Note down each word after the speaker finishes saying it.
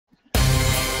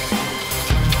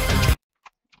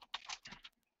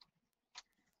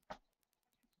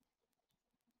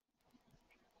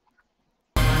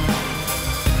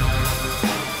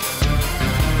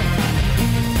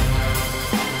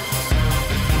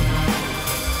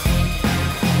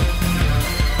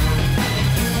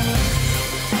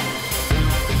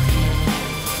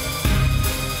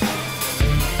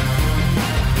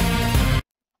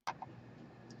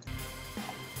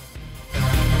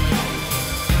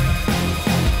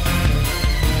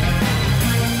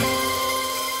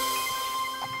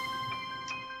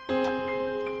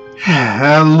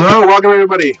Hello, welcome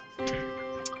everybody.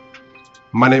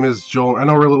 My name is Joel. I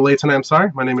know we're a little late tonight. I'm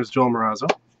sorry. My name is Joel Morazzo.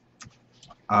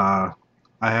 I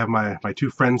have my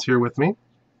two friends here with me.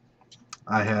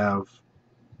 I have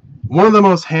one of the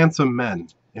most handsome men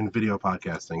in video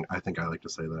podcasting. I think I like to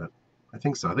say that. I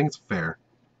think so. I think it's fair.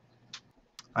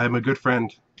 I have my good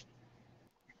friend,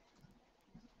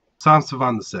 Sam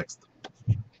Savan the Sixth.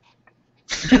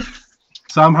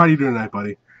 Sam, how are you doing tonight,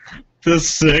 buddy? The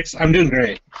sixth. I'm doing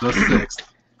great. The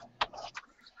Sixth.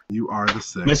 You are the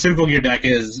Sixth. My Simple Gear deck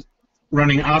is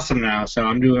running awesome now, so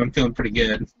I'm feeling pretty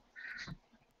good.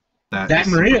 That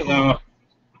Maria though.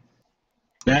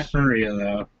 That Maria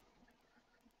though.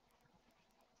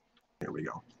 Here we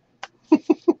go.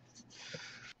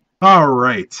 All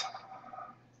right.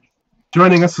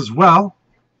 Joining us as well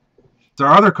is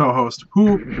our other co-host,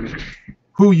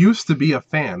 who used to be a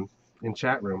fan in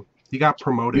chat room. He got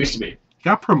promoted. Used to be.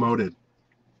 Got promoted.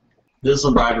 This is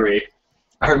a bribery.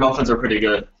 I heard muffins are pretty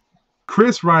good.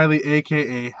 Chris Riley,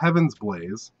 a.k.a. Heaven's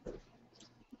Blaze.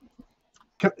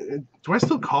 Do I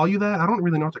still call you that? I don't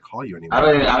really know what to call you anymore. I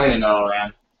don't even know,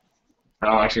 man. I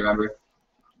don't actually remember.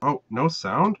 Oh, no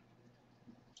sound?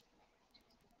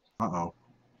 Uh-oh.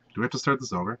 Do we have to start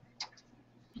this over?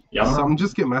 Yeah. Did something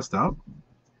just get messed up?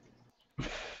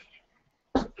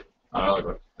 I don't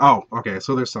know. Oh, okay,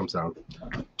 so there's some sound.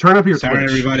 Turn up your Sorry, Twitch.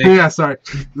 everybody. Yeah, sorry.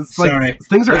 It's like, Sorry.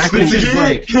 Things are acting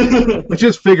like... Like, It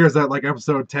just figures that, like,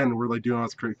 episode 10, we're, like, doing all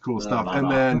this cool stuff. And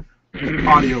then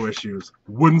audio issues.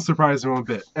 Wouldn't surprise me one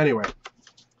bit. Anyway.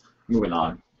 moving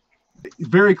on.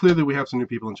 Very clearly, we have some new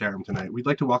people in chat room tonight. We'd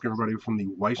like to welcome everybody from the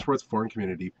White Schwartz forum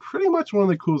community. Pretty much one of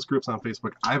the coolest groups on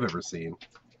Facebook I've ever seen.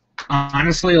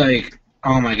 Honestly, like,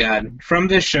 oh my god. From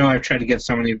this show, I've tried to get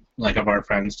so many of our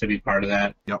friends to be part of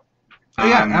that. Yep. Oh,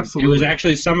 yeah, absolutely. It was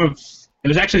actually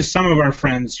some of our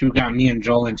friends who got me and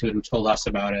Joel into it who told us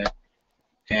about it,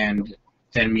 and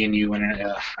then me and you went.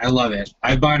 I love it.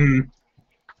 I bought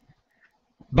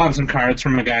some cards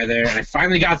from a guy there, and I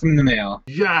finally got them in the mail.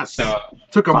 Yes. So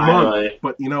took a finally. month,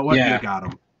 but you know what? Yeah. You got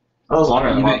them. I was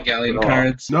wondering. eBay Galleon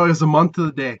cards. No, it was a month to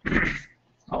the day.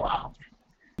 Oh wow.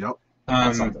 Yep.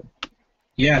 That's something.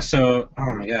 Yeah. So,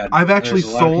 oh my god. I've actually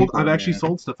There's a lot of sold. people I've in actually there.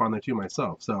 sold stuff on there too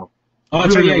myself. So. Oh,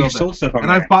 that's really right. Yeah, you love that. sold stuff on And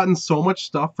there. I've bought so much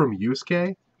stuff from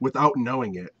Yusuke without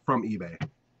knowing it from eBay.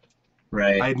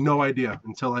 Right. I had no idea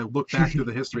until I looked back through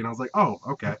the history and I was like, oh,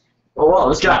 okay. Oh wow,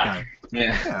 this That guy. guy.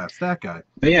 Yeah. Yeah, it's that guy.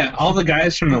 But yeah, all the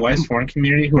guys from the Weiss forum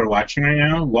community who are watching right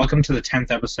now, welcome to the 10th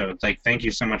episode. Like, thank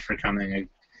you so much for coming.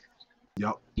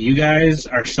 Yep. You guys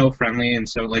are so friendly and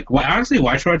so, like, honestly,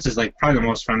 Weiss Schwartz is, like, probably the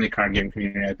most friendly card game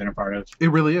community I've been a part of.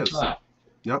 It really is. Ah.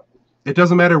 Yep. It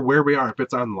doesn't matter where we are, if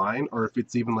it's online or if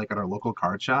it's even like at our local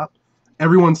card shop.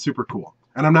 Everyone's super cool.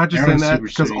 And I'm not just Everyone's saying that super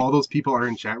because sweet. all those people are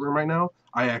in chat room right now.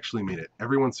 I actually mean it.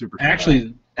 Everyone's super cool.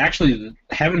 Actually,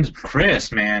 Heaven's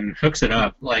Chris, man, hooks it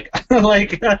up. Like,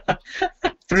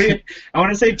 three, I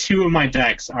want to say 2 of my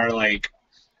decks are, like,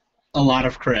 a lot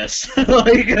of Chris.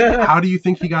 How do you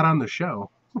think he got on the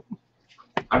show?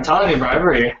 I'm telling you,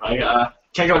 bribery. I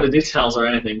can't go into details or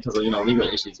anything because of legal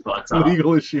issues, but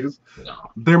Legal issues.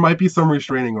 There might be some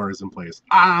restraining orders in place.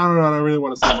 I don't know. I don't really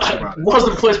want to say much about it.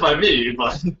 wasn't placed by me,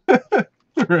 but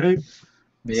Right?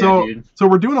 Yeah, dude. So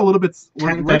we're doing a little bit.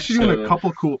 We're 10th actually doing a episode.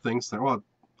 couple cool things tonight. Well,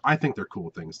 I think they're cool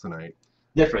things tonight.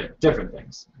 different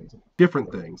things. Different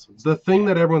things. The thing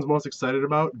that everyone's most excited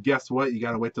about, guess what? You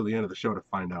gotta wait till the end of the show to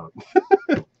find out.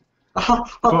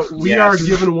 But we are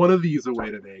giving one of these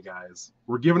away today, guys.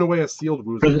 We're giving away a sealed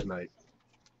Wooser tonight.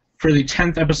 For the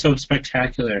 10th episode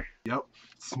spectacular. Yep.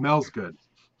 Smells good.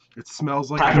 It smells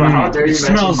like... Patrick, how dare you It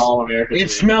mention smells- All American? It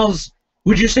smells...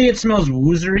 Would you say it smells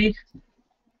woozery?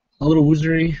 A little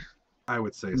woozery? I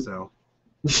would say so.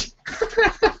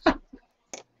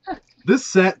 This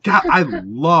set, God, I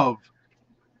love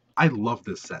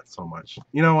this set so much.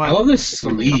 You know what? I love the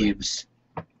sleeves.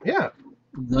 Yeah,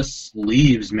 The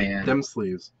sleeves, man. them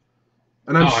sleeves.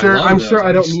 And I'm Oh, I sure love I'm those. sure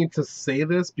I don't need to say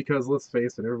this because let's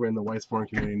face it, everybody in the Weiss forum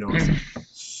community knows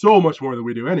so much more than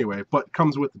we do anyway. But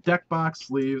comes with the deck box,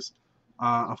 sleeves,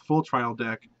 a full trial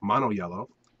deck, mono yellow,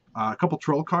 a couple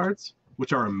troll cards,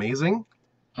 which are amazing.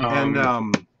 And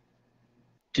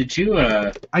Did you,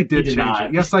 I did did change not.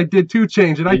 it. Yes, I did too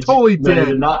change it. I No, totally you did.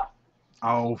 did not.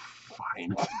 Oh,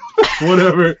 fine.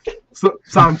 Whatever. So,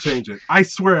 Sam, change it. I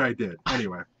swear I did.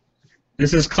 Anyway.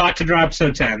 this is Clock to Drop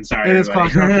episode 10, sorry. It is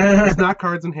everybody. clock. It's not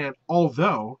cards in hand.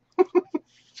 Although,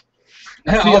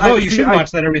 Although you see, should I-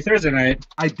 watch that every Thursday night.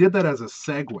 I did that as a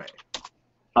segue.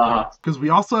 Because we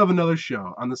also have another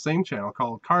show on the same channel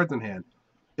called Cards in Hand.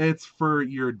 It's for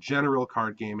your general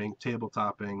card gaming,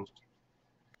 tabletopping.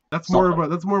 That's more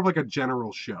of like a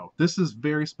general show. This is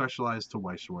very specialized to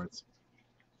Weiss Schwartz.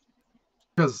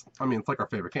 Because, I mean, it's like our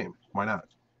favorite game. Why not?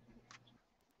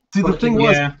 See, the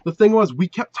thing was, we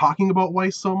kept talking about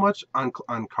Weiss so much on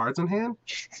Cards in Hand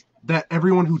that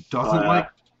everyone who doesn't like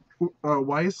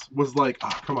Weiss was like,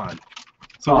 oh, come on.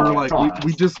 So we were like,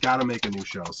 we just got to make a new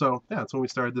show. So, yeah, that's when we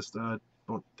started this about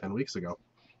 10 weeks ago.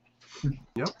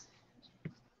 Yep.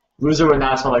 Wooser would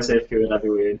not smell like safe food. That'd be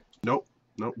weird. Nope.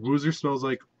 Wooser smells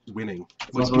like winning.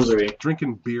 Smells woozery.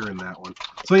 Drinking beer in that one.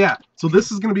 So, yeah. So,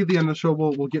 this is going to be the end of the show.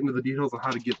 We'll get into the details on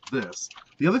how to get this.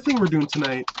 The other thing we're doing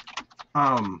tonight,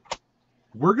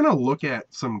 we're going to look at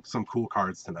some cool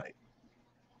cards tonight.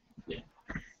 Yeah.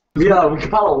 We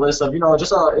compiled a list of,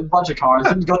 just a bunch of cards.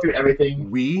 We didn't go through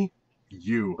everything.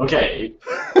 You. Okay.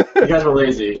 You guys were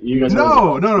lazy.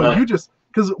 No. You just...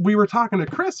 Because we were talking to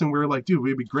Chris, and we were like, dude,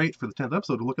 it'd be great for the 10th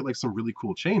episode to look at, like, some really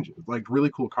cool changes. Like, really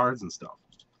cool cards and stuff.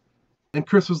 And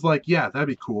Chris was like, yeah, that'd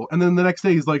be cool. And then the next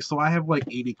day, he's like, so I have, like,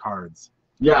 80 cards.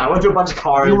 Yeah, I went through a bunch of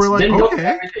cards. And we're like, didn't okay. go through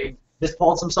everything. Just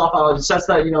pulled some stuff out. Sets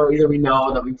that, either we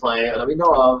know, that we play, or that we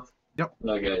know of. Yep.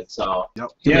 Okay, so...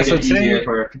 Yep. Yeah, so today...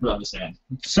 for people to understand.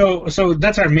 So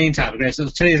that's our main topic, right? So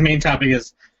today's main topic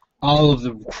is all of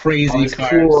the crazy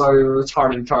cards, cool or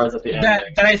retarded cards at the end. That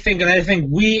I think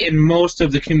we and most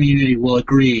of the community will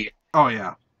agree. Oh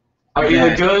yeah. Are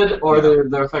either good or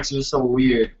their effects are just so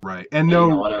weird. Right. And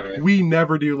we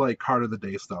never do like card of the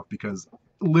day stuff because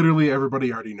literally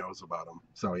everybody already knows about them.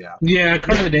 So yeah. Yeah,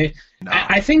 card of the day. No.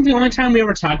 I think the only time we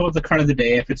ever talk about the card of the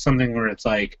day if it's something where it's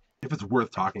like if it's worth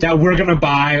talking that we're gonna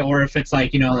buy, or if it's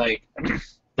like like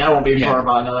that won't be for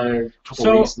about another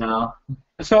couple weeks now.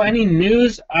 So any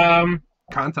news? Kantai.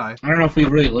 I don't know if we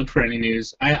really looked for any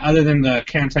news. Other than the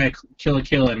Kantai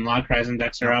Kill and Log Horizon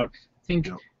decks are out. I think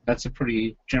that's a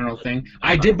pretty general thing.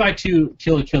 I did buy 2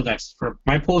 Kill decks for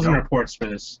my pulls and reports for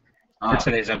this. For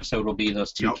today's episode will be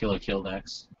those 2 Kill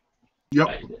decks.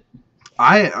 Yep.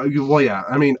 I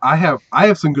mean I have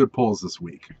some good pulls this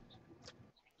week.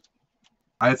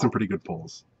 I had some pretty good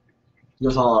pulls.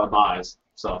 There's a lot of buys,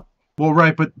 so. Well,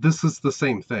 right, but this is the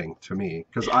same thing to me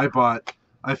because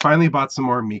I finally bought some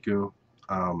more Miku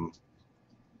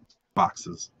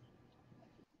boxes.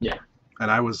 Yeah. And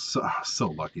I was so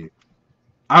lucky.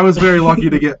 I was very lucky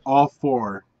to get all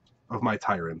 4 of my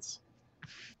Tyrants.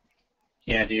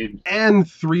 Yeah, dude. And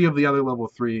 3 of the other level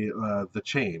 3, the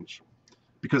change.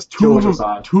 Because two of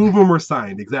them were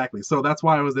signed, exactly. So that's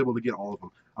why I was able to get all of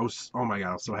them. Oh my god,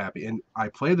 I was so happy. And I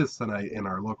played this tonight in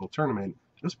our local tournament.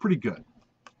 It was pretty good.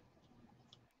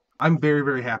 I'm very,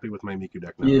 very happy with my Miku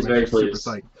deck now. He is very pleased.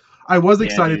 I was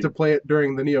excited to play it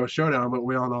during the Neo Showdown, but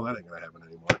we all know that ain't going to happen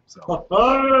anymore.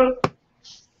 So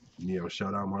Neo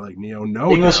Showdown, more like Neo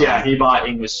No. English, yeah, he bought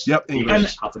English. Yep,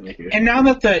 English. And now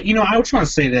that I just want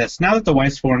to say this, now that the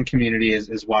Weiss forum community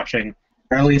is watching,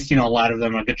 or at least, a lot of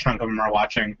them, a good chunk of them are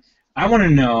watching, I want to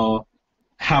know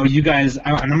how you guys,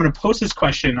 and I'm going to post this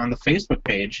question on the Facebook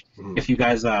page, if you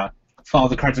guys follow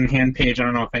the Cards in Hand page. I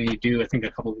don't know if any of you do. I think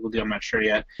a couple people do. I'm not sure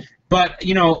yet. But,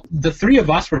 the 3 of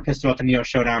us were pissed about the Neo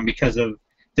Showdown because of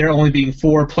there only being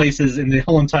 4 places in the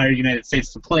whole entire United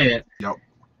States to play it. Yep.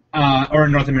 Or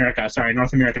North America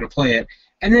to play it.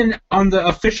 And then on the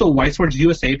official Weiss Words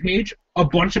USA page, a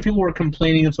bunch of people were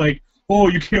complaining. It's like, oh,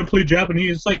 you can't play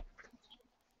Japanese. It's like,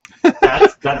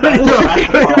 Is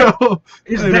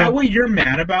that what you're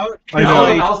mad about? I know.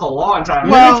 That was a long time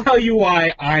ago. Let me tell you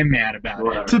why I'm mad about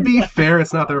it. To be fair,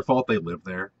 it's not their fault they live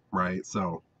there, right?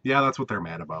 So, yeah, that's what they're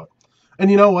mad about. And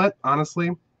you know what?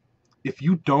 Honestly, if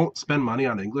you don't spend money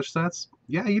on English sets,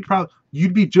 yeah,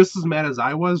 you'd be just as mad as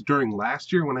I was during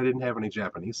last year when I didn't have any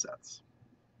Japanese sets.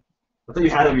 I thought you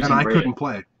had and I couldn't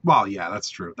play. Well, yeah, that's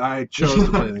true. I chose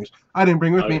to play English. I didn't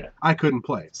bring with me. I couldn't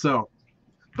play. So,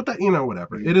 but that,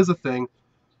 whatever. It is a thing.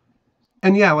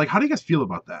 And yeah, like, how do you guys feel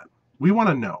about that? We want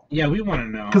to know. Yeah, we want to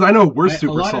know. Because I know we're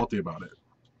super salty about it.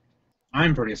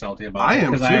 I'm pretty salty about it. I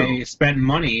am, because I spent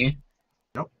money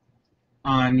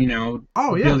on,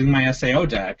 building my SAO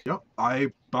deck. Yep. I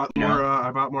bought more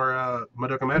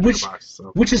Madoka Magic box.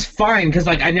 So. Which is fine, because,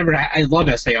 like, I love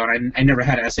SAO, and I never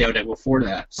had an SAO deck before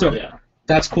that. So,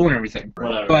 that's cool and everything.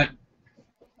 Whatever. But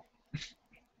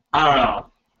I don't know.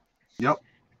 Yep.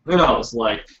 Who knows?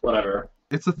 Like, whatever.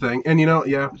 It's a thing, and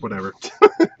whatever.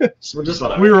 Just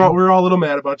whatever. We were all a little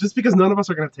mad about it, just because none of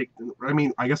us are gonna take. I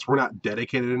mean, I guess we're not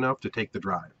dedicated enough to take the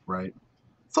drive, right?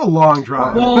 It's a long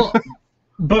drive. Well,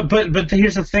 but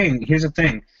here's the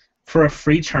thing. For a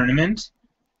free tournament,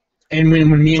 and when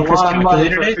me and Chris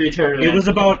calculated it, it was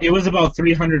about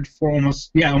 $300 for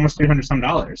almost $300 some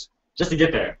dollars just to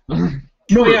get there.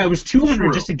 No, yeah, it was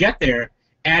 $200 just to get there.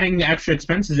 Adding the extra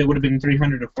expenses, it would have been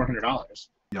 $300 to $400.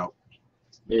 Yep.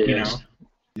 Yeah.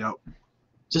 Yep.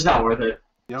 Just not worth it.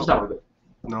 Yep. Just not worth it.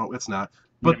 No, it's not.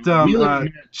 But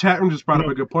chat room just brought up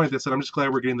a good point. They said, I'm just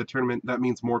glad we're getting the tournament. That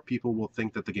means more people will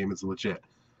think that the game is legit.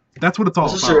 That's what it's all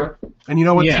about. True. And you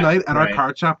know what? Tonight at our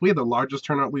card shop, we had the largest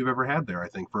turnout we've ever had there, I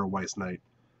think, for a Weiss night.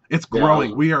 It's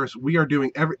growing. Yeah. We are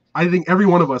doing I think every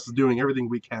one of us is doing everything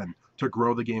we can to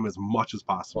grow the game as much as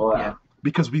possible. Yeah.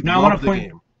 Because we love the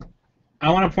game. I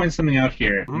want to point something out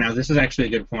here. Mm-hmm. Now, this is actually a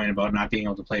good point about not being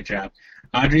able to play Jap.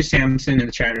 Audrey Sampson in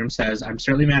the chat room says, I'm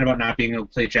certainly mad about not being able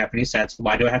to play Japanese sets.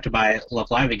 Why do I have to buy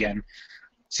Love Live again?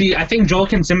 See, I think Joel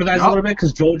can sympathize a little bit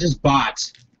because Joel just bought.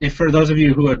 If for those of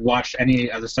you who had watched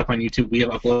any of the stuff on YouTube, we have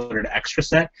uploaded an extra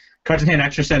set. Cards in Hand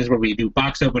extra set is where we do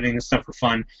box opening and stuff for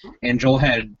fun. And Joel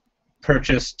had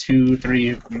purchased 2,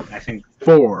 3, I think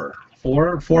 4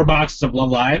 boxes of Love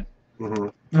Live.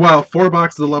 Mm-hmm. Well, 4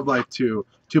 boxes of Love Live 2,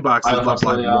 2 boxes of Love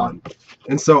Live 1.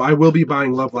 And so I will be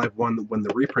buying Love Live 1 when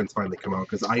the reprints finally come out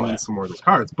because I need some more of those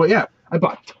cards. But yeah, I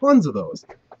bought tons of those.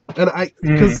 And I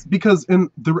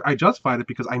I justified it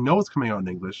because I know it's coming out in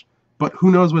English, but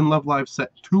who knows when Love Live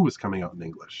Set 2 is coming out in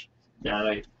English? Yeah,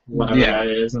 like whatever that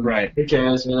is. Right. Who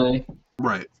cares, really?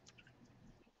 Right.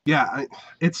 Yeah,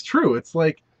 it's true. It's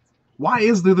like, why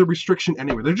is there the restriction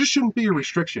anywhere? There just shouldn't be a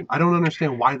restriction. I don't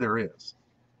understand why there is.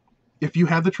 If you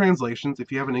have the translations,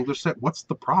 if you have an English set, what's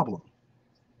the problem?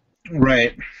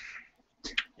 Right.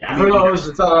 Yeah, who knows?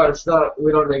 It's not.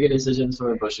 We don't make any decisions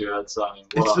for Bushido. It's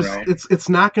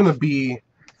not going to be.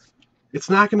 It's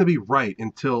not going to be right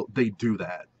until they do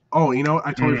that. Oh, you know,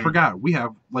 I totally forgot. We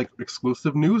have like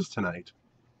exclusive news tonight.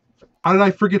 How did I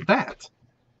forget that?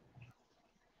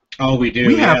 Oh, we do.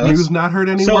 We have news not heard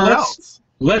anywhere else.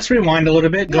 Let's rewind a little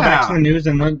bit, go back to the news,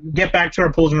 and get back to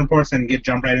our polls and reports and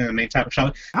jump right into the main topic, shall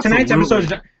we? Tonight's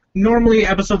episode, normally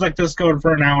episodes like this go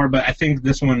for an hour, but I think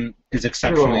this one is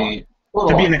exceptionally,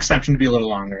 to be an exception, to be a little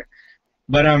longer.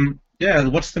 But, yeah,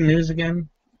 what's the news again?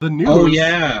 The news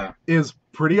is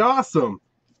pretty awesome.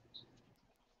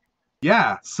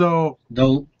 Yeah, so...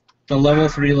 The level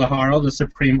 3 Laharl, the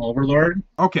Supreme Overlord.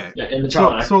 Okay,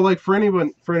 so like, for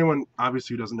anyone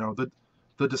obviously who doesn't know, the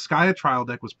Disgaea trial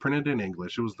deck was printed in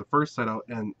English. It was the first set out,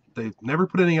 and they never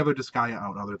put any other Disgaea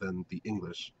out other than the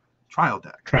English trial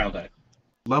deck.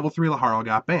 Level 3 Laharl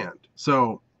got banned.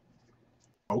 So,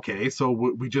 okay, so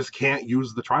we just can't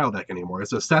use the trial deck anymore.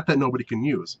 It's a set that nobody can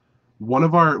use. One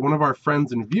of our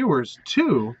friends and viewers,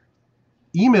 too,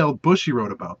 emailed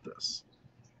Bushiroad about this.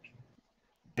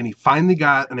 And he finally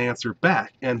got an answer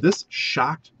back. And this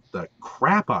shocked the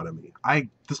crap out of me.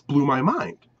 This blew my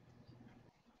mind.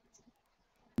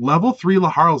 Level 3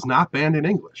 Laharl's not banned in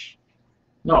English.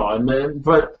 No,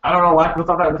 but I don't know why people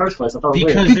thought that in the first place. I thought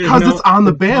because it's on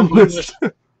the ban list.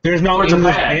 There's no English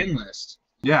ban list.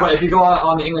 Yeah. But if you go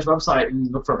on the English website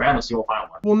and look for a ban list, you will find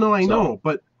one. Well, no, I know,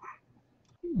 but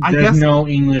there's no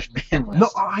English ban list. No,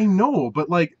 I know, but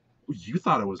like, you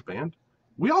thought it was banned.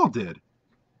 We all did.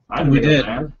 We did.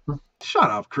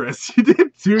 Shut up, Chris. You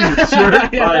did too, you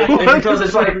jerk. Because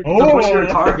it's like the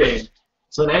Bushiroad card game.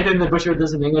 So anything that Bushiroad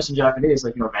does in English and Japanese,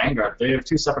 like Vanguard, they have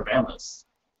 2 separate ban lists.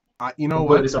 You know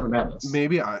what?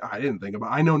 Maybe I didn't think about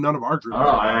it. I know none of our group.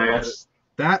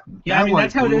 That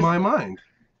blew my mind.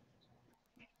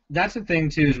 That's the thing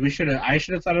too. Is I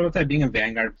should have thought about that being a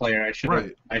Vanguard player. I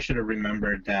should have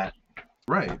remembered that.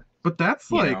 Right, but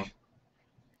that's like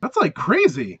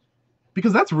crazy,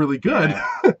 because that's really good.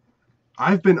 Yeah.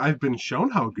 I've been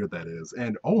shown how good that is,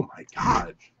 and oh my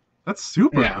god, that's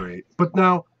super great. But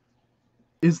now,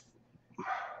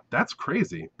 that's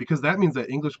crazy, because that means that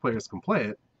English players can play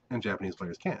it and Japanese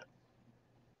players can't.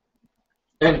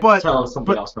 But tell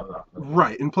something else about that.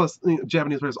 Right, and plus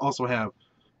Japanese players also have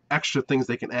extra things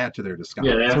they can add to their Disgaea.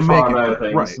 Yeah, they have to make it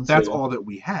good. Right, that's all that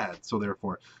we had. So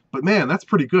therefore, but man, that's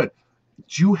pretty good.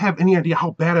 Do you have any idea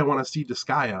how bad I want to see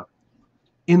Disgaea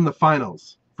in the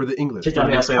finals for the English?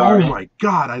 Oh my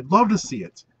god, I'd love to see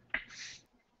it.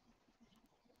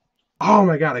 Oh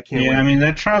my god, I can't wait. Yeah, I mean,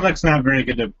 that trial deck's not very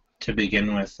good to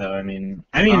begin with, though. I mean,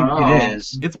 it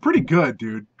is. It's pretty good,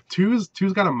 dude. Two's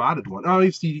got a modded one. Oh,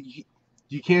 you see,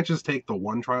 you can't just take the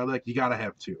one trial deck. You gotta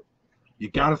have 2.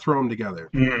 You gotta throw them together.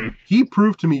 Mm. He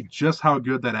proved to me just how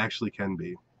good that actually can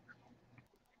be.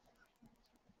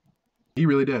 He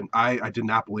really did. I did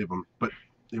not believe him, but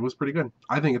it was pretty good.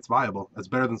 I think it's viable. It's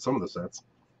better than some of the sets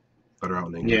that are out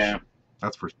in English. Yeah.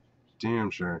 That's for damn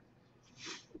sure.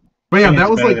 But yeah, that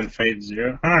was better like than Fate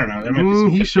Zero. I don't know. There might be some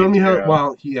he showed me how Zero.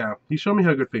 well. He showed me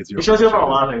how good Fate Zero. He shows you about a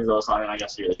lot of things, though. So I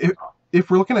guess you. If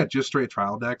we're looking at just straight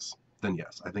trial decks, then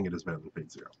yes, I think it is better than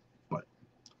Fate Zero. But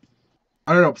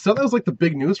I don't know. So that was like the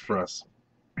big news for us.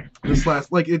 This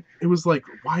last, like it was like,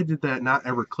 why did that not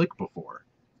ever click before?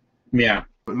 Yeah.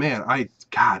 But man, I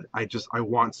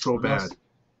want so bad.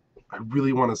 I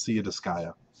really want to see a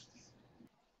Disgaea.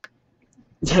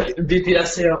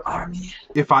 BPSAO Army.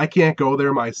 If I can't go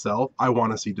there myself, I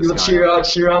want to see You'll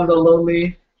Disgaea. cheer on the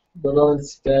lonely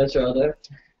dispatch out there.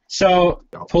 So,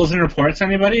 polls and reports,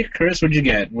 anybody? Chris, what'd you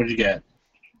get? What'd you get?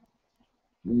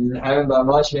 I haven't done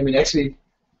much. Maybe next week.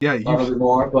 Yeah, Probably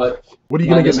more, but what are you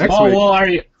gonna get next week? Oh well, are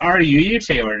you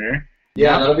order?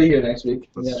 Yeah, that'll be here next week.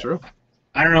 That's true.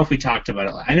 I don't know if we talked about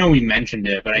it. I know we mentioned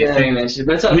it, but I think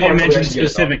we didn't mention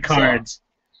specific cards.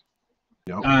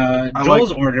 So.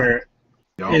 Joel's order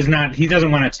is not. He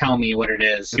doesn't want to tell me what it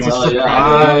is. It's a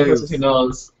surprise. He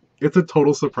knows. It's a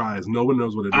total surprise. No one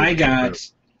knows what it is. I got.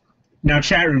 Now,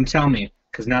 chat room, tell me,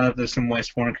 because now that there's some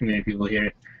West Foreign community people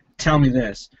here, tell me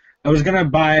this. I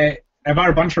bought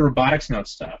a bunch of robotics note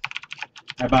stuff.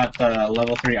 I bought the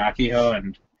level 3 Akiho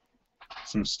and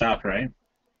some stuff, right?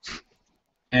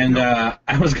 And I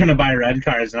was gonna buy red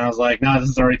cards, and I was like, no, this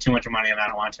is already too much money, and I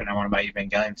don't want to, and I want to buy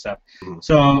Evangelion stuff.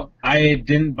 So I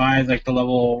didn't buy like the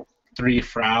level 3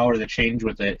 Frau or the change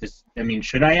with it.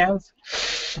 Should I have?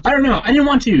 I don't know. I didn't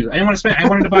want to. I didn't want to spend. I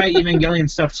wanted to buy Evangelion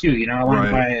stuff too. You know, I wanted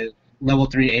to buy level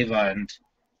 3 Ava and.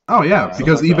 Oh yeah,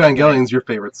 because Evangelion's your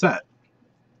favorite set.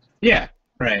 Yeah.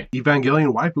 Right.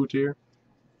 Evangelion waifu tier.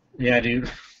 Yeah,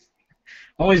 dude.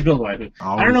 Always build waifu.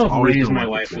 I don't know if Ray is my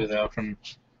waifu though.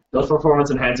 Those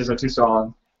performance enhancers are too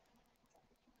strong.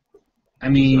 I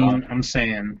mean, I'm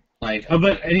saying like, but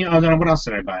what else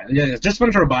did I buy? Yeah, just a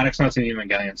bunch of robotics notes and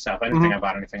Evangelion stuff. I didn't think I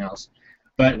bought anything else.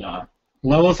 But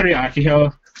level 3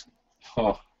 Akiho,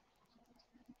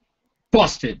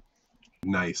 busted.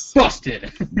 Nice.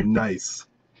 Busted. Nice.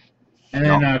 And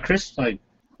then Chris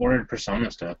ordered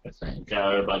Persona stuff, I think. Yeah, I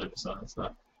ordered a bunch of Persona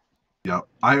stuff. Yep.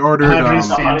 I ordered.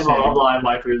 All blind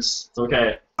waifus. It's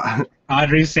okay.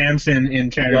 Audrey Sampson in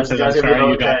chat room says, "I'm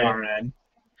sorry you got one red."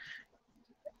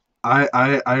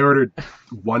 I ordered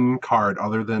one card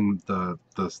other than the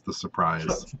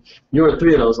surprise. You ordered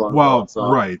 3 of those ones. Well, so.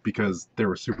 right, because they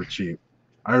were super cheap.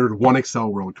 I ordered one Excel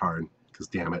World card, because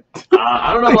damn it.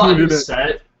 I don't know about a new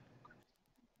set.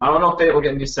 I don't know if Fate will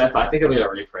get a new set, but I think it'll be a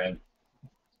reprint.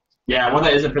 Yeah, one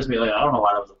that isn't Prism Elite. I don't know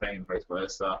why that was a thing in the first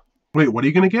place. So. Wait, what are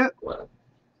you gonna get?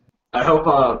 I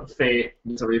hope Fate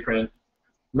gets a reprint.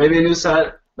 Maybe a new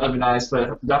set. That'd be nice,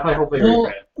 but definitely hopefully a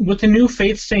reprint. With the new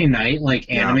Fate Stay Night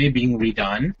anime being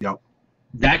redone,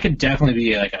 that could definitely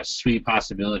be a sweet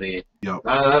possibility. Yep.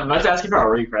 Let's ask you for a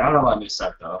reprint. I don't know about a new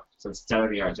set though, since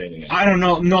technically you aren't changing it. I don't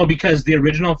know. No, because the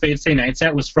original Fate Stay Night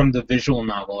set was from the visual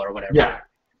novel or whatever. Yeah.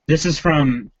 This is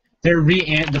from the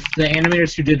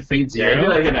animators who did Fate Zero. Yeah, maybe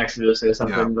like an Exodus or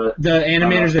something. But the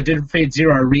animators that did Fate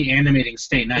Zero are reanimating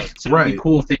Stay Night. So it'd be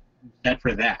cool if they did that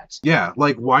for that. Yeah,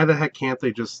 why the heck can't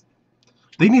they just?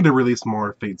 They need to release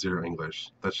more Fate Zero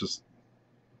English. That's just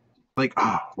why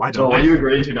don't? So what are you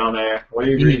agreeing to down there? What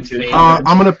are you agreeing to?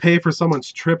 I'm gonna pay for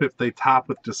someone's trip if they top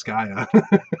with Disgaea.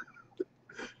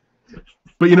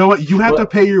 But you know what? You have to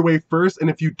pay your way first, and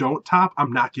if you don't top,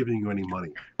 I'm not giving you any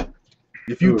money.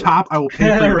 If you top, I will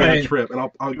pay for your trip, and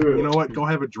I'll you know what? Go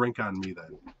have a drink on me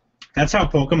then. That's how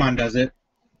Pokemon does it.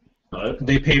 What?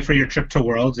 They pay for your trip to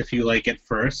Worlds if you it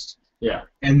first. Yeah.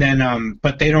 And then,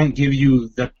 but they don't give you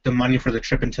the money for the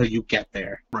trip until you get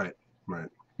there. Right.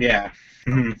 Yeah.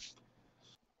 Mm-hmm.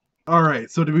 All right.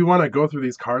 So, do we want to go through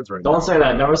these cards now? Don't say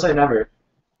that. Never say never.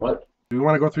 What? Do we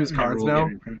want to go through these cards now?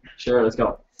 Sure. Let's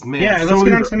go. Man, yeah. Let's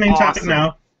get on to the main topic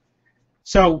now.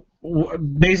 So,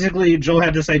 basically, Joel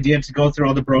had this idea to go through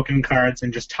all the broken cards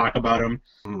and just talk about them.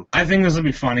 I think this will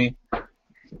be funny.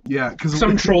 Yeah, because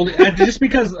some troll. Just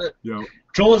because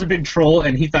Joel is a big troll,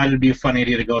 and he thought it'd be a fun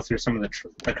idea to go through some of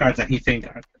the cards that he think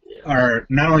are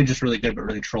not only just really good but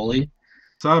really trolly.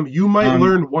 You might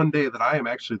learn one day that I am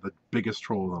actually the biggest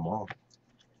troll of them all.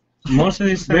 Most of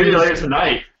these things. Maybe later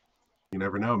tonight. You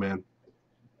never know, man.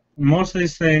 Most of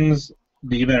these things,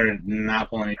 you better not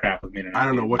pull any crap with me tonight. I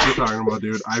don't know what you're talking about,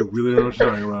 dude. I really don't know what you're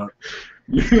talking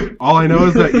about. All I know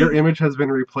is that your image has been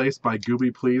replaced by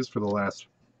Gooby Please for the last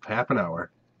half an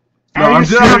hour. No, I'm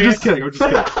just kidding. I'm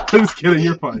just kidding.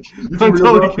 You're fine. I'm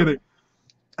totally kidding.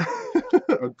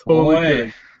 I'm totally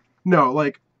kidding. No,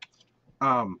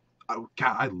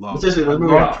 God, I love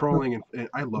trolling, and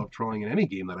I love trolling in any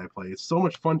game that I play. It's so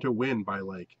much fun to win by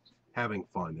having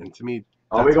fun, and to me.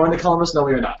 Are we going to Columbus? No,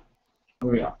 we are not.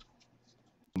 We are.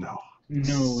 No.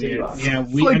 No, yeah,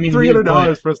 we. It's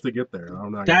 $300 for us to get there.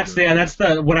 I'm not. That's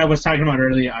what I was talking about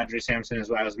earlier. Audrey Sampson is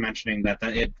what I was mentioning that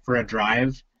for a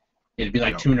drive. It'd be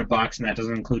like $200, and that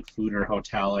doesn't include food or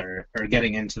hotel or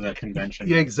getting into the convention.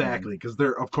 Yeah, exactly, because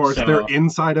they're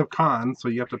inside of con, so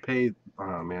you have to pay.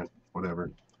 Oh man,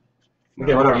 whatever.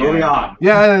 Okay, whatever. Moving on.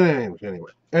 Yeah.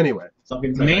 Anyway.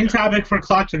 Something Main topic for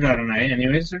Collector tonight,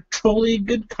 anyways, are trolley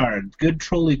good cards. Good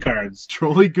trolley cards.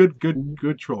 Trolley good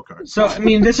troll cards. So, I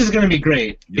mean, this is going to be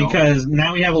great Yo. because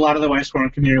now we have a lot of the White Squirrel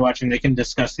community watching. They can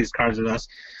discuss these cards with us.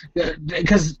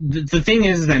 Because the thing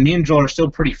is that me and Joel are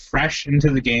still pretty fresh into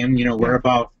the game. You know, we're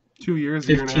about 2 years,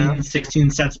 15,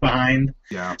 16 sets behind.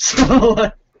 Yeah.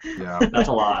 So, Yeah. That's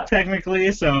a lot.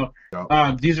 technically. So,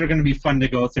 Yep. these are going to be fun to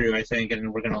go through, I think,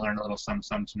 and we're going to learn a little some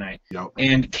tonight. Yep.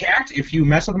 And, Kat, if you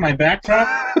mess with my backdrop...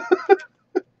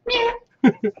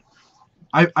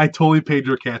 I totally paid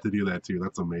your cat to do that too.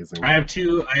 That's amazing. I have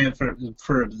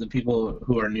for the people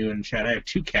who are new in chat, I have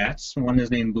 2 cats. One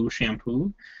is named Boo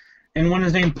Shampoo, and one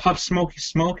is named Puff Smoky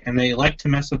Smoke, and they like to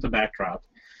mess with the backdrop.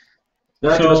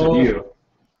 That goes with you.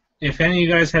 If any of you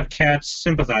guys have cats,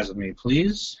 sympathize with me,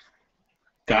 please.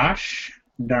 Gosh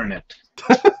darn it.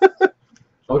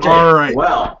 Okay. All right.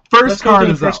 Well, First card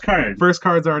is first up. card. First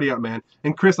card's already up, man.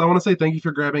 And Chris, I want to say thank you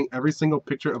for grabbing every single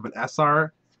picture of an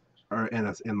SR or in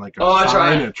like a that's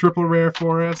sign, right. a triple rare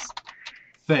for us.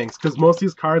 Thanks, because most of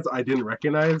these cards I didn't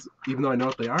recognize, even though I know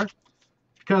what they are,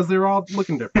 because they're all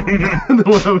looking different than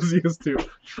what I was used to.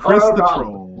 Chris no the problem.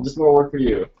 Troll. Just more work for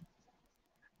you.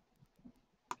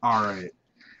 All right.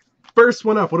 First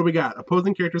one up. What do we got?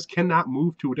 Opposing characters cannot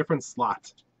move to a different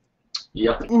slot.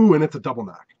 Yep. Ooh, and it's a double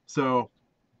knock. So,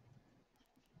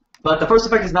 But the first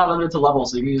effect is not limited to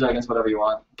levels, so you can use that against whatever you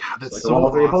want. God, that's Like so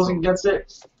level 3 awesome. opposing against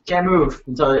it, can't move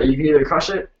until you can either crush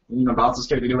it, bounce this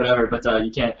character, do whatever, but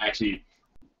you can't actually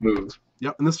move.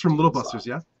 Yep, and this is from Little Busters,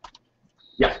 yeah?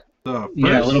 Yeah. The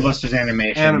Yeah, first- Little Buster's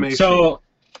animation. Animation.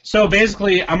 So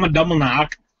basically, I'm a double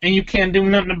knock, and you can't do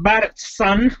nothing about it,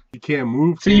 son. You can't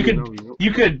move. So you know,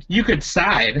 you could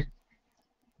side,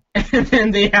 and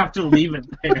then they have to leave it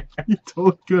there. you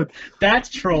totally good. That's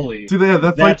trolly. See,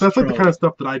 that's like the trolly. kind of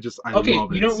stuff that I Okay,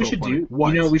 love. you know It's what we so should funny. do? What?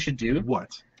 You know what we should do?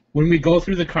 What? When we go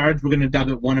through the cards, we're gonna dub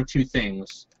it one of 2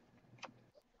 things: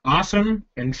 awesome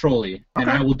and trolly, and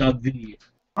Okay. I will dub the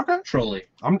Okay. trolly.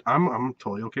 I'm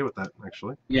totally okay with that,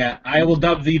 actually. Yeah, I will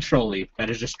dub the trolly. That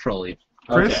is just trolly.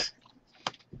 Chris?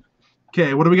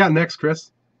 Okay, what do we got next,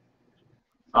 Chris?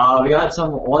 We got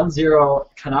some 1-0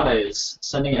 Kanades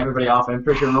sending everybody off. I'm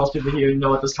pretty sure most people here know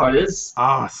what this card is.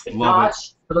 Ah, If love not,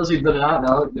 it. for those of you that do not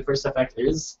know, the first effect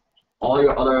is all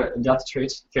your other death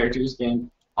traits characters gain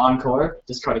Encore,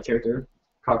 discard a character,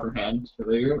 card from hand to the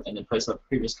room, and then place a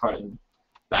previous card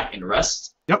back in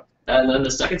rest. Yep. And then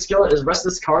the second skill is rest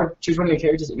this card, choose one of your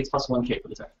characters, it gets plus 1k for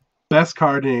the turn. Best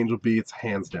card in Angel Beats,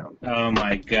 hands down. Oh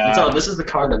my And god. so this is the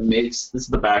card that makes, this is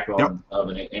the backbone Yep. of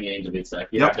any Angel Beats deck.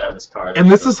 You Yep. have to have this card. And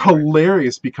this is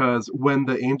hilarious because when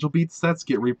the Angel Beats sets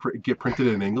get printed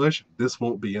in English, this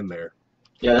won't be in there.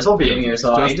 Yeah, this won't be in here,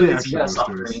 so Just Angel the Beats, you gotta extra stop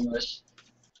for boosters. English.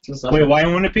 Wait, why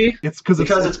won't it be? It's because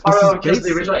It's part of, because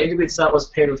the original Angel Beats set was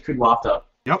paired with Kudwafta.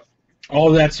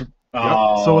 Oh, that's. Yep.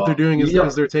 Oh. So what they're doing is, Yep.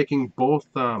 is they're taking both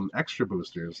extra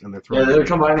boosters and they're Yeah, throwing. they're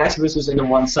combining extra boosters into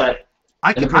one set.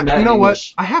 I and they're putting that you know in what?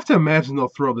 English. I have to imagine they'll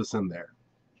throw this in there.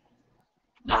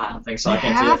 Nah, I don't think so. They I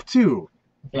can't see have it. to.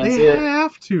 Can't They see it.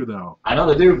 have to, though. I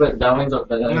know they do, but that means that.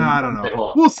 Nah, I don't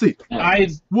know. We'll see. I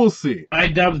We'll see.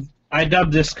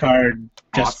 dubbed this card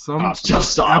just Awesome.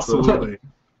 Just awesome. Absolutely.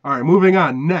 All right, moving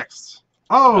on. Next.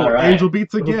 Oh, All right. Angel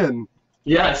Beats again.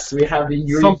 Yes, we have the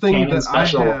Yuri Something Cannon that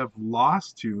special. I have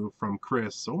lost to from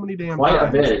Chris so many damn Quite times.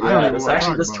 a bit. I don't Yeah, even this wanna actually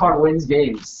talk this about card it. wins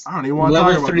games. I don't even want to talk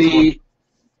level about this one. 3.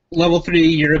 Level 3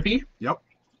 Europe. Yep.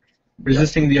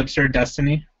 Resisting the absurd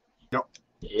destiny.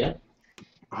 Yeah.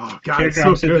 Oh god, Character it's so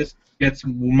opposite good. this gets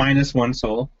 -1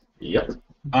 soul. Yep.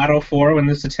 Auto 4, when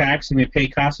this attacks, you may pay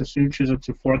cost of suit, choose up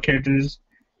to 4 characters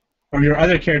or your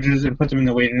other characters and put them in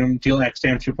the waiting room. Deal X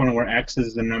damage to your opponent, where X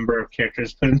is the number of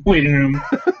characters put in the waiting room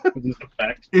with this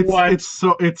effect. What?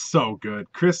 It's so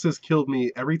good. Chris has killed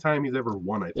me every time he's ever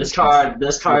won. I think This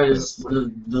card is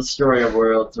the story of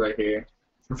worlds right here.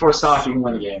 Before stock, you can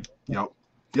win the game.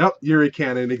 Yep, Yuri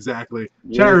Cannon, exactly.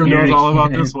 Yuri Chat room knows Yuri all about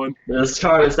Cannon. this one. This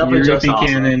card is definitely Europe just awesome.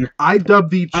 Cannon. I dubbed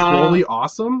the Trolley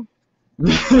Awesome.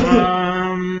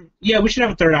 Yeah, we should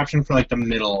have a third option for like the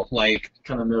middle, like.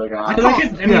 Kind of middle I ground. thought-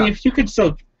 I mean, if you could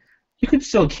still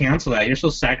cancel that. You're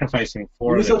still sacrificing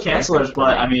 4. You can still of the cancel it, characters.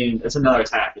 but I mean, it's another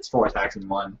attack. It's 4 attacks in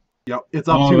one Yep, it's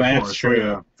up Oh, to that's 4. true. So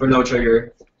yeah. for no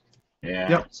trigger. Yeah.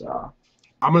 Yep. So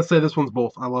I'm gonna say this one's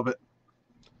both. I love it.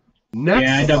 Next,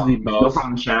 Yeah, I dubbed the no both.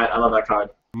 problem, chat. I love that card.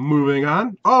 moving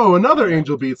on. Oh, another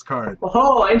Angel Beats card.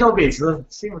 Oh, Angel Beats.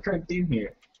 Let's see what current theme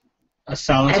here. A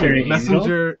solitary angel.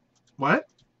 Messenger. What?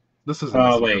 This is.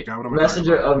 Oh, wait. God, what am I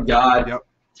Messenger talking of God. Yep.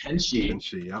 Tenshi. about?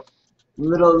 She, yep.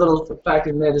 Little fact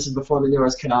in there. This is before the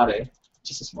Nero's Kanade.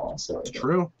 Just a small story.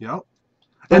 True. Yep.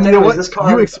 But And you know anyways, what? this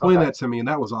card- You explained okay. that to me, and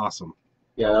that was awesome.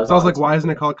 Yeah, that was So I was like, why isn't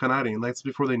it called Kanade? And that's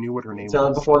before they knew what her name Until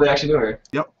was. before they actually knew her.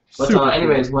 Yep. But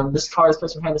anyways, when this card is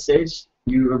placed from hand to stage,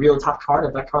 you reveal the top card.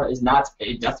 If that card is not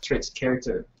a Death Traits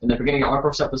character, in the beginning of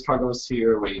Encore Step, this card goes to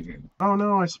your Waiting Room. Oh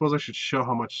no, I suppose I should show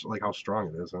how strong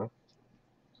it is, huh?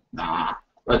 Nah.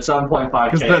 But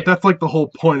 7.5k. Because that's like the whole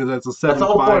point, is that it's a 7.5 That's the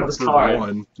whole point of this card.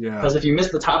 1. Yeah. Because if you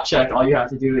miss the top check, all you have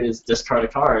to do is discard a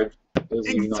card.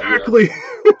 Exactly!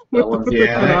 With the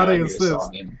Kanade assist. So, I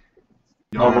mean,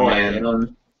 oh boy,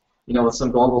 and then, with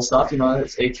some global stuff,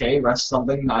 it's 8k, rest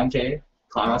something, 9k,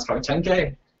 climax card,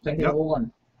 10k. 10k level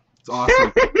 1. It's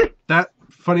awesome.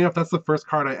 Funny enough, that's the first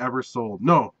card I ever sold.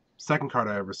 No, second card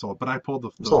I ever sold, but I pulled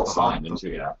the signed, didn't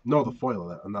you? Yeah. No, the foil of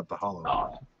that, not the hollow.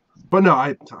 Oh. But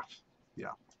no, yeah.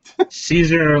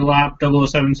 Caesar Lop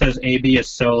 007 says AB is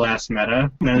so last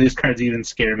meta. None of these cards even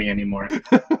scare me anymore. There's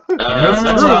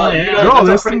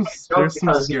some scary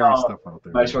stuff out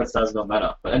there. My shorts does go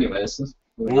meta. But anyways,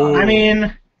 I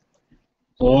mean,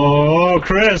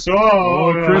 Chris,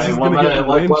 Chris is what gonna get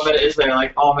meta, what meta is there?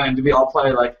 Like, oh man, do we all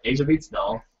play like Age of Beats?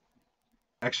 No.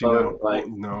 Actually, no.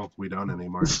 No, we don't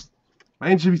anymore.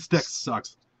 My Age of Beats deck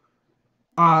sucks.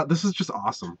 This is just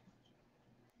awesome.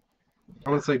 I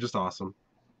would say just awesome.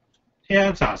 Yeah,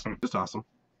 it's awesome. Just awesome.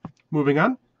 Moving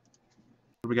on. What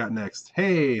do we got next?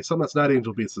 Hey, something that's not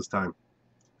Angel Beats this time.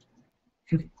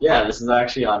 Yeah, this is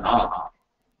actually on Nanaha.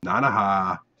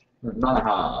 Nanaha.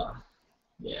 Nanaha.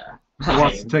 Yeah. Who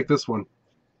wants to take this one?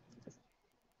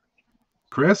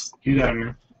 Chris? You got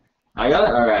it. I got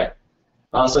it? Alright.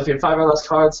 So if you have 5 or less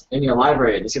cards in your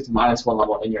library, this gets -1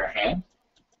 level in your hand.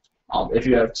 If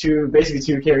you have basically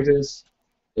two characters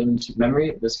into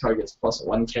memory, this card gets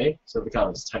 +1k, so it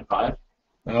becomes 10-5.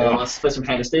 And once placed from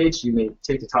hand to stage, you may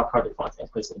take the top card of the clock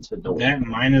and place it into the door. That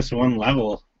 -1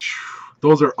 level.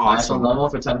 Those are awesome. -1 level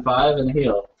for 10-5 and a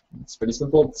heal. It's pretty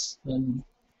simple and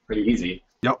pretty easy.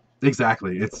 Yep,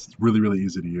 exactly. It's really, really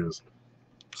easy to use.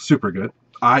 Super good.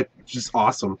 Just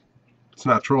awesome. It's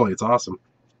not trolly, it's awesome.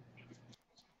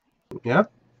 Yeah?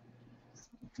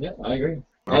 Yeah, I agree.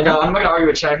 Okay. And I'm not going to argue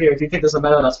with Chad here. If you think this is a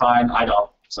meta, that's fine. I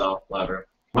don't. So, whatever.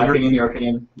 My opinion, your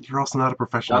opinion. You're also not a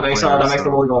professional That makes the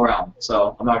world go around.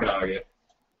 So, I'm not going to argue.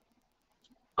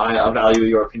 I value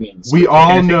your opinions. We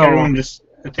all know.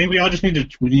 I think we all just need to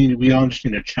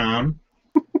chom.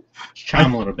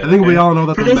 Chom a little bit. I think we all know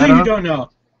that For the those meta... of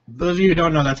you who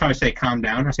don't know, that's how I say calm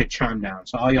down. I say chom down.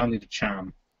 So all y'all need to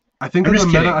chom. I think that the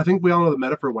meta. I think we all know the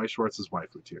meta for White Shorts is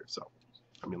waifu tier. So,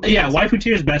 I mean, yeah, waifu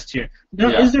tier is best tier. No,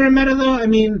 is there a meta though? I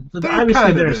mean,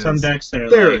 obviously there are some decks that are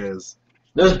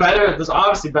There's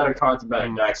obviously better cards and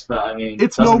better decks, but I mean,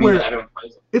 it's nowhere. Mean everyone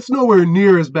plays them. It's nowhere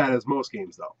near as bad as most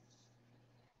games though.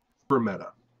 For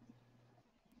meta.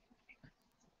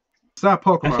 It's not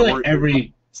Pokemon. I feel like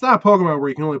it's not Pokemon where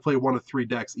you can only play 1 of 3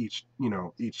 decks each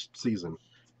season.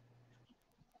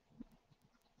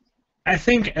 I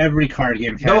think every card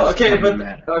game has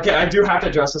meta. Okay, I do have to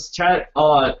address this, chat.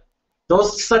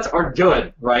 Those sets are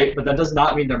good, right? But that does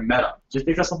not mean they're meta. Just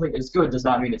because something is good does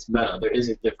not mean it's meta. There is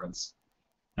a difference.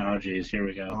 Oh, jeez, here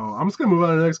we go. Oh, I'm just gonna move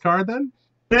on to the next card then.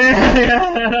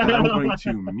 And I'm going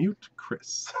to mute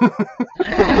Chris.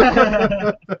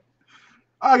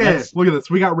 Okay, look at this.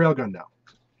 We got Railgun now.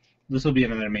 This will be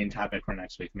another main topic for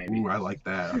next week, maybe. Ooh, I like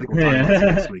that. I think we'll talk about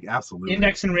that next week. Absolutely.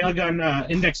 Index and Railgun,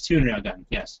 Index 2 and Railgun,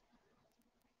 yes.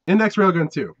 Index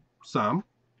Railgun 2. Some.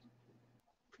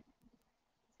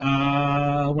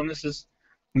 When this is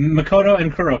Makoto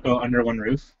and Kuroko under one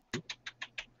roof.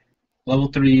 Level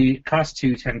 3, cost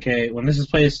 2, 10k. When this is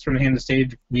placed from hand to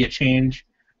stage via change,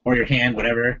 or your hand,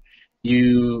 whatever,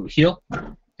 you heal.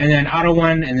 And then auto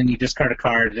 1, and then you discard a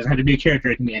card. It doesn't have to be a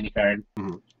character, it can be any card.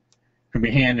 From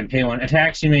your hand and pay 1.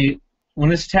 Attacks, when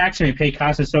this attacks, you may pay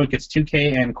cost so it gets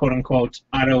 2k and quote-unquote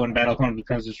auto and battle cone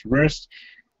becomes it's reversed.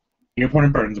 Your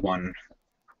opponent burns 1.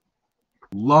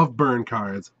 Love burn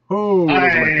cards. Oh, I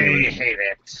hate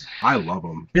it. I love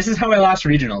them. This is how I lost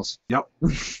regionals. Yep.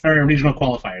 Or regional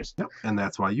qualifiers. Yep. And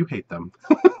that's why you hate them.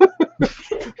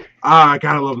 I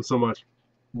gotta love them so much.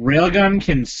 Railgun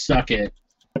can suck it.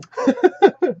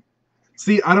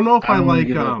 See, I don't know if I like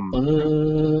I don't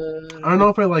know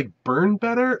if I like burn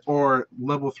better or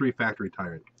level 3 factory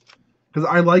tyrant. Because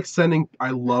I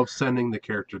love sending the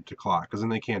character to clock because then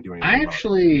they can't do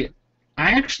anything.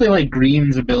 I actually like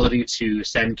Green's ability to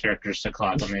send characters to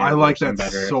clock. I like that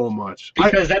better. So much.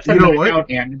 Because that's a knockout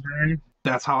and burn.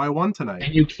 That's how I won tonight.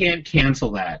 And you can't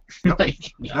cancel that. Yep.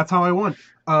 That's how I won.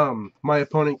 My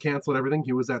opponent canceled everything.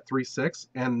 He was at 3-6,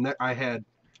 and I had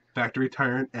Factory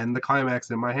Tyrant and the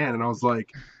Climax in my hand, and I was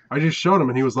like, I just showed him,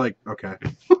 and he was like, okay,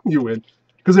 you win.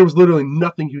 Because there was literally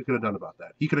nothing he could have done about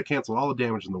that. He could have canceled all the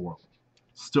damage in the world.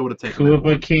 Still would have taken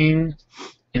Koopa King.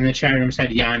 in the chat room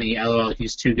said Yanni. LOL,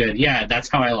 he's too good. Yeah, that's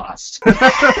how I lost.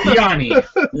 Yanni.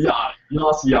 Yeah, you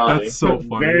lost Yanni. That's so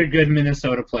funny. Very good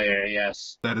Minnesota player,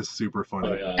 yes. That is super funny.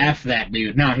 Oh, yeah. F that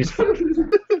dude. No, he's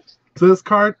So this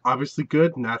card, obviously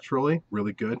good, naturally,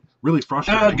 really good, really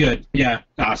frustrating. good. Yeah,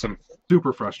 awesome.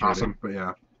 Super frustrating. Awesome. But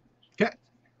yeah. Okay.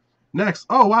 Next.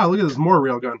 Oh wow, look at this, more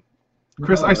railgun.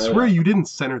 Chris, I swear you didn't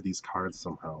center these cards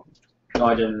somehow. No,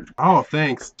 I didn't. Oh,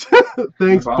 thanks. Thanks,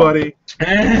 No problem. buddy.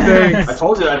 Thanks. I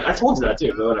told you that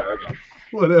too, but whatever. Okay.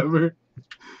 Whatever.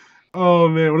 Oh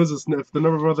man, what is this? The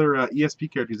number of other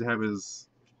ESP characters I have is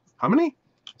how many?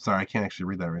 Sorry, I can't actually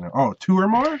read that right now. Oh, 2 or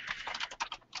more?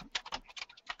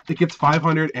 It gets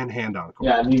 500 and hand on core.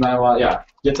 Yeah, and you might want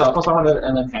get to plus 100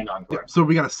 and then hand on core. Yep. So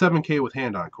we got a 7K with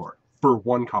hand on core for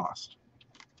 1 cost.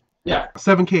 Yeah. A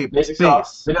 7K Basic base.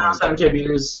 stuff. We now have 7K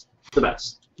beaters, the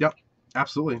best. Yep.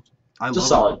 Absolutely. I Just love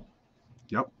solid. it.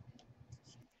 Yep.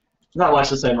 Not much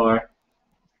to say more.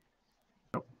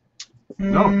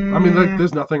 No, I mean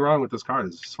there's nothing wrong with this card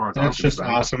as far as I'm That's just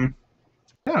concerned. awesome.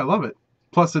 Yeah, I love it.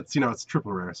 Plus, it's it's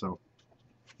triple rare, so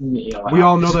You know, we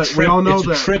all know It's a that. We trip. all know It's a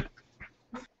that. trip.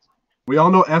 We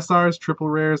all know SRs, triple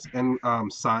rares, and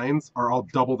signs are all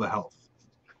double the health,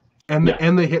 and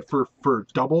and they hit for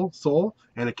double soul,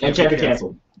 and it can't be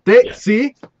canceled. They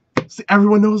see,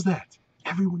 everyone knows that.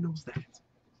 Everyone knows that.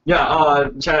 Yeah,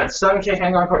 chat, 7K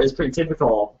hang on core is pretty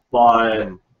typical, but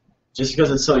just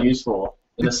because it's so useful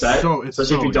in the set,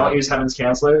 especially if you don't use Heaven's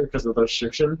Canceller because of the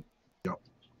restriction. Yep.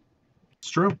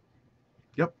 It's true.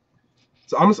 Yep.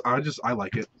 So I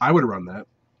like it. I would run that.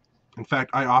 In fact,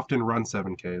 I often run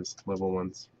 7Ks, level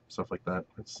 1s, stuff like that.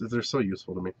 They're so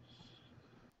useful to me.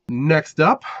 Next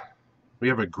up, we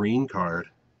have a green card.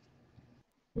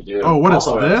 We do. Oh, what is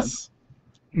Also, this?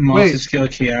 Multi-skill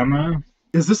Kiyama.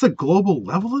 Is this a global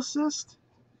level assist?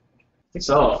 I think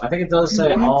so. I think it does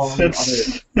say all other...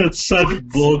 That's such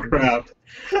bullcrap.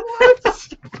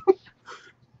 What?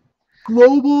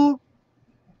 Global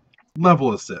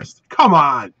level assist. Come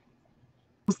on.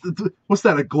 What's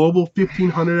that? A global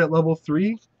 1500 at level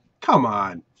 3? Come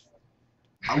on.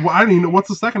 I don't even know. What's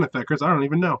the second effect, Chris? I don't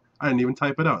even know. I didn't even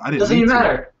type it out. I didn't. Doesn't even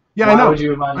matter. Yeah, Why I know. Would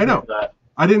you I know. That?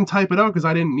 I didn't type it out because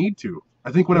I didn't need to.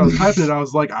 I think when I was typing it, I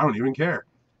was like, I don't even care.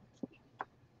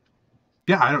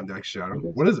 Yeah, I don't actually. I don't.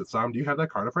 What is it, Sam? Do you have that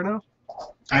card up right now?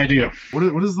 I do.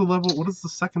 What is the level? What does the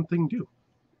second thing do?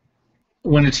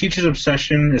 When a teacher's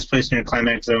obsession is placed in your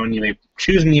climax zone, you may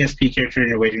choose an ESP character in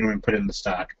your waiting room and put it in the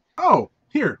stock. Oh,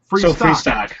 here, free so stock. free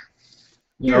stock.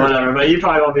 Yeah, whatever. But you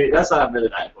probably won't be. That's not really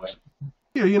that point.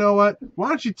 Here, you know what? Why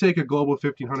don't you take a global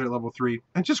 1500 level 3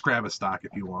 and just grab a stock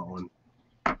if you want one?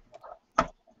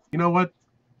 You know what?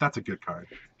 That's a good card.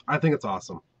 I think it's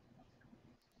awesome.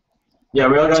 Yeah,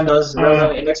 Railgun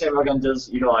indexing Railgun does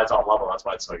utilize all level. That's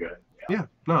why it's so good. Yeah,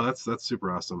 no, that's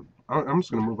super awesome. I'm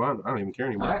just gonna move on. I don't even care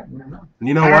anymore. All right. And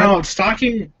you know I what? don't know,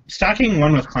 stocking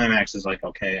one with climax is like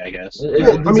okay, I guess.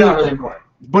 It's not really important.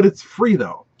 But it's free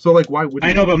though, so like, why would?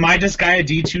 I know, but my Disgaea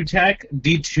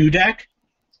D2 deck,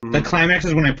 the climax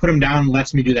is when I put him down,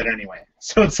 lets me do that anyway.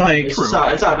 So it's like It's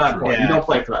not that important. Yeah. You don't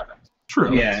play for that.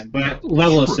 True. Yeah, but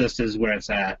level assist is where it's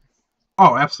at.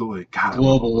 Oh, absolutely. God,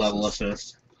 Global level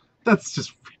assist. That's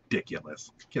just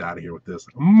ridiculous. Get out of here with this.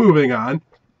 Moving on.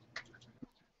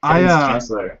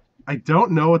 I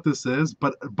don't know what this is,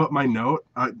 but my note.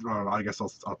 I guess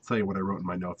I'll tell you what I wrote in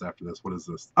my notes after this. What is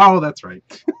this? Oh, that's right.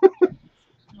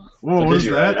 Whoa, what is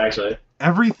that? Right, actually.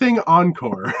 Everything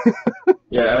Encore.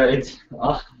 Yeah, it's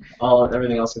all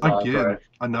everything else is Again, Encore.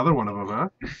 another one of them, huh?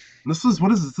 This is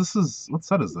what is this? This is what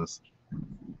set is this?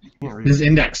 Can't read This is it.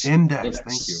 index. Index.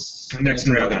 Thank you. Index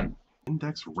and railgun.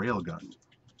 Index Railgun.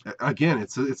 Again,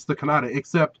 it's the Kanata,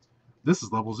 except this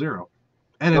is level 0.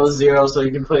 And Level it's 0, so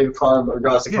you can play club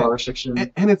regardless of color restriction.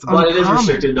 and it's but it is uncommon.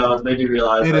 restricted though. They do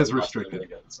realize It that is it's not restricted. really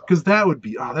good, so. Because that would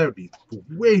be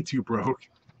way too broke.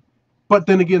 But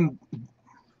then again,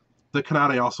 the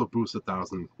Kanata also boosts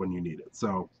 1,000 when you need it.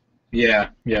 So Yeah.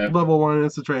 level 1,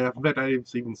 it's a trade-off. In fact, I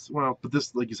even but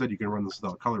this, like you said, you can run this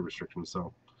without color restrictions.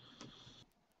 So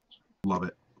love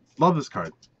it. Love this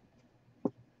card.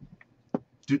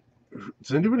 Do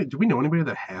we know anybody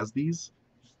that has these?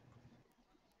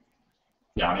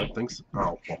 Yanni. Thanks.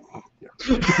 Oh, well, yeah.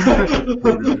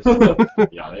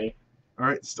 Yanni. All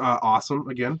right, awesome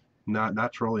again.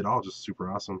 Not trolly at all, just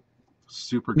super awesome.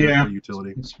 Super good for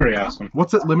utility. It's pretty awesome.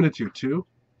 What's it limited to? 2?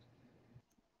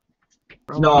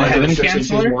 No, The I Heaven think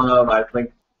Canceller? one of I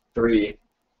think 3.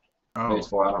 Oh, Maybe it's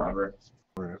 4. I don't remember.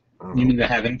 right. You mean the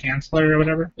Heaven Canceller or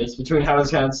whatever? It's between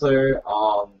Heaven's Canceller,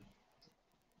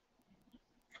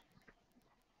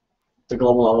 the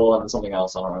global level, and something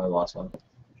else. I don't remember the last one.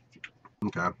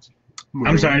 Okay.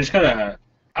 I'm sorry, I just got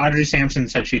Audrey Sampson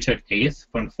said she took 8th,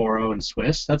 went 4-0 in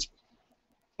Swiss. That's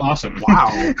awesome.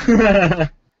 Wow.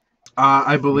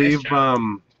 I believe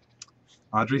Nice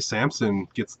Audrey Sampson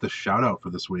gets the shout out for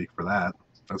this week for that.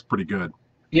 That's pretty good.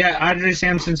 Yeah, Audrey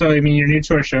Sampson. So, I mean, you're new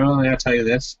to our show. I'll tell you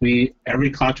this. Every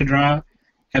Clock to Draw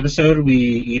episode, we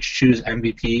each choose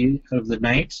MVP of the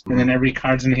night. And then every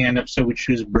Cards in Hand episode, we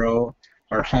choose Bro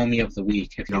or Homie of the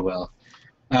Week, if you will.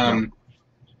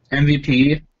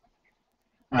 MVP,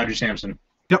 Audrey Sampson.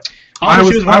 Yep.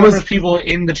 Also, she was one of the first people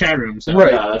in the chat room. So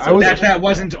right. That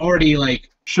wasn't already, like,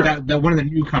 sure. that one of the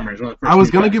newcomers. I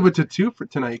was going to give it to 2 for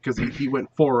tonight because he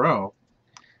went 4-0.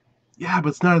 Yeah, but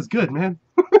it's not as good, man.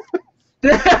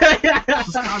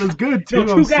 It's not as good, too.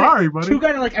 No, I'm sorry, buddy. 2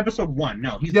 got it like episode 1.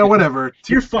 No, he's whatever.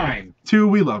 2, you're fine. 2,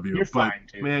 we love you. You're but, fine,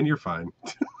 too. Man, you're fine.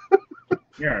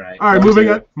 You're all right. All right, moving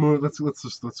on. Let's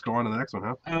go on to the next one,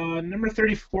 huh? Number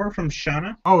 34 from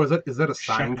Shauna. Oh, is that a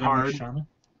sign card?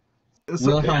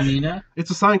 Wilhelmina. It's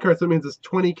a sign card, so that means it's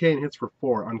 20k and hits for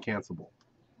 4, uncancelable.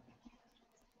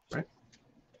 Right?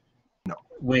 No.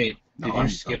 Wait, did you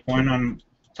skip one on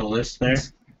the list there?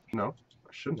 No,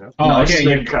 I shouldn't have. Oh, no,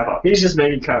 okay. He's just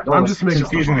making crap. I'm just making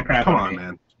confusing the crap. Come on,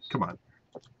 man. Come on.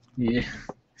 Yeah.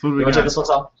 So what do we You want to take this one,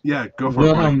 Tom? Yeah, go for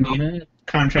Wilhelmina,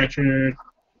 contractor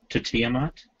to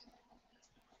Tiamat.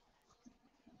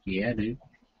 Yeah, dude.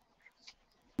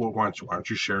 Well, why don't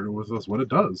you share it with us what it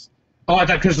does? Oh, I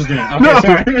thought Chris was doing it. Okay,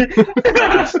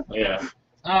 no. sorry. Yeah.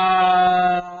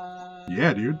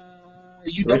 Yeah, dude.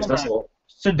 You double knock.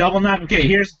 So double knock. Okay,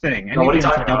 here's the thing. No, what are you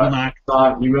talking double about?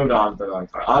 knock. You moved on to the wrong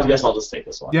card. I guess I'll just take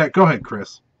this one. Yeah, go ahead,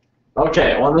 Chris.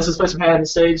 Okay, well, this is place from hand on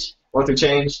stage, or through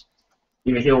change,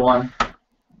 even heal 1. And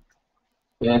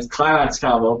it's climax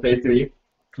combo, pay 3,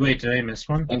 Wait, did I miss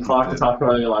one? and clock the top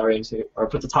card of your library into, or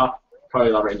put the top card of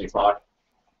your library into your clock.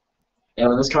 And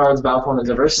when this card's battle form is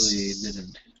diverse,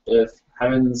 Didn't. if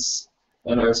Heavens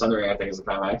and Earth Sundering, I think is the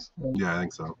climax. Yeah, I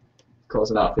think so.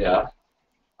 Close enough, yeah.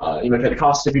 You may pay the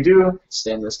cost if you do,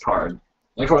 stand this card.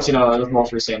 And of course, you know, with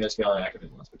multiple standards, you can only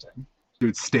activate once per turn.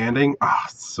 Dude, standing? Ah,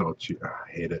 so cheap. I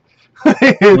hate it. I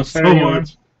hate it so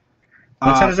much.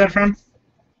 What side is that from?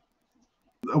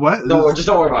 What? No, just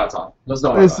don't worry about it, Tom. Just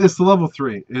don't worry about it. It's the level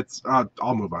 3. It's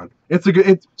I'll move on. It's a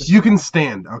good. You can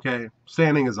stand. Okay,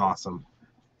 standing is awesome.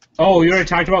 Oh, you already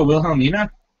talked about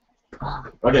Wilhelmina?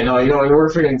 Okay, no, you know,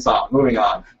 we're freaking stop. Moving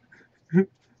on.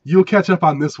 You'll catch up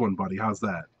on this one, buddy. How's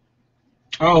that?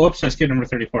 Oh, whoops, I skipped number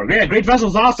 34. Yeah, Great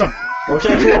Vessel's awesome!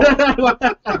 Okay, cool.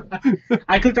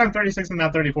 I clicked on 36 and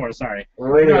not 34, sorry.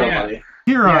 We're waiting on yeah.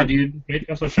 buddy. Dude. Great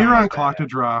Vessel Here on Clock to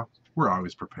Draw, we're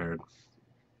always prepared.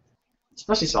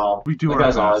 Especially Saul. We do our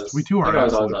best. We do our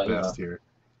absolute best here.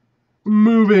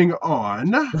 Moving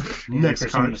on. Next for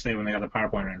someone card. to say when they got the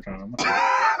PowerPoint in front of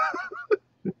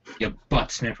them. You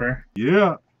butt sniffer.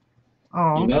 Yeah.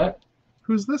 Oh. You know it?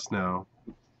 Who's this now?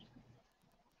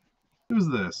 Who's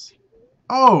this?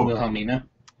 Oh. Wilhelmina.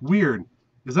 Weird.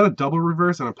 Is that a double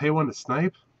reverse and a pay 1 to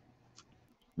snipe?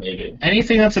 Maybe.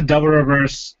 Anything that's a double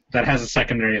reverse that has a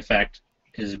secondary effect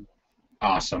is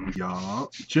awesome. Yeah.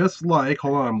 Just like,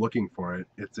 hold on, I'm looking for it.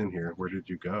 It's in here. Where did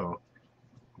you go?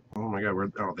 Oh my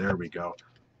god, oh, there we go.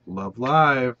 Love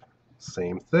Live.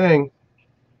 Same thing.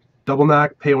 Double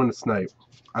knock, pay 1 to snipe.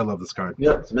 I love this card.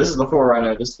 Yep, so this is the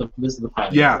Forerunner. This is the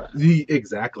Pioneer. Yeah,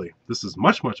 exactly. This is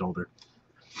much, much older.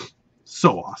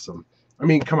 So awesome. I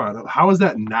mean, come on. How is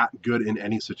that not good in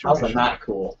any situation? How's that not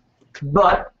cool?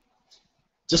 But,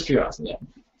 just curiosity, yeah.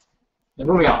 And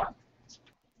moving on.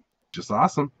 Just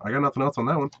awesome. I got nothing else on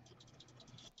that one.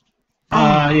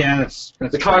 Yeah, that's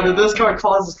This card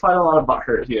causes quite a lot of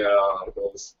butthurt here on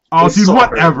articles. Oh, It's dude, so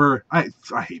whatever. I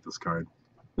hate this card.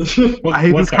 hurt. I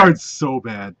hate this card so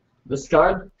bad. This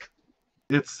card?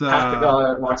 It's Half the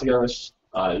dollar, want to go with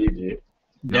UG.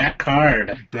 that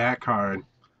card. that card.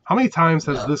 How many times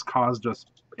has this caused us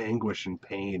anguish and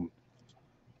pain?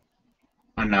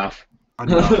 Enough.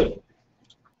 Enough.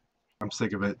 I'm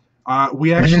sick of it.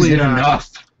 We actually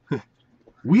enough.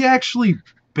 we actually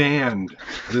banned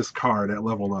this card at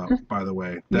Level Up, by the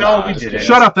way. No, we didn't.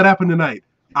 Shut up, that happened tonight.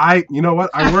 You know what?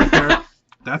 I work there.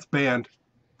 That's banned.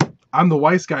 I'm the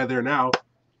Weiss guy there now.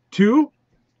 2,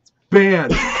 it's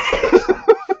banned.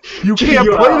 You can't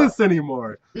play this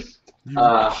anymore.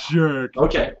 You jerk.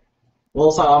 Okay. Well,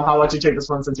 Sam, how about you take this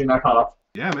one since you're not caught up?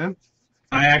 Yeah, man.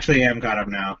 I actually am caught up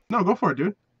now. No, go for it,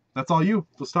 dude. That's all you.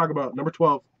 Let's talk about number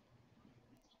 12.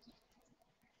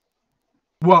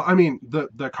 Well, I mean,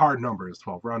 the card number is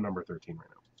 12. We're on number 13 right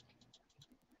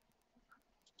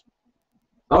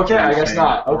now. Okay, I guess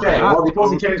not. Okay, Not. well, the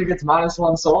opposing character gets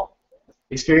 -1 soul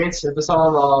experience if it's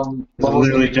on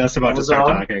Literally just about to start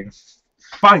talking.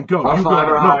 Fine, go. You go. or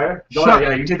No. higher. Go Shut, ahead,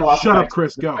 yeah, you take the last shut up, effect.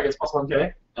 Chris. Go. I guess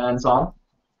 +1K. And Tom?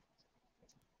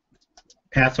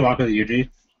 Path to Walk with Yuji.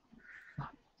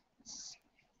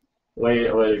 Wait,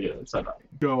 it's not.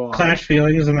 Go on. Clash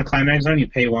Feelings in the Climax Zone. You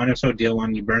pay 1, if so, deal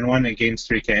 1. You burn 1, it gains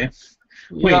 3k.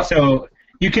 Wait, Yep. so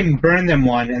you can burn them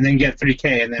 1 and then get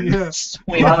 3k and then Yeah.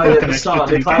 swing Well, with yeah, an extra the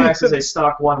 3K. climax is a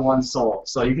stock 1/1 soul,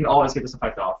 so you can always get this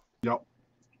effect off. Yep.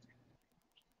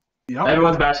 Yep.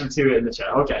 Everyone's bashing 2 in the chat.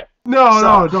 Okay.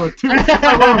 No, 2.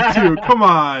 I love 2. Come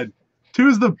on.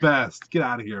 2's the best. Get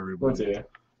out of here, We'll everybody. do.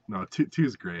 No,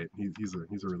 2's great. He's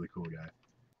a really cool guy.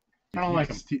 I don't like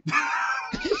him.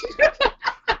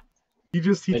 He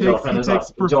takes Joel Penn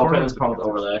performance. is problem with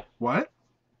overlay. What?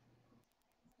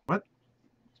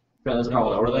 Penn is a problem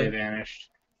with Overlay overlay.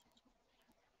 vanished.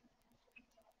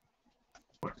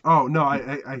 Oh no,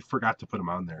 I forgot to put him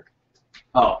on there.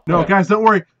 Oh. No, okay. guys, don't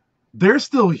worry. They're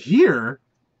still here,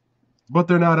 but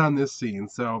they're not on this scene.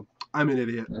 So I'm an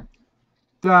idiot.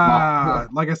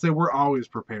 Like I said, we're always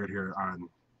prepared here on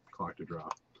Collect a Draw.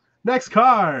 Next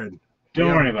card.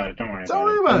 Don't worry about it. Don't worry Don't about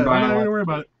worry it. about it. I'm Brian, not going to worry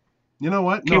about it. You know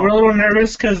what? Okay, No, we're a little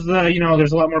nervous because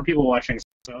there's a lot more people watching.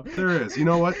 So there is. You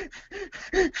know what?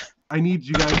 I need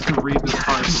you guys to read this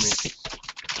card to me.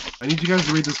 I need you guys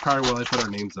to read this card while I put our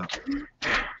names up.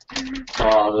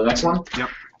 The next one? Yep.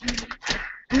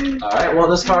 Alright, well,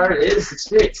 this card is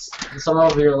Experience. Some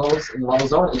of your levels in the level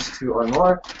zone is 2 or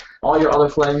more. All your other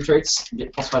flame traits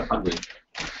get plus 500.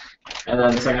 And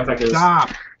then the second effect is Stop.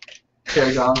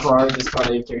 character on card, discard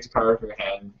a character card from your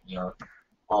hand,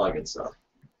 all that good stuff.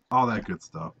 All that good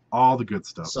stuff. All the good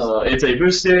stuff. So it's a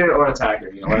booster or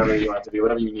attacker, whatever you want it to be,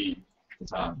 whatever you need at the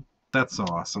time. That's so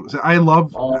awesome. So I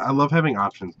love having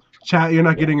options. Chat, you're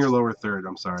not getting your lower third.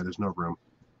 I'm sorry. There's no room.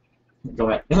 Go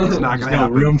ahead. It's not there's gonna no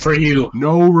happen. room for you.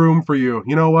 No room for you.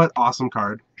 You know what? Awesome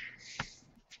card.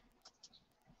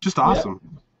 Just awesome.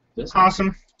 This one.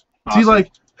 Awesome. See,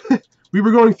 like, we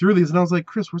were going through these, and I was like,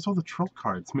 Chris, where's all the troll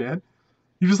cards, man?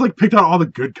 You just, like, picked out all the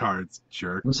good cards,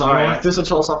 jerk. I'm sorry, You know what? there's some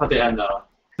troll stuff at the end, though.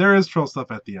 There is troll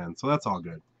stuff at the end, so that's all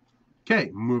good.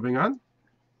 Okay, moving on.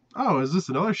 Oh, is this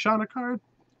another Shauna card?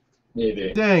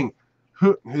 Maybe. Dang.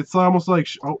 It's almost like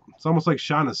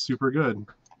Shauna's super good.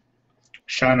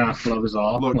 Shauna loves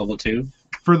all. Look. Level 2.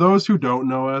 For those who don't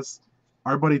know us,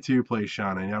 our buddy 2 plays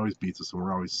Shauna, and he always beats us, and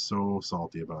we're always so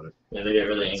salty about it. Yeah, they get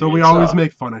really angry. So we always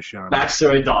make fun of Shauna.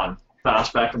 Backstory done.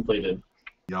 Flashback completed.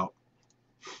 Yep.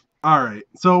 Alright,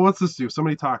 so what's this do?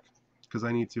 Somebody talk, because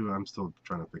I need to, I'm still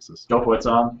trying to fix this. Go for it,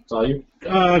 Tom. It's all you.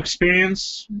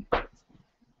 Experience.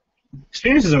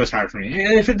 Experience is always hard for me.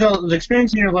 If the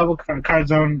experience in your level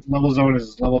zone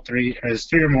is level 3, or is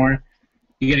 3 or more,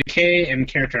 you get a K and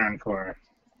character encore.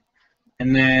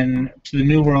 And then to the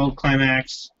New World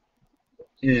Climax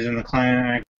is in the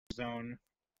Climax zone.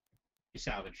 You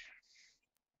salvage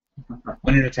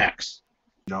when it attacks.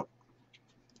 Yep.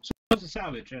 So it's a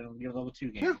salvage. It'll get a level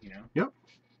 2 game. Yeah. Yep.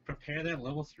 Prepare that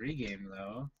level 3 game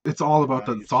though. It's all about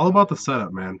the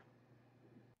setup, man.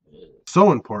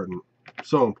 So important.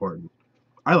 So important.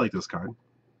 I like this card.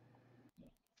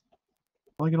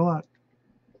 I like it a lot.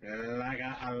 I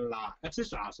got a lot. That's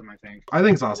just awesome, I think. I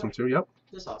think it's awesome too. Yep.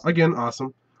 This awesome. Again,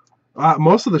 awesome.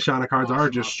 Most of the Shauna cards are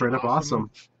just straight up awesome.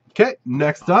 Okay,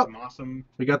 next up, Awesome.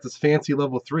 we got this fancy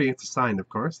level 3. It's assigned, of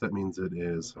course. That means it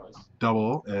is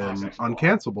double and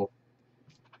uncancelable.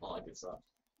 All that good stuff.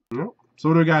 Yep. So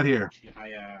what do we got here?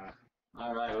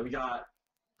 Alright, well, we got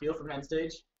Heal from Hand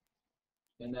Stage.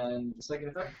 And then the second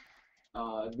effect.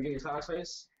 At the beginning of your climax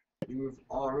phase, you move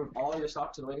all your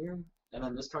stock to the waiting room, and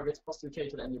then this card gets plus 2k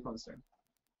to the end of your opponent's turn.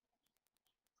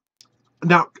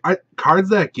 Now, cards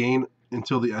that gain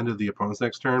until the end of the opponent's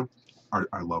next turn,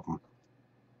 I love them.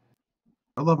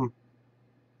 I love them.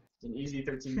 It's an easy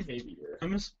 13k beater.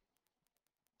 Yep.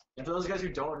 And for those guys who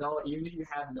don't know, even if you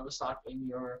have no stock in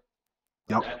your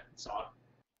stock,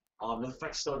 the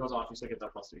effect still goes off, you still get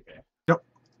that plus 3k.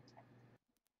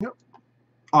 Yep.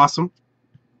 Awesome.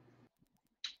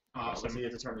 Let's see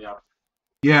if to turn me up.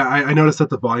 Yeah, I noticed that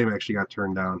the volume actually got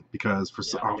turned down because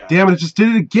Yeah, damn it just did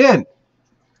it again.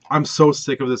 I'm so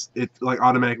sick of this. It like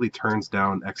automatically turns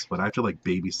down XSplit. I have to like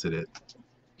babysit it.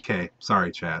 Okay,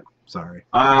 sorry chat. Sorry.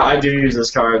 I do use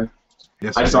this card.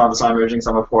 Yes. I just don't have the sign merging,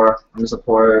 so I'm just a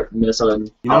poor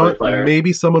Minnesotan player.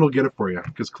 Maybe someone will get it for you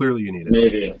because clearly you need it.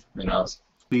 Maybe. Who knows?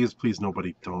 Please,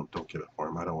 nobody don't get it for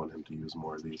him. I don't want him to use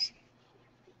more of these.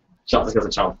 Chump, let's go for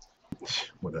chump.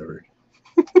 Whatever.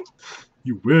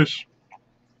 You wish.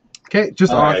 Okay,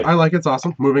 just Alright. I like it. It's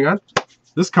awesome. Moving on.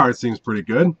 This card seems pretty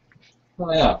good.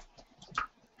 Oh yeah.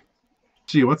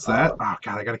 Gee, what's that? Oh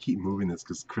god, I gotta keep moving this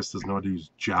because Chris doesn't know how to do his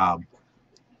job.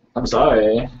 I'm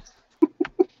sorry.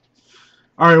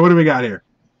 All right, what do we got here?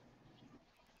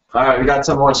 Alright, we got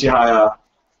some more Chihaya.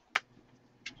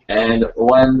 And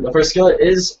when the first skill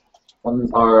is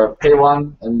pay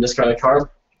 1 and discard a card,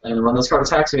 and when this card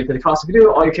attacks, you pay the cost. If you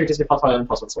do, all your characters get +1 and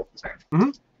 +1 soul for the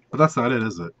turn. But that's not it,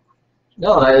 is it?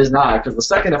 No, that is not, because the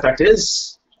second effect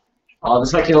is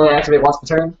this effect can only activate once per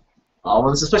turn.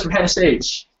 When this is switched from hand to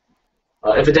stage,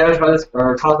 if the damage by this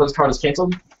or cost by this card is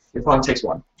canceled, your opponent takes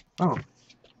 1. Oh.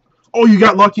 Oh, you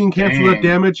got lucky and canceled that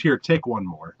damage? Here, take 1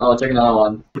 more. Oh, take another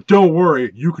one. But don't worry,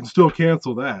 you can still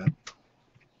cancel that.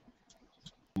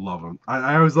 Love them.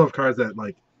 I always love cards that,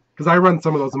 like, because I run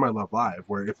some of those in my Love Live,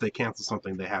 where if they cancel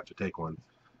something, they have to take 1.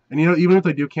 And, you know, even if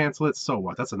they do cancel it, so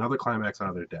what? That's another climax out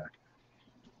of their deck.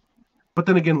 But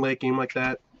then again, late game like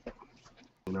that,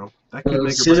 you know, that could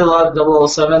make Season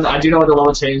 007, I do know what the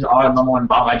level change are on number 1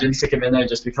 bomb. I didn't stick him in there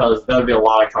just because there would be a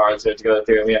lot of cards we have to go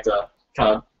through, and we have to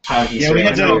kind of time these. Yeah, we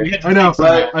had to. I know.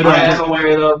 But I am aware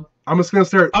of them. I'm just gonna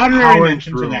start honorary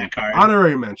mention to that card.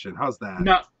 Honorary mention. How's that?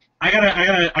 No,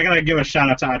 I gotta give a shout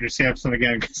out to Audrey Sampson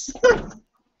again.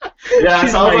 Yeah,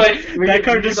 so like, that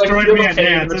card destroyed me at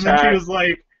hands, and then she was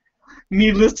like,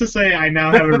 "Needless to say, I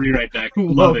now have a rewrite deck.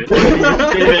 Love it."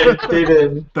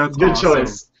 David, that's good awesome.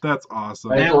 choice. That's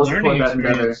awesome. That learning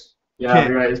experience. Yeah,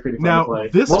 rewrite is pretty fun now, to play.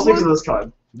 This Mostly one, for this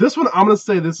card. This one, I'm gonna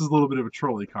say this is a little bit of a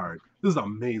trolley card. This is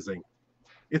amazing.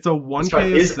 It's a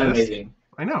 1K assist. Amazing.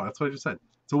 I know, that's what I just said.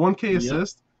 It's a 1K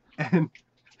assist, and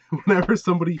whenever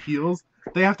somebody heals,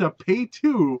 they have to pay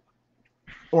 2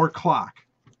 or clock.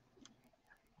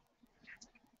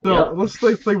 So let's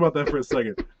think about that for a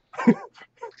second.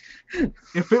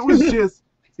 If it was just,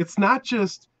 it's not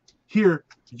just, here,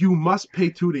 you must pay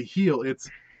 2 to heal. It's,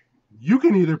 you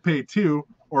can either pay 2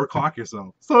 or clock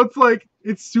yourself. So it's like,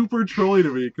 it's super trolly to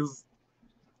me, because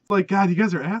it's like, God, you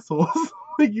guys are assholes.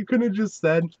 Like, you couldn't have just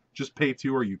said, just pay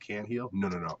 2 or you can't heal. No,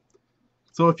 no, no.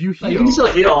 So if you heal... You can still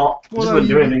heal. It just wouldn't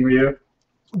do anything for you.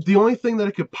 The only thing that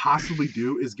it could possibly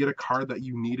do is get a card that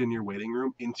you need in your waiting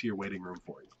room into your waiting room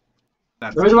for you.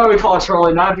 That's the reason why we call it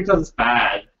trolling, not because it's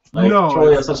bad. Like, no,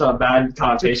 trolling has such a bad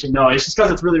connotation. No, it's just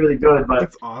because it's really, really good, but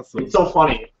it's awesome. It's so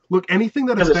funny. Look, anything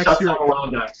that affects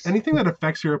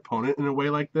your opponent in a way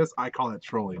like this, I call it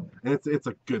trolling, and it's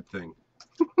a good thing.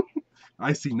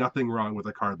 I see nothing wrong with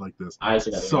a card like this. I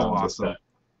see nothing so wrong with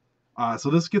awesome. So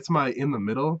this gets my in the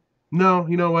middle. No,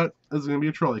 you know what? This is gonna be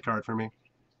a trolley card for me.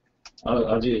 Oh,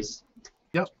 jeez.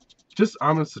 Yep. Just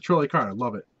it's a trolley card. I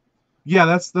love it. Yeah,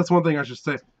 that's one thing I should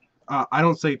say. I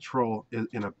don't say troll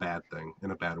in a bad thing,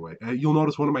 in a bad way. You'll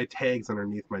notice one of my tags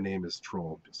underneath my name is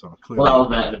troll. So clearly. Well, that was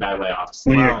meant in a bad way,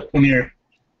 obviously. One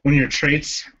of your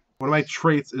traits. One of my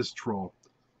traits is troll.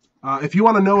 If you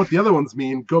want to know what the other ones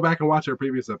mean, go back and watch our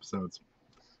previous episodes.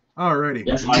 Alrighty.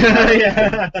 Yes,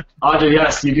 yeah. Audrey,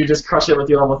 yes, you do just crush it with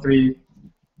your level 3.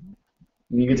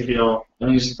 And you get to heal, and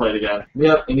then you just play it again.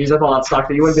 Yep, and use up all that stock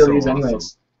that you wouldn't be able to use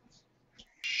anyways.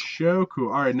 So cool.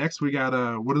 Alright, next we got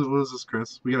what is this,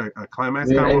 Chris? We got a climax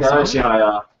combo. Yeah, that actually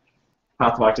how I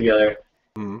have to walk together.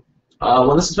 When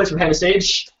this is placed from hand to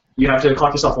stage, you have to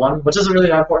clock yourself 1, which isn't really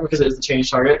that important because it is the change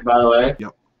target, by the way.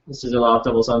 Yep. This is a lot of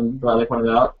double sun, gladly pointed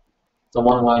out. It's a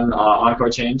 1/1 encore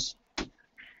change.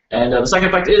 And the second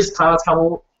effect is climax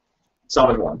combo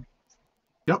salvage 1.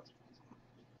 Yep.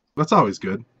 That's always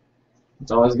good.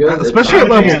 It's always good. Especially at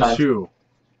level 2.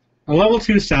 A level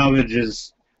 2 salvage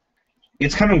is...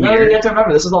 It's kind of weird. No, you have to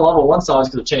remember, this is a level 1 salvage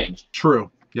because of change. True.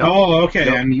 Yep. Oh, okay.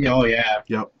 Yep. I mean, oh, yeah.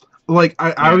 Yep. Like,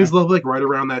 I always love, like, right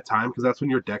around that time, because that's when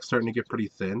your deck's starting to get pretty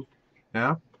thin.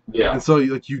 Yeah? Yeah. And so,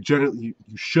 like, you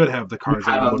should have the cards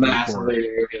that you're looking for.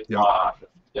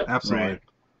 Yep. Absolutely. Right.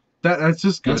 That's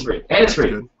just good. It's free. And it's free.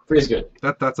 Good. Free is good.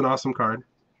 That's an awesome card.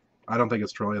 I don't think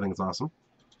it's trolly. I think it's awesome.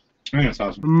 I think it's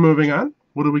awesome. Moving on.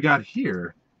 What do we got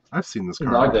here? I've seen this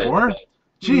card before.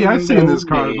 Gee, I've seen this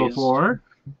card before.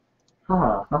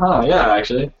 Yeah,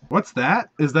 actually. What's that?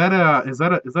 Is that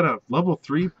a level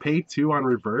 3 pay 2 on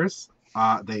reverse?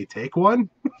 They take 1?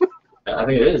 I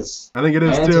think it is. I think it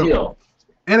is and too. It's a heal.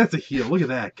 And it's a heal. Look at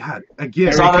that. God,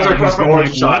 again. So there's a request for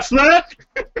origin shot. What's that?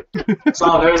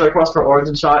 So there's a request for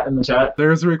origin shot in the chat.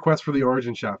 There's a request for the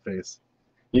origin shot face.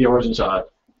 The origin shot.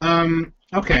 Okay.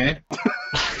 Okay.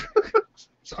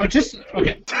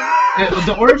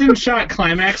 The origin shot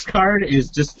climax card is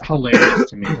just hilarious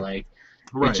to me. Like,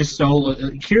 it's just so.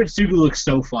 Kiritsugu looks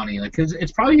so funny. Like, cause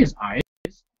it's probably his eyes.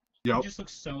 Yep. He just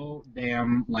looks so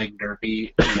damn like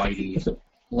derpy, whitey.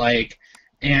 Like,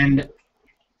 and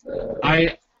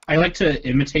I like to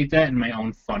imitate that in my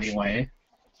own funny way.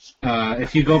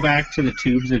 If you go back to the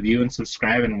tubes of you and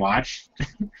subscribe and watch,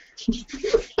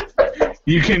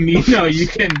 you can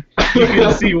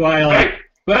see why. Like,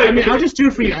 but I mean, I'll just do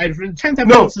it for you. For the 10th episode.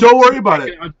 No, don't worry about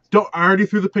it. I already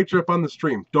threw the picture up on the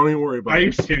stream. Don't even worry about it. Are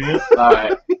you serious?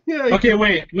 Alright. Yeah, okay,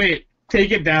 wait. Take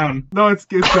it down. No, it's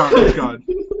gone. It's gone.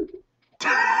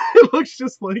 It looks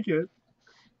just like it.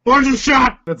 Poison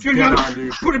shot! That's dead on,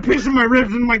 dude. Put a piece of my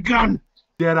ribs in my gun.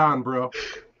 Dead on, bro.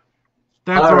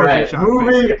 That's All origin right, shot.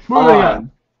 moving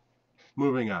on.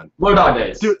 Moving on. More dog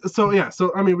days. Dude, so yeah,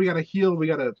 I mean, we gotta heal, we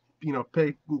gotta,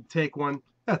 take one.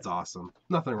 That's awesome.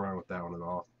 Nothing wrong with that one at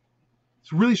all.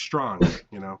 It's really strong,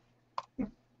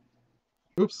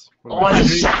 Oops.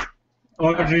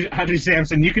 Audrey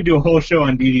Sampson, you could do a whole show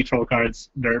on DD troll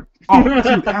cards, derp. Oh,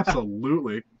 dude,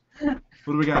 absolutely. What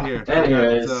do we got here?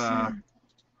 Anyways.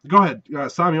 Go ahead.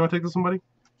 Sam, you want to take this one, buddy?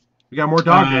 We got more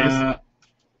dog days.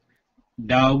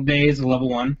 Dog days, level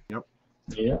 1. Yep.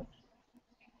 Yeah.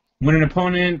 When an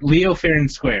opponent, Leo fair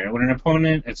and square. When an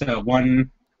opponent, it's a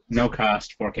 1, no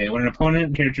cost, 4K. When an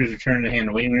opponent character is returned to hand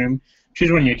in waiting room,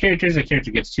 choose one of your characters. The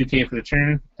character gets 2K for the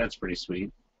turn. That's pretty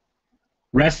sweet.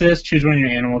 Restless, choose one of your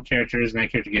animal characters, and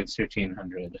that character gets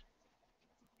 1,500.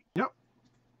 Yep.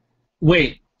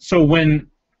 Wait, so when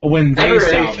they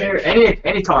salvage...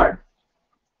 Any card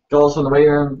goes from the waiting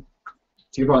room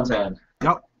to your opponent's hand.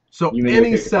 Yep. So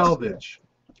any salvage,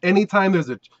 anytime there's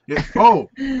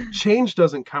change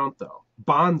doesn't count though.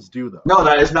 Bonds do though. No,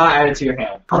 that is not added to your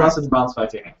hand. Unless it's bounced back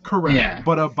to your hand. Correct. Yeah.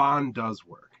 But a bond does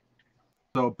work.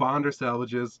 So bond or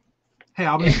salvages. Hey,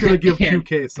 I'm just gonna give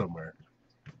 2K somewhere.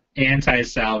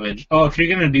 Anti-salvage. Oh, if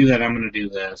you're gonna do that, I'm gonna do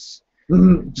this.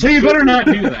 So you better not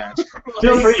do that.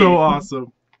 That's so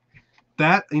awesome.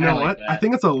 That you know like what? that. I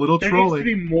think it's a little trolly.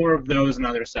 There needs to be more of those in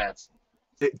other sets.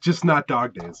 Just not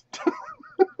dog days.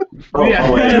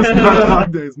 Yeah. Just not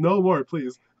dog days. No more,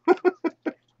 please.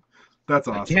 That's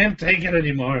awesome. I can't take it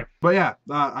anymore. But yeah,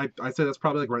 I say that's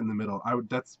probably like right in the middle.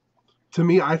 To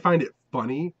me, I find it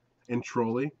funny and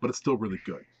trolly, but it's still really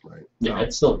good, right? Yeah,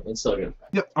 it's still good.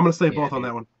 Yep, I'm gonna say both on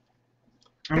that one.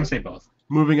 I'm gonna say both.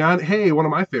 Moving on. Hey, one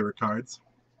of my favorite cards.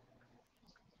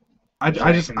 I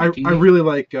really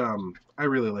like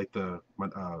the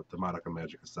Madoka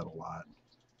Magica set a lot.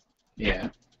 Yeah.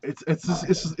 It's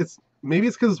maybe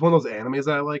it's because it's one of those animes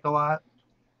that I like a lot.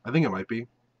 I think it might be.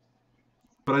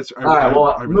 But Alright,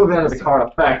 well, really moving like on to the card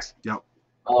effect. Yep.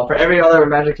 For every other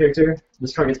magic character,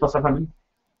 this card gets plus 500.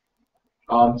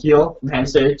 Heal from hand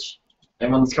stage,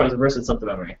 and when this card is reversed, it's sent to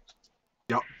memory.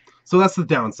 Yep. So that's the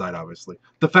downside, obviously.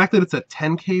 The fact that it's a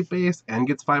 10K base and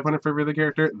gets 500 for every other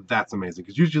character, that's amazing.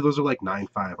 Because usually those are like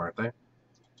 9.5, aren't they?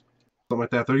 Something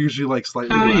like that. They're usually like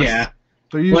slightly less. Yeah.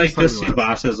 They're usually like this less.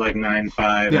 boss is like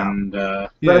 9.5 and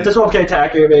But it's just 1K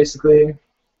attacker, basically.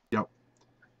 Yep.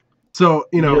 So,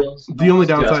 Heals, the only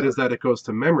downside is that it goes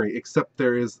to memory, except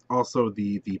there is also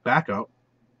the backup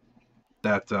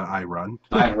that I run.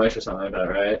 Dying Wish or something like that,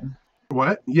 right?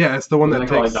 What? Yeah, it's the one that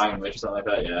takes... Dying Wish or something like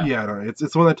that, yeah. Yeah, no, it's the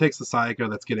one that takes the Sayaka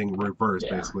that's getting reversed,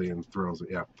 basically, and throws it.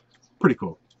 Yeah. Pretty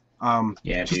cool.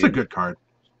 Yeah, just a good card.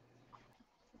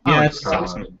 Yeah, like it's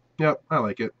awesome. Yep, I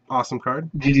like it. Awesome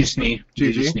card. GG Snee.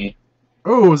 GG. Snee.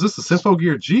 Oh, is this the Sympho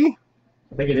Gear G?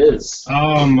 I think it is.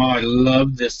 Oh my, I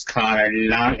love this card a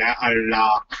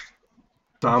lot.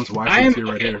 Dom's watching too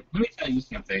right here. Let me tell you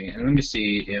something, and let me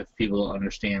see if people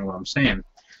understand what I'm saying.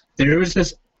 There was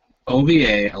this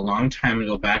OVA a long time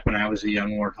ago, back when I was a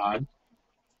young warthog,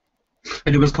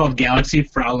 and it was called Galaxy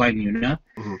Fraulein Yuna.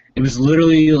 Mm-hmm. It was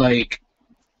literally like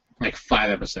 5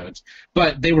 episodes,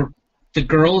 but they were the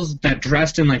girls that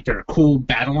dressed in like their cool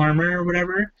battle armor or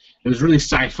whatever. It was really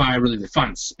sci-fi, really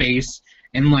fun, space,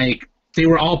 and like they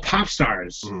were all pop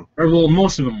stars, or well,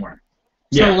 most of them were.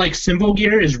 So like Sympho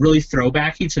Gear is really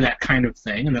throwbacky to that kind of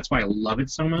thing, and that's why I love it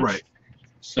so much. Right.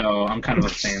 So I'm kind of a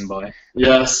fanboy.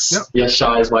 Yes. Yep. Yes,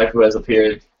 Shai's wife who has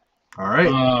appeared. All right.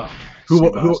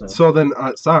 Awesome. So then,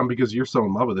 Sam, because you're so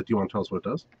in love with it, do you want to tell us what it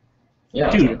does? Yeah.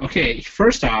 Dude, okay,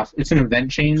 first off, it's an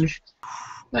event change.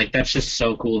 Like, that's just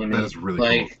so cool to me. That is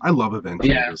really cool. I love event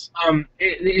changes.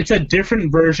 It's a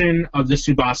different version of the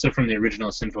Tsubasa from the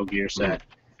original Sympho Gear set.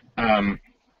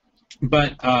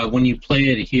 But when you play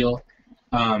it, heal.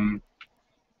 When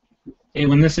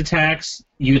this attacks,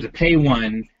 you have to pay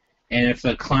 1, and if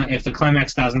the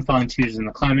climax doesn't fall into in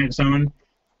the climax zone,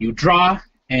 you draw,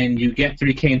 and you get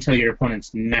 3K until your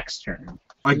opponent's next turn.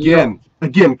 Again,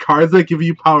 cards that give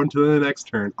you power until the next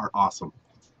turn are awesome.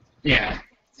 Yeah.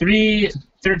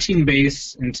 13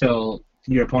 base until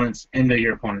your opponent's end of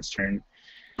your opponent's turn.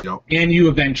 Yep. And you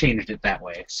event changed it that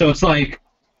way. So it's like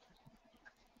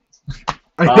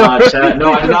Chat.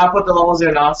 No, I did not put the levels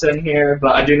in in here,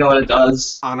 but I do know what it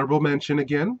does. Honorable mention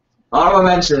again. Honorable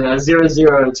mention,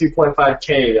 0-0 to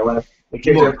 2.5k. When the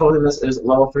character opposing this is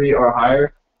level 3 or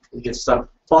higher, it gets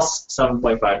plus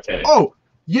 7.5k. Oh,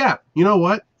 yeah. You know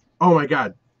what? Oh my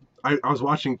god. I was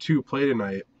watching 2 play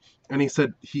tonight, and he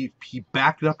said he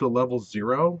backed up to level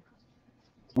 0,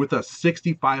 with a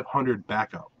 6,500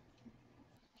 backup.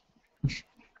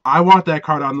 I want that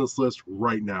card on this list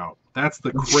right now. That's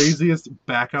the craziest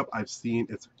backup I've seen.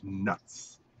 It's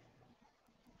nuts.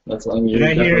 That's something you Did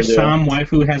I hear definitely do. some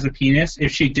waifu has a penis?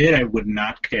 If she did, I would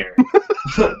not care.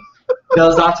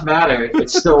 Does not matter.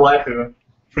 It's still waifu.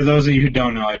 For those of you who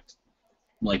don't know, I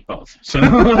like both. So,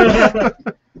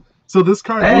 So this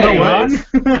card, Hey, you know on.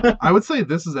 what? I would say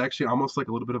this is actually almost like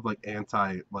a little bit of like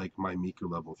anti like my Miku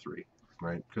level 3,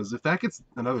 right? Because if that gets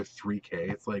another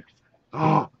 3K, it's like,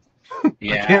 oh,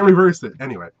 Yeah. I can't reverse it.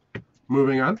 Anyway,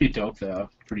 moving on. Pretty dope, though.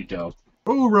 Pretty dope.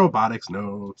 Oh, robotics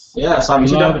notes. Yeah, so you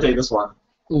should definitely take this one.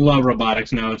 Love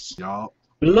robotics notes. Y'all.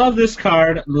 Love this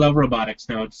card. Love robotics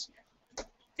notes.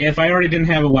 If I already didn't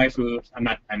have a waifu, I'm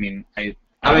not. I mean, I mean,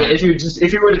 if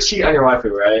you were to cheat on your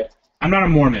waifu, right? I'm not a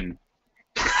Mormon.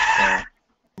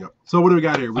 Yep. So what do we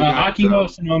got here? We got Akiko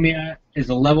Sonomiya is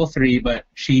a level 3, but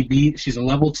she's a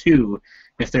level 2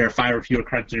 if there are 5 or fewer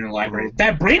cards in your library.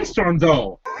 That brainstorm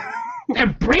though.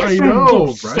 That brainstorm know, though,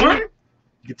 right? son.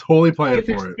 You're totally playing It's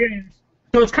for it. experience.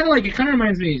 So it's kind of like it kind of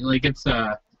reminds me like it's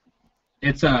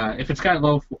if it's got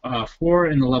level 4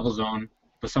 in the level zone,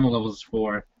 the sum of levels is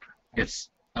 4. It's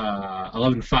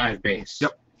 11-5 base.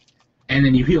 Yep. And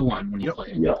then you heal 1 when you Yep. play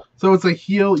it. Yeah. So it's a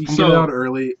heal. You can get it So- out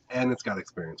early, and it's got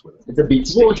experience with it. It's a beat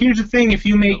Well, state. here's the thing: if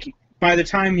you make by the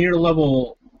time you're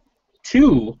level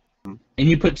 2, and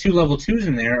you put 2 level 2s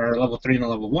in there, or level 3 and a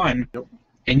level 1, Yep.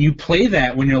 and you play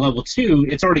that when you're level 2,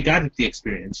 it's already got the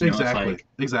experience. You know, Exactly. It's like,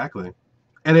 Exactly.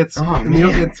 And it's Oh, and, you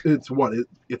know, man. it's what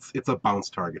it's a bounce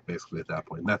target basically at that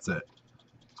point. That's it.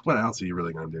 What else are you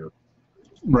really gonna do?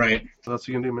 right. What else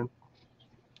are you gonna do, man?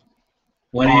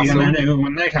 What are you Awesome. gonna do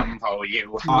when they come for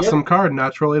you? Awesome card,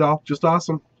 not troll at all, just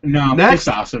awesome. No, Next. it's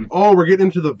awesome. Oh, we're getting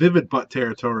into the Vivid Butt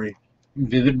territory.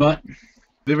 Vivid butt.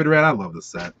 Vivid Red, I love this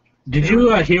set. Did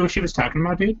you hear what she was talking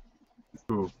about, dude?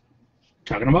 Who?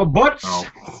 Talking about butts. Oh,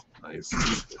 nice.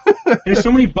 There's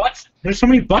so many butts. There's so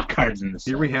many butt cards in this.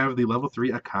 Here we have the level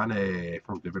 3 Akane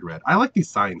from Vivid Red. I like these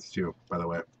signs too, by the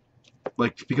way.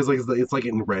 Like because like it's like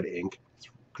in red ink. It's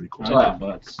pretty cool. I like the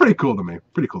butts. Pretty cool to me.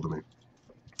 Pretty cool to me.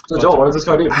 So Joel, what does this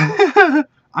card do?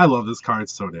 I love this card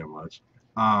so damn much.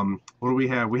 What do we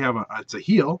have? We have it's a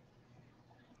heal.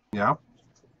 Yeah.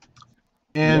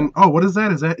 And oh, what is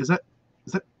that? Is that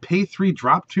pay 3,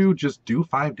 drop 2, just do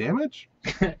 5 damage?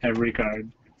 Every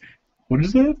card. What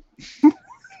is that?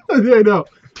 Yeah, I know.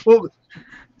 Well,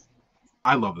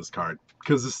 I love this card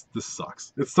because this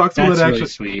sucks. It sucks when That's it really actually.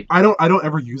 sweet. I don't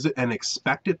ever use it and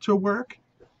expect it to work,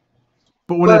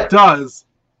 but when But- it does,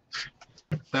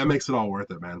 that makes it all worth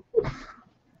it, man.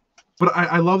 But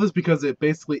I love this because it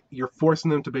basically you're forcing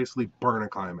them to basically burn a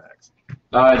climax.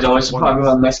 Alright, Joel, we should probably move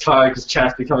on to the next card because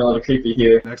chat's becoming a little creepy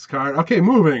here. Next card. Okay,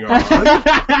 moving on.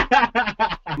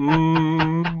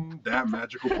 That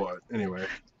magical butt. Anyway.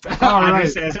 All I right.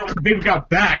 just said, baby got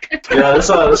back. Yeah,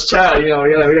 this chat, you know,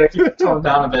 we gotta keep toning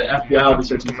down a bit. FBI will be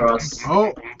searching for us.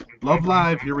 Oh, Love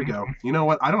Live. Here we go. You know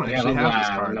what? I don't Yeah, actually Love have this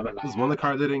Live, card. Love It This is one of the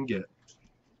cards I didn't get.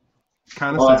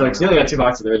 Kind of Well, sad. it's you only got 2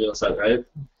 boxes of the original set, right?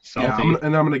 Yeah, Salty.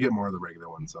 I'm gonna get more of the regular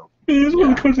one. So This is one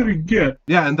of the cards I didn't get.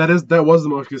 yeah, and that was the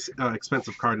most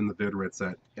expensive card in the Vid Red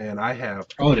set, and I have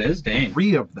Oh, it is? Dang.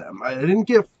 3 of them. I didn't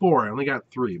get 4. I only got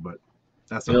 3, but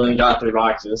that's We only okay. got 3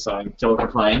 boxes, so Joel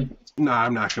complain. No,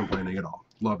 I'm not complaining at all.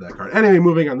 Love that card. Anyway,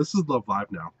 moving on. This is Love Live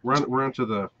now. We're into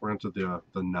the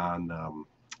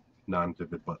non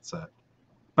Vivid Butt set.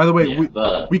 By the way,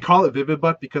 Yeah, we call it Vivid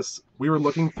Butt because we were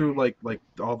looking through like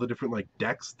all the different like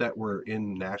decks that were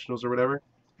in Nationals or whatever,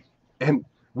 and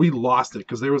we lost it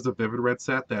because there was a Vivid Red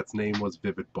set that's name was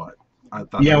Vivid Butt. I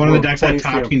thought Yeah, that one of was the decks that funniest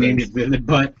top, he damn named things. it Vivid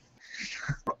Butt.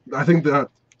 I think the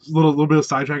little bit of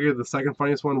sidetrack here. The second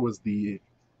funniest one was the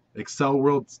Excel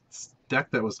World deck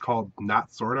that was called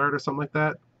Not Sword Art or something like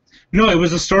that. No, it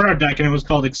was a Sword Art deck and it was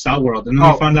called Excel World, and then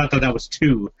Oh. we found out that was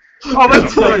 2. Oh,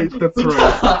 that's right. That's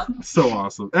right. So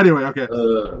awesome. Anyway, okay.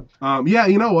 Yeah,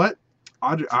 you know what?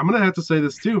 I'm gonna have to say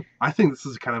this too. I think this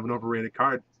is kind of an overrated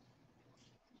card.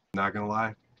 Not gonna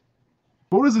lie.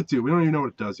 What does it do? We don't even know what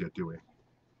it does yet, do we?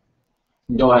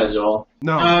 Go ahead, Joel.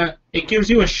 No, It gives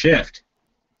you a shift.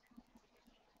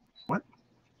 it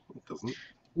doesn't.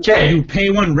 Okay. You pay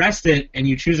 1, rest it, and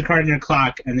you choose a card in your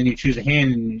clock, and then you choose a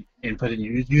hand and put it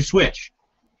in. You switch.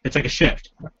 It's like a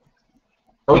shift.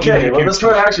 Okay, well, this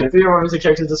card actually, if you remember the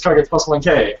characters, this card gets plus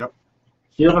 1k. Yep.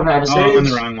 Heal from hand to Oh, I'm on stage.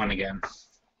 the wrong one again.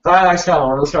 Climax count.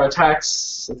 When this card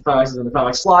attacks, if the climax is in the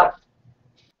climax slot,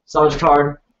 salvage a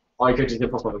card. All your characters get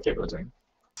plus 1k for the turn.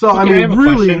 So Okay, I I have mean, a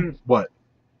really, question. what?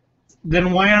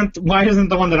 then why isn't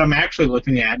the one that I'm actually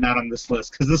looking at not on this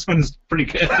list? Because this one's pretty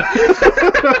good.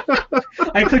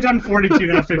 I clicked on 42,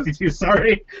 not 52.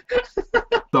 Sorry.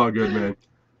 It's all good, man.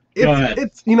 Go ahead.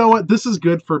 It's you know what? This is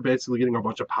good for basically getting a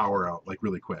bunch of power out like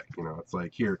really quick. You know, it's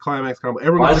like here, climax combo.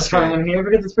 Everyone Why is gets this card in here?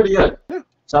 Because it's pretty good. Yeah.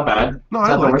 It's not bad. No, It's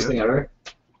I not like the worst it. thing ever.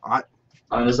 I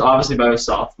mean, it's obviously better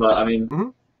stuff, but I mean,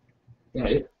 Mhm.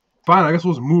 yeah. Fine, I guess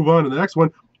we'll just move on to the next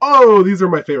one. Oh, these are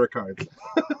my favorite cards.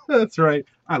 That's right.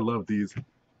 I love these.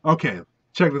 Okay,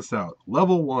 check this out.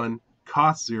 Level 1,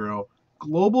 cost 0,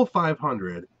 global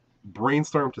 500,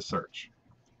 brainstorm to search.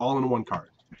 All in one card.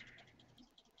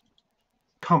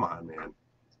 Come on, man.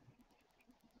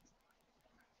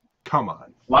 Come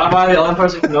on. Why am I the only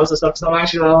person who knows this stuff?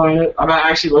 Because I'm not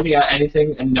actually looking at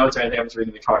anything and notes or anything. I'm just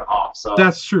reading the card off. So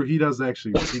That's true. He does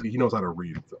actually. He knows how to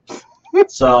read.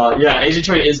 So yeah, Agent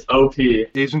Trade is OP.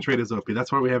 Agent Trade is OP.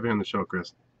 That's why we have you on the show,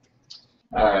 Chris.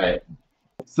 All right.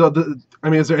 So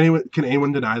is there anyone? Can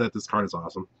anyone deny that this card is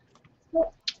awesome?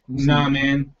 Nah,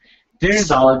 man. There's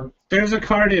Solid. a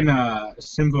card in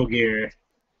Symbol Gear.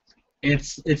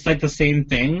 It's like the same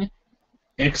thing,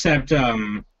 except you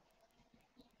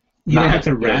don't have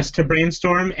to rest to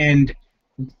brainstorm, and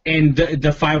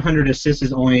the 500 assist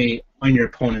is only on your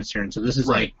opponent's turn. So this is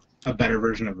Right. like a better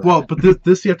version of that. Well, but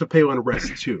this you have to pay on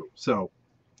rest too, so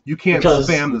you can't Because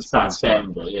spam this. it's not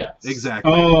brainstorm. spammable, yeah.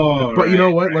 Exactly. Oh, But you know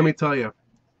right, what? right. Let me tell you.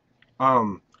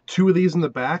 2 of these in the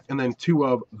back, and then 2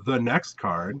 of the next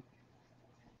card,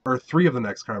 or 3 of the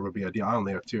next card would be ideal. I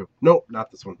only have 2. Nope,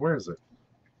 not this one. Where is it?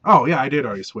 Oh yeah, I did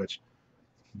already switch.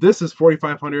 This is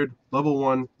 4,500, level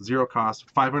 1, 0 cost,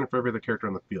 500 for every other character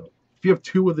on the field. If you have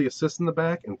 2 of the assists in the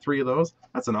back and 3 of those,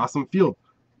 that's an awesome field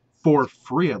for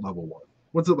free at level 1.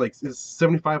 What's it like? Is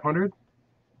 7,500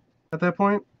 at that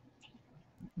point?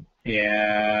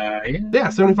 Yeah. Yeah,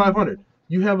 7,500.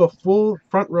 You have a full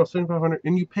front row 7,500,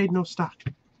 and you paid no stock.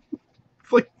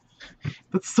 It's like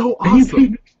that's so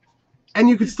awesome. And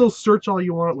you can still search all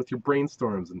you want with your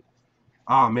brainstorms. And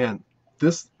oh man,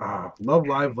 this Love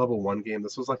Live level 1 game.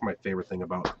 This was like my favorite thing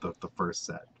about the first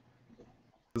set,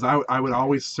 because I would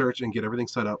always search and get everything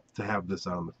set up to have this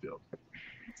out on the field.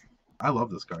 I love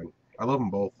this card. I love them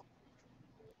both.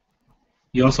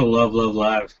 You also love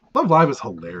Live. Love Live is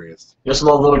hilarious. Just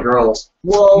love little girls.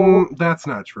 Whoa. That's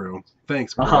not true.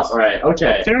 Thanks, Chris. Right.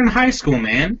 Okay. They're in high school,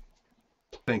 man.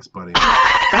 Thanks, buddy.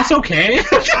 That's okay.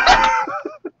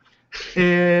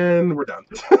 And we're done.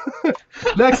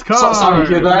 Next card. Sorry, you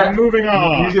hear that? Moving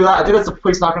on. You do that? I think that's the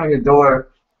police knocking on your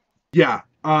door. Yeah.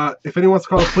 If anyone wants to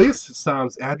call the police,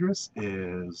 Sam's address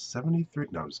is 73.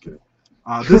 No, I'm just kidding.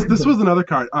 This was another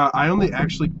card. I only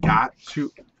actually got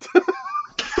 2.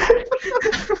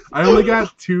 I only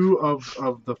got 2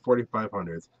 of the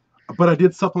 4,500s, but I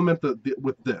did supplement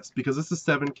with this because this is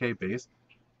 7K base,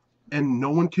 and no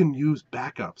one can use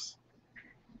backups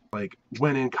like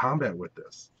when in combat with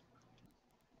this.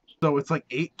 So it's like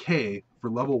 8K for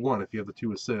level 1 if you have the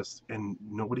 2 assists, and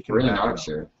nobody can We're in back it up.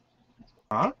 Archer.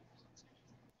 Huh?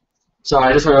 Sorry,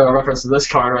 I just heard a reference to this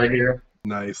card right here.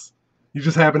 Nice. You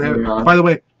just happen to have. Moving on. By the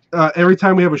way, every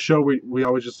time we have a show, we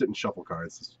always just sit and shuffle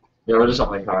cards. Yeah, we're just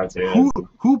shuffling cards here.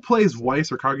 Who plays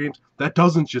Weiss or card games that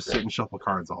doesn't just sit and shuffle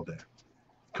cards all day?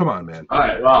 Come on, man.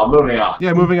 Alright, well, moving on.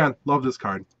 Yeah, moving on. Love this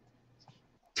card.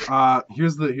 This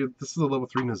is a level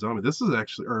 3 Nozomi. This is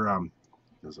actually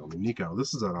Nozomi Nico.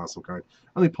 This is an awesome card.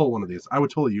 Let me pull one of these. I would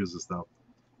totally use this though.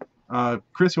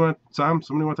 Chris, somebody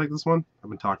want to take this one? I've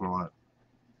been talking a lot.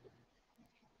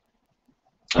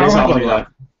 I think I I'll like do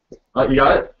that. You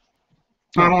got it?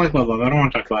 I don't like Love. I don't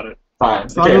want to talk about it. Fine.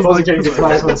 So Okay, I was opposing like- character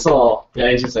provides with soul.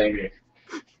 Yeah, he's just angry.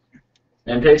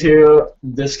 And pay 2,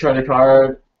 discard a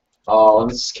card. When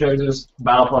this character's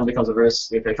battle plan becomes reverse,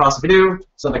 you pay cost if you do,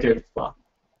 send the character to flop.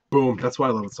 Boom. That's why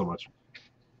I love it so much.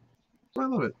 I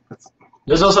love it.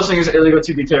 There's no such thing as illegal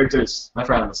 2D characters, my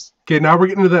friends. Okay, now we're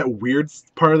getting to that weird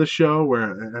part of the show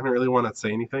where I don't really want to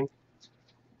say anything.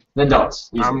 Then don't.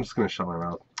 I'm just going to shut my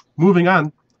mouth. Moving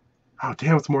on. Oh,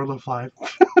 damn, it's more Love Live.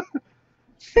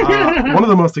 One of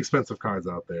the most expensive cards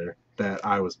out there that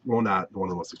I was, well, not one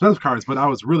of the most expensive cards, but I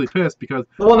was really pissed because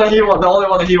The one that he wants, the only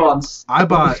one that he wants. I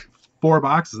bought 4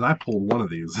 boxes and I pulled one of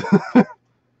these.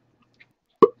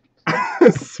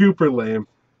 Super lame.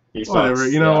 He sucks, Whatever.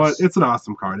 You know yes. what? It's an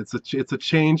awesome card. It's a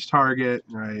change target,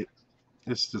 right?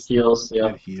 It's just Heals, yeah.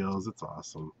 It heals. It's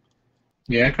awesome.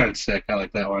 Yeah, that card's sick. I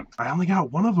like that one. I only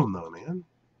got one of them though, man.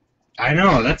 I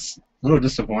know, that's a little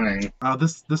disappointing.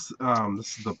 This is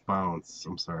the bounce.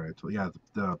 I'm sorry. Yeah,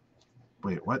 the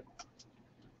wait, what?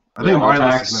 I think my list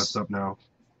attacks. is messed up now.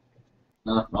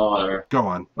 Oh, whatever. Go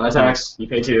on. When attacks, you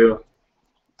pay 2,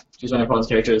 choose one of your opponent's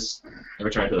characters, and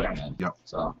return it to their hand. Yep.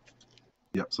 So,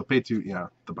 Yep. So pay 2. Yeah,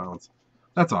 the bounce.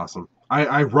 That's awesome.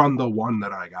 I run the one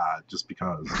that I got just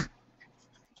because.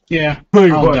 Yeah.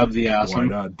 Like, I'll what? dub the Why awesome.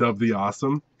 not dub the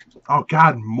awesome? Oh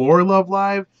God, more Love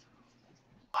Live.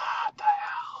 What the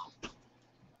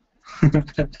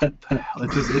hell?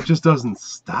 It just doesn't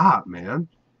stop, man.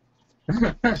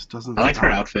 It just doesn't. I like stop.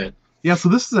 her outfit. Yeah, so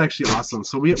this is actually awesome.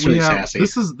 So we It's really have sassy.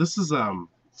 this is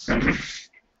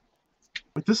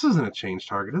wait, this isn't a change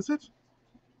target, is it?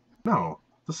 No,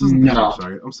 this isn't a No. change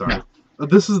target. I'm sorry.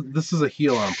 This is a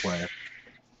heal on play.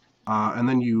 And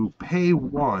then you pay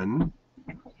 1,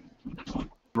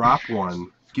 drop 1,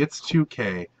 gets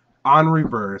 2K, on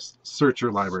reverse, search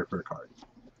your library for a card.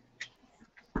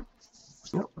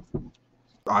 Yep.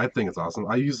 I think it's awesome.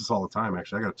 I use this all the time,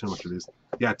 actually. I got too much of these.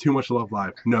 Yeah, too much Love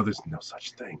Live. No, there's no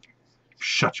such thing.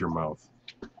 Shut your mouth.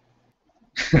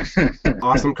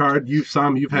 Awesome card. You've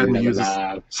had me use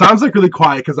this. Sam's like really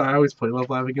quiet because I always play Love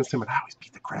Live against him, and I always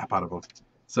beat the crap out of him.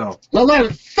 So. Love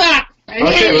Live, fuck!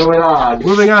 Okay, moving on.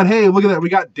 Moving on. Hey, look at that. We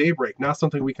got Daybreak. Now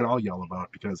something we can all yell about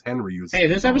because Henry uses. Hey,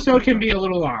 this episode can be a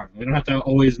little long. We don't have to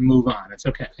always move on. It's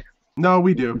okay. No,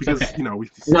 we do It's because okay. you know we.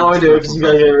 No, we do, because you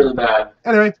guys get really bad.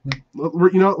 Anyway,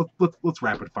 let's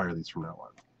rapid fire these from now on.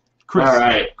 Chris,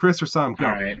 Alright. Chris or Sam, go.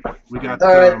 All right. We got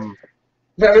Alright.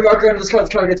 Every marker in this card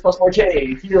gets plus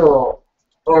 4K, heal,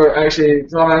 or actually,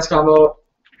 Max combo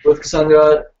with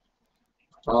Cassandra.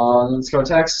 This card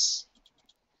attacks.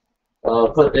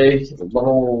 Put a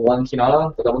level 1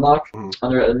 Kinata, the double knock,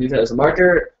 underneath it as a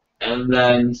marker, and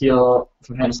then heal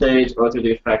from hand stage or through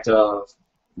the effect of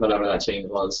whatever that change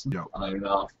was. Yep. I don't even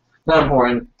know. Not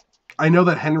important. I know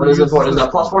that Henry. What is uses important is this-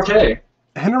 that plus 4K.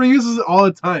 Henry uses it all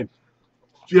the time.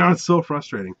 Yeah, it's so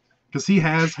frustrating because he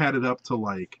has had it up to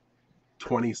like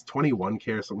 21K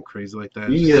or something crazy like that.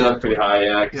 You can get it up pretty high,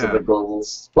 yeah, because Yeah. of the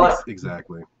globals. But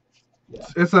Exactly. Yeah.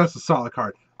 That's a solid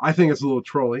card. I think it's a little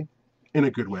trolly, in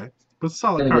a good way, but it's a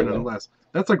solid In a card good way. nonetheless.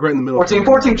 That's like right in the middle.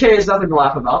 14K is nothing to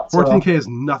laugh about. 14K is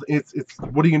nothing. It's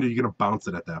what are you gonna do? You're gonna bounce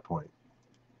it at that point.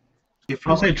 If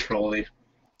you I'll say want. trolley.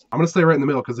 I'm gonna stay right in the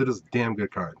middle because it is a damn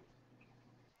good card.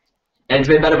 And it's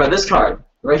made better by this card,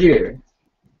 right here.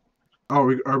 Oh, are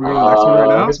we going to the next one right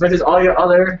now? Which means all your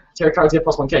other tarot cards get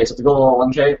plus 1K, so it's a global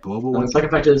 1K. Global And one. the second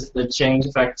effect is the change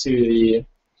effect to the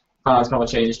combo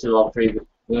change to level 3,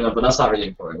 but that's not really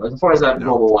important. What's important is that No.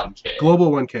 global 1K. Global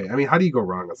 1K. I mean, how do you go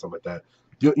wrong on something like that?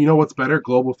 You know what's better?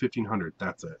 Global 1500.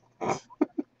 That's it.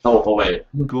 Oh, wait.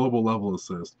 Global level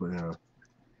assist, but yeah.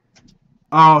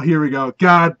 Oh, here we go.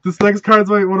 God, this next card's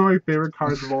one of my favorite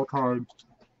cards of all time.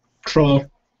 Troll.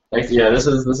 Like, yeah, this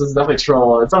is definitely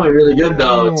troll. It's definitely really good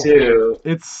though, too.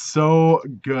 It's so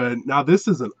good. Now, this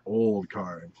is an old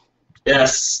card.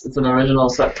 Yes, it's an original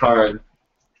set card.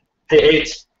 Hey,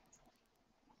 8.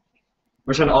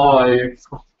 Return all your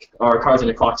cards in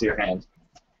your clock to your hand.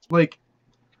 Like,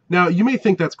 now, you may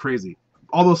think that's crazy.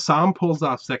 Although Sam pulls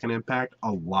off second impact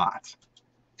a lot.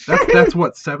 That's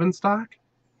what, 7 stock?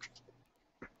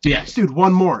 Yes. Dude,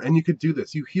 one more, and you could do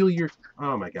this. You heal your...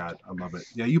 Oh my god, I love it.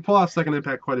 Yeah, you pull off second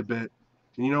impact quite a bit.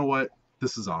 And you know what?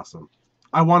 This is awesome.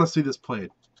 I want to see this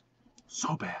played.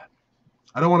 So bad.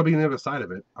 I don't want to be on the other side of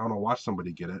it. I want to watch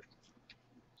somebody get it.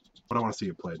 But I want to see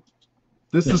it played.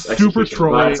 This is super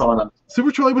trolly.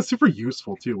 Super trolly, but super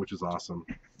useful, too, which is awesome.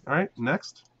 Alright,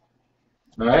 next.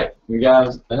 Alright, we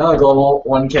got another global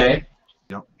 1K.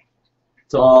 Yep.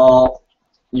 To all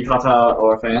Yukata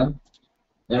or fan.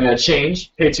 Then we got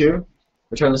change, pay 2,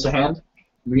 return this to hand,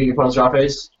 beginning your opponent's draw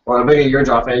phase, or beginning your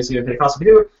draw phase, you pay cost of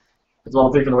 2, it's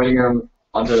level 3 from the waiting room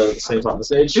onto the same top of the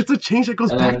stage. It's a change that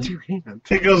goes And back then- to your hand.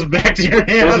 It goes back to your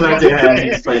hand. Goes back to your hand,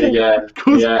 you just play it again.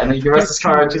 Goes Yeah, and then you can rest this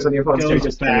card, choose one of your opponent's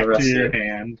Goes characters, and back you rest to your it.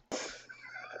 hand.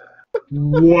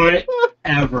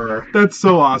 Whatever. That's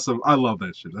so awesome. I love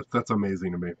that shit. That's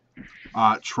amazing to me.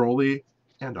 Trolly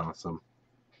and awesome.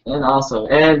 And awesome.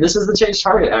 And this is the change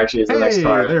target, actually, is the next Hey,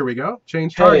 card. there we go.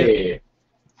 Change target. Hey.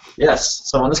 Yes,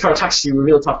 so when this card attacks you,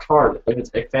 reveal a top card. If it's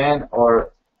a fan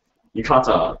or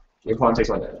Yukata, your opponent takes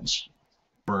 1 damage.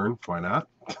 Burn. Why not?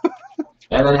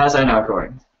 And then it has an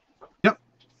outgoing. God,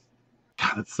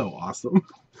 that's so awesome.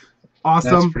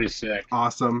 Awesome. That's pretty sick.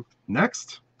 Awesome.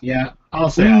 Next. Yeah,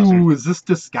 I'll say awesome. Ooh, is this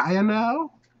Disgaea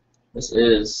now? This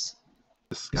is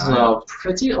Disgaea. a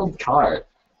pretty old card.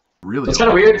 Really? So it's kind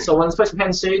of weird. So when it's placed from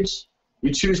hand stage,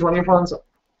 you choose one of your opponent's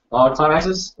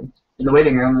climaxes in the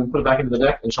waiting room and put it back into the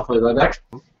deck and shuffle the deck.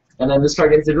 And then this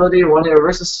card gets the ability when it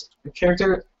reverses a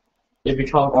character, it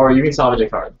becomes, or you can salvage a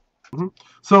card.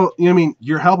 So, I mean,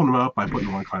 you're helping them out by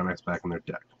putting one climax back in their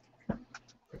deck.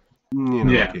 You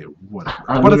know, Yeah. okay, whatever.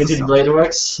 But it's a Unlimited salvage. Blade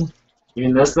Works.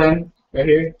 Even this thing right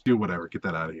here. Do whatever. Get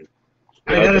that out of here.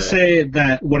 I gotta Okay. say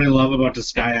that what I love about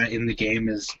Disgaea in the game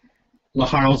is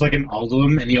Laharl's like an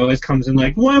Aldum, and he always comes in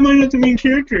like, why am I not the main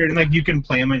character? And like you can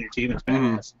play him on your team. It's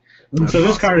badass. That's So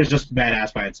this awesome. card is just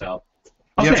badass by itself.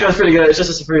 Yeah. It's pretty good. It's just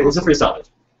it's a free summon.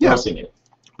 Yeah.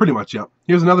 Pretty much, yeah.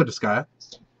 Here's another Disgaea.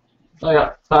 Oh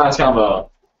yeah, that's combo.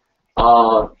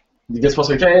 You get plus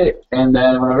 3k, and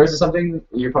then when it reverses something,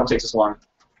 your opponent takes this one.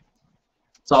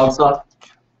 Solid stuff.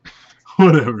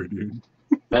 Whatever, dude.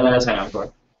 And then it's hand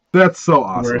encore. That's so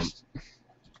awesome.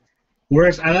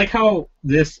 Worst. I like how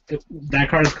that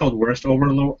card is called Worst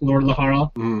Overlord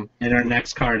Laharl, Mm. and our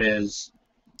next card is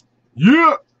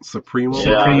Yeah! Supremo.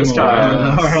 Yeah, this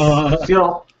card.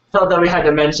 Laharl. Felt that we had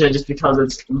to mention it just because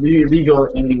it's legal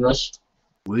in English.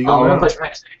 Legal One now. place for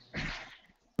next.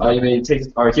 You may take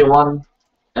or heal one,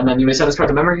 and then you may send this card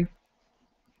to memory.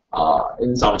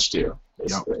 In salvage 2,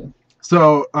 basically.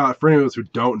 So, for any of those who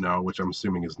don't know, which I'm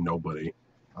assuming is nobody,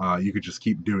 you could just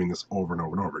keep doing this over and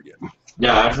over and over again.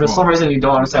 Yeah, if for some reason you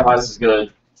don't understand why this is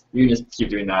good, you can just keep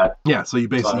doing that. Yeah, so you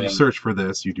basically I mean- search for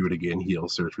this, you do it again, heal,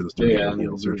 search for this, do it Yeah, again,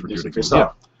 heal, search for do it some again. free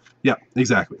stuff. Yeah,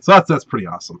 exactly. So that's pretty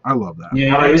awesome. I love that. Yeah,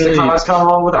 Have I used the really- Comics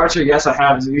combo with Archer? Yes, I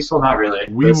have. Is it useful? Not really.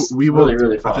 We It's will. really,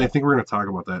 really fun. I think we're going to talk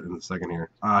about that in a second here.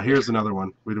 Here's another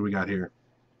one. What do we got here?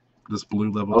 This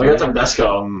blue level. Oh, we got some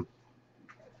Desco. Um,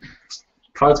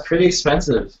 Card's pretty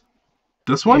expensive.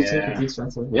 this one? Yeah. Pretty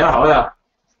expensive. Yeah, oh yeah.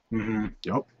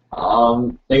 Mm-hmm.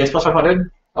 It gets plus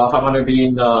 500. 500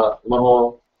 being the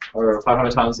level, or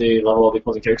 500 times the level of the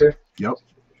opposing character. Yep.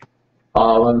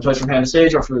 When placed from hand to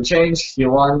stage or for the change,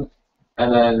 heal 1,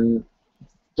 and then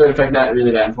third effect not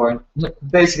really that important.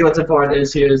 Basically, what's important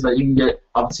is here is that you can get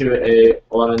up to a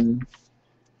 11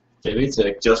 KB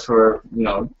tick just for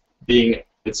being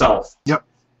itself.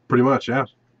 Pretty much, yeah.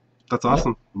 That's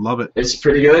awesome. Love it. It's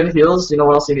pretty good. Heals. You know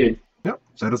what else you need? Yep,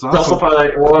 that is It's also awesome. probably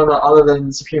like one of the other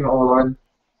than Supreme Overlord,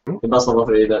 Mm. the best level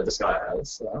 3 that this guy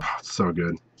has. So. So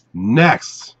good.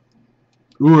 Next.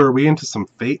 Ooh, are we into some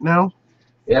Fate now?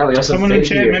 Yeah, we have some Someone in fate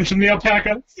chat here. mentioned the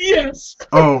alpaca. Yes.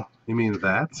 Oh, you mean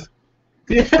that?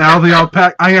 Yeah. Al the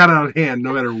alpaca. I got it on hand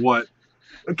no matter what.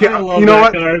 Okay, I love you know that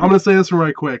what? card. I'm going to say this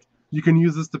right quick. You can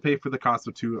use this to pay for the cost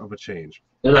of 2 of a change.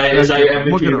 Is that your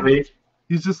Look MVP at of the him. week?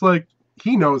 He's just like,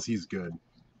 he knows he's good.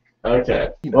 Okay.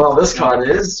 He knows. Well, this card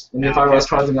is, when you talk about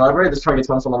cards in the library, this card gets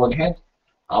one from level in your hand.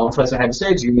 Place on hand to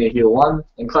stage, you may heal 1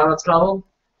 in Climax combo.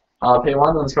 Pay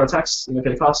 1 when this card attacks, you may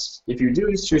pay the cost. If you do,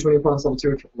 choose one of your opponent's level 2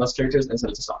 or less characters and set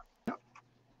it to stock.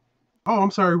 Oh, I'm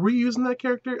sorry. Were you using that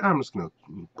character? I'm just going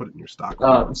to put it in your stock.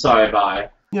 Sorry, bye.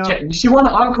 Yeah. Did you want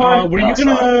an encore? Were you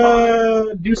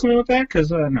gonna do something with that?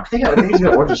 Cause no. I think he's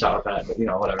gonna order shot with that,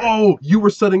 but whatever. Oh, you were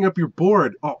setting up your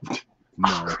board. Oh,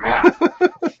 no. Crap.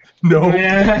 No.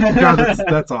 Yeah. God,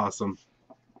 that's awesome.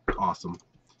 Awesome.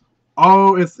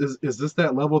 Oh, is this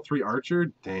that level 3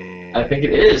 archer? Dang. I think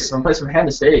it is. When placed from hand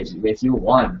to stage, you may heal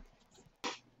 1.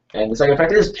 And the second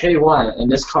effect is pay 1,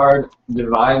 and this card,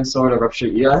 Divine Sword of Rupture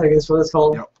E, I think is what it's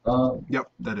called. Yep.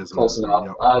 Yep, that is. Close enough.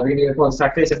 Yep. Beginning of opponent's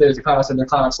attack phase, if there's a climax in the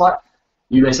climax slot,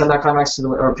 you may send that climax to the,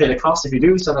 or pay the cost. If you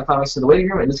do, send that climax to the waiting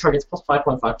room, and this card gets plus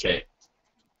 5.5k.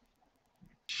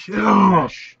 Oh,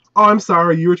 I'm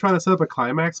sorry. You were trying to set up a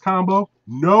climax combo?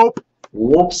 Nope.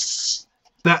 Whoops.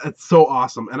 That's so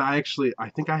awesome. And I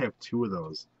think I have 2 of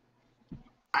those.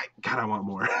 God, I want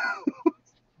more.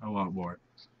 I want more.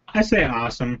 I say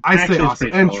awesome. I say Actually, it's awesome.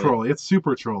 pretty And trolly. trolly. It's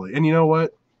super trolly. And you know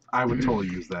what? I would totally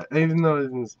use that. Even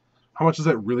though how much is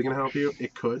that really going to help you?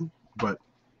 It could, but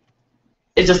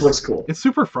It just looks cool. it's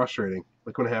super frustrating,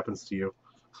 like when it happens to you.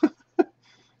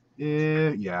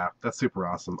 Yeah, that's super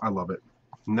awesome. I love it.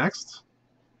 Next.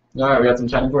 Alright, we got some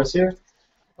Shining Force here.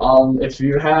 If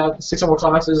you have 6 or more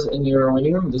climaxes in your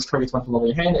waiting room, this card gets 1 from level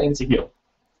in your hand, and it's a heal.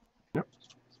 Yep.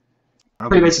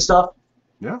 Pretty basic stuff.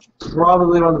 Yeah.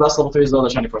 Probably one of the best level 3s though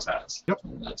that Shining Force has. Yep.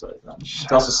 And that's what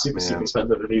it's also super, Man. super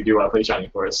expensive if you do want to play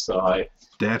Shining Force, so I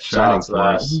That's shout out Shining to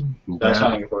that. Force. That's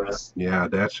Shining Force. Yeah,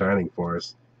 that's Shining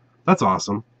Force. That's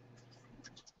awesome.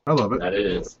 I love it. That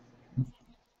is.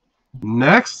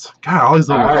 Next. God, all these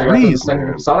level Alright, 3s,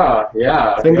 man. Sana,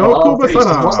 yeah. Sengoku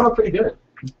Basara. Most of them are pretty good.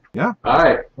 Yeah.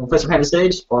 Alright, when place from hand to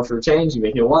stage, or for change, you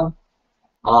may heal 1.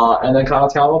 And then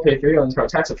Climax combo, pay 3 on this card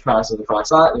attacks, if Climax is the Climax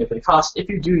slot, and you pay the cost. If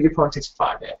you do, your opponent takes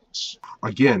 5 damage.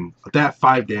 Again, that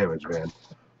 5 damage, man.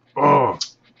 Oh,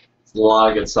 It's a lot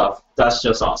of good stuff. That's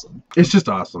just awesome. it's just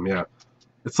awesome, yeah.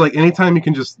 It's like anytime you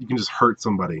can just hurt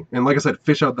somebody. And like I said,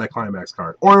 fish out that climax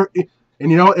card. And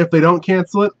you know, if they don't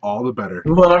cancel it, all the better.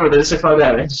 Whatever, they just take 5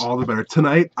 damage. All the better.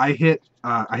 Tonight I hit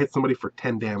somebody for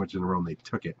 10 damage in a row and they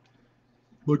took it.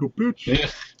 Like a bitch. Yeah.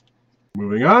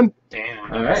 Moving on.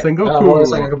 Damn. Alright. Sengoku.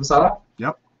 Sengoku Basara.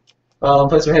 Yep.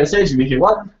 Place from hand to stage, you may heal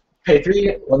 1. Pay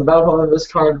 3. When the battle opponent of this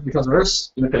card becomes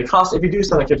reversed, you may pay the cost. If you do,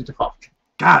 send that character to clock.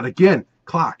 God, again,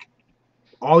 clock.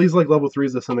 All these like level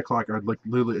 3s that send a clock are like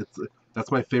literally,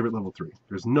 that's my favorite level 3.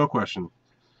 There's no question.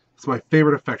 It's my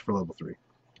favorite effect for level 3.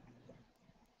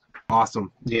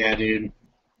 Awesome. Yeah, dude.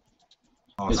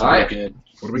 Awesome. All right. Good.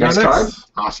 What do we Next got card.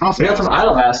 next? Awesome. We got some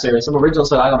Idolmaster, some original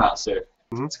set Idolmaster.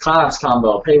 Mhm. It's a Climax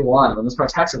combo. Pay 1. When this card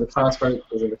attacks, if the Climax card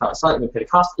is in the Climax slot, you may pay the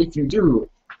cost. If you do,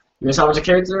 you may salvage a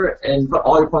character and put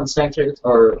all your opponent's stand characters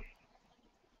or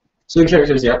 2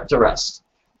 characters to rest.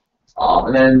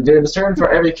 And then during this turn, for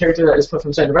every character that is put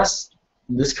from stand to rest,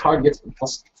 this card gets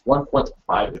plus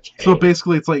 1.5. So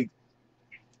basically, it's like,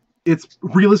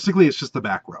 realistically, it's just the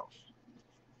back row.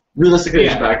 Realistically,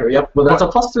 it's Yeah. backer. Yep, but that's a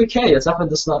plus 3K. That's nothing.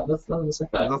 That's nothing to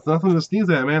like that. That's nothing to sneeze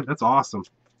at, man. That's awesome.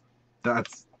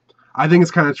 I think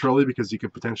it's kind of trolly because you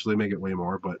could potentially make it way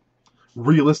more, but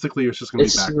realistically, it's just going to be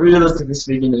It's back row. realistically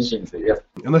speaking, the shame thing. Yep.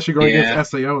 Unless you're going Yeah.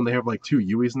 against SAO and they have like 2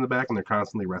 Uis in the back and they're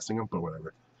constantly resting them, but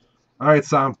whatever. All right,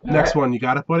 Sam. All Next right. one. You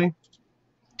got it, buddy?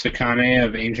 Takane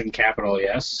of Ancient Capital,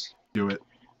 yes. Do it.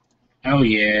 Oh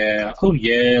yeah. Oh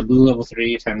yeah. Blue level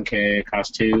 3, 10k,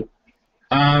 cost 2.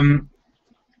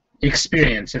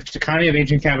 Experience. If Takane of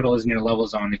Ancient Capital is in your level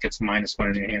zone, it gets -1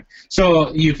 in your hand.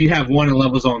 So if you have one in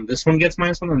level zone, this one gets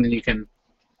 -1, and then you can.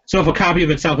 So if a copy of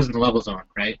itself is in the level zone,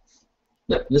 right?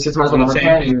 Yep. This is my What I'm one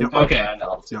saying? Okay.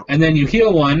 Yep. And then you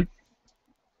heal one,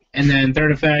 and then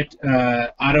third effect,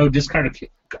 auto discard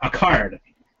a card.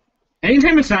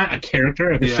 Anytime it's not a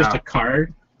character, if it's just Yeah. a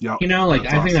card, Yep. you know, like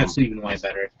That's I think awesome. that's even way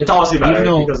better. It's obviously better Even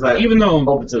though, because that even though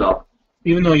opens it up.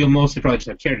 you'll mostly probably just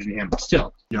have characters in your hand, but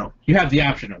still, Yep. you have the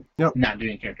option of Yep. not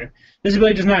doing a character. This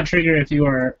ability does not trigger if you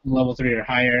are level 3 or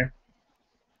higher.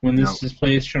 When this is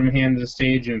placed from hand to the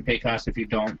stage, you pay cost. If you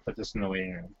don't, put this in the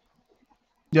waiting room.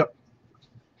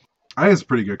 I think it's a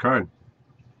pretty good card.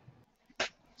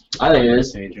 I think it is.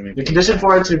 Stage, you may The pay condition cost.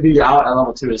 for it to be out at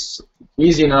level 2 is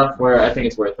easy enough where I think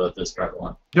it's worth the discard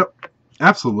one.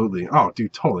 Absolutely. Oh,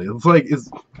 dude, totally.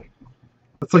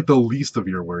 It's like the least of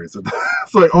your worries.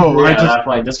 It's like, oh, yeah, that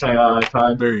point, discarding out a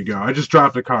card. there you go. I just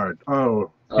dropped a card.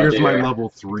 Oh, here's my dear. level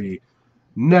 3.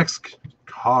 Next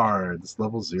card. It's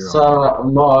level 0. So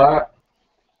more.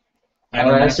 I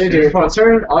don't know. So during your opponent's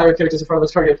turn, all your characters in front of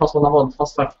this card get +1 level and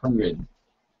plus 500.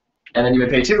 And then you would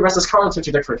pay 2, rest this card, and switch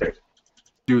your deck for a character.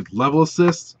 Dude, level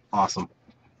assist, awesome.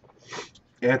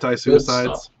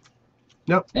 Anti-suicides,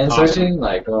 And Awesome. searching,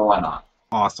 like, oh, why not?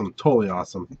 awesome. Totally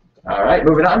awesome. Alright,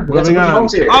 moving on. We got Moving some Milky on.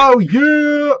 Homes here. Oh,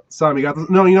 yeah! Sam, you got this?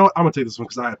 No, you know what? I'm going to take this one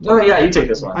because I No, yeah, you take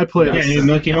this one. I play Yeah, this. dude,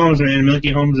 Milky Holmes, man.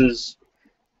 Milky Holmes is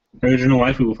original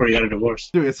waifu before he got a divorce.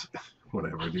 Dude, it's...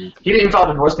 Whatever, dude. He didn't even file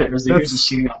divorce papers, they were That's- just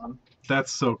cheating on him.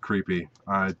 That's so creepy.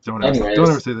 Don't Anyways.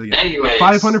 ever say that again. Anyways.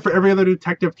 500 for every other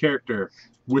detective character,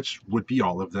 which would be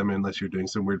all of them unless you're doing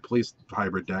some weird police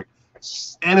hybrid deck.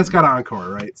 And it's got Encore,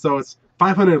 right? So it's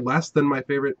 500 less than my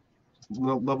favorite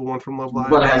level 1 from Love Live.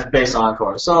 But it has base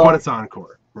Encore, so But it's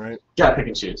Encore, right? gotta pick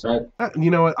and choose, right?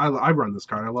 You know what? I run this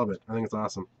card. I love it. I think it's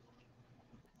awesome.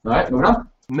 Alright, moving on.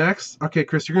 Next, okay,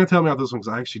 Chris, you're going to tell me about this one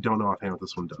because I actually don't know offhand what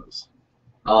this one does.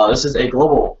 This is a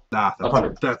global. Ah,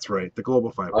 500. that's right. The Global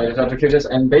 500. All your detective characters,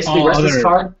 and basically All rest this other-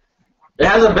 card. It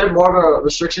has a bit more of a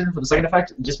restriction for the second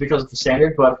effect, just because it's the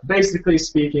standard, but basically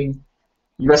speaking,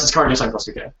 you rest this card just like plus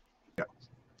 2K.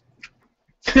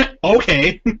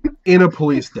 Okay. In a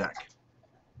police deck.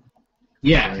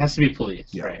 Yeah, it has to be police.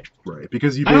 Yeah. Right. Right.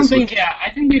 Because you I don't basically... think. Yeah,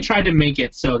 I think they tried to make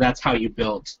it so that's how you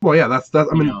built. Well, yeah, that's I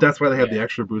mean, You know, that's why they had the yeah.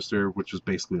 extra booster, which is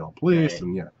basically all police, Right.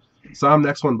 and yeah. Sam,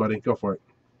 next one, buddy. Go for it.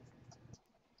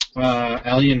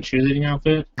 Alien cheerleading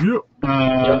outfit.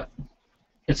 Yeah.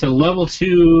 It's a level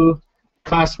 2,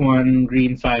 class 1,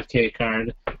 green 5k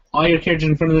card. All your characters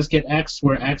in front of this get X,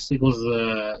 where X equals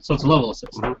the. So it's a level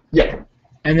assist. Mhm. Yeah.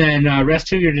 And then rest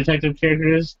 2 of your detective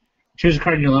characters. Choose a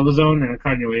card in your level zone and a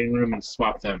card in your waiting room and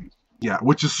swap them. Yeah,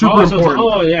 which is super So it's- important.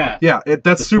 oh, yeah. Yeah,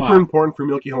 that's The super swap. important for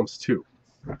Milky Homes too.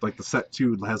 Like the set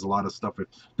 2 has a lot of stuff.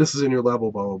 This is in your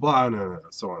level, blah blah blah, no,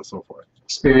 so on and so forth.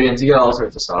 Experience, you got all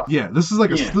sorts of stuff. Yeah, this is like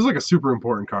Yeah. this is like a super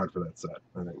important card for that set,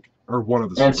 I think, or one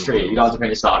of the. And it's super free, you don't have to pay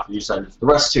any stock, you said the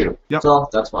rest too. Yep. So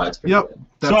that's why it's pretty Yep. good.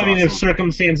 That's So, I mean, if awesome.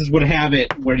 circumstances would have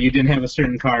it where you didn't have a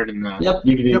certain card in the. Yep,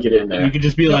 you can Yep. get it in there. You could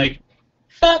just be Yep. like,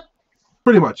 "Fuck."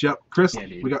 Pretty much, yep. Chris, Yeah,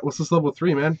 dude. we got what's this level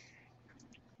 3, man?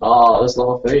 Oh, this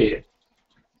level 3.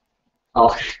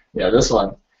 Oh, yeah, this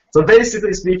one. So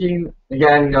basically speaking,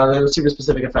 again, you know, there are super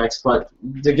specific effects, but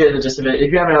to get the gist of it,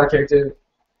 if you have another character,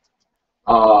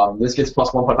 this gets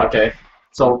plus 1.5k.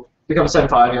 So becomes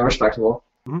 7.5, you know, respectable.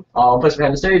 Mhm. Place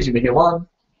behind the stage, you make it 1.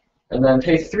 And then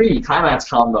pay 3, Climax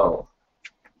combo.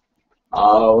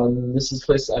 When this is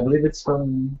placed, I believe it's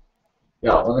from,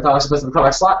 yeah, when the Climax is placed in the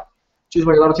Climax slot, choose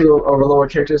one of your level 2 or lower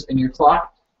characters in your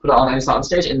clock, put it on any slot on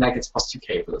stage, and that gets plus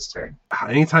 2k for this turn.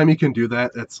 Anytime you can do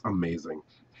that, that's amazing.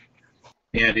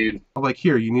 Yeah, dude. I'm like,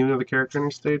 here, you need another character on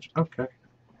your stage? Okay.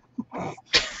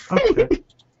 Okay.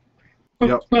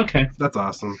 Yep. Okay. That's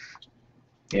awesome.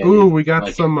 Yeah, Ooh, dude. we got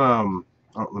Like some, oh,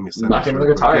 let me send this.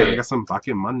 Bakemonogatari. Yeah, I got some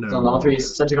Bakemono. So level 3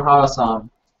 Senju Hara-san.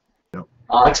 Yep.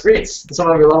 Experience. Some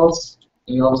of your levels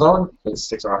in your level zone is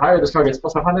 6 or higher. This card gets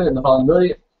plus 500 in the following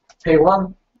ability. Pay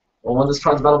 1. Well, when this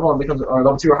card's battle poem becomes, or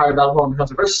level 2 or higher battle poem becomes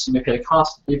reversed, you may pay a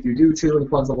cost. If you do, choose when you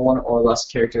plunge level 1 or less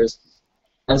characters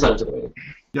and send it to the way.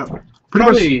 Yep.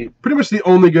 Pretty much the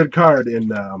only good card in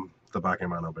the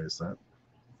Bakemono base set.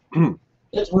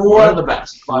 It's one of the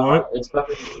best. By What? far. It's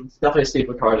definitely a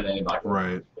staple card in any Bakemono.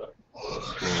 Right. But.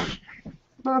 Yeah.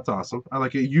 No, that's awesome. I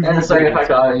like it. And the second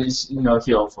effect is,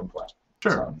 heal from play.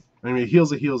 Sure. So. I mean,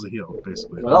 heal's a heal,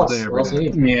 basically. What All else? day, every What else do day.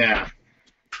 you need?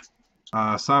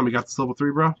 Yeah. Sam, we got this level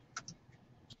 3, bro?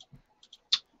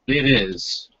 It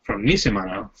is from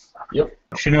Nisimano. Yep.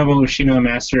 Shinobu Shino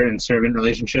Master and Servant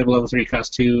Relationship, level 3,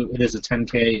 cost 2. It is a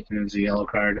 10k, and it's a yellow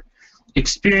card.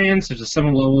 Experience, if the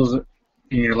summon levels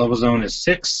in your level zone is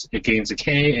 6, it gains a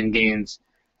k, and gains...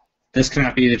 This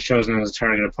cannot be chosen as a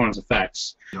target opponent's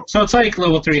effects. Yep. So it's like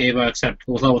level 3 Ava, except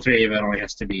with level 3 Ava, it only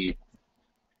has to be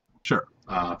Sure.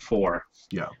 4.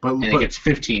 Yeah, And it gets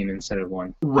 15 instead of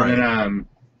 1. Right. And then,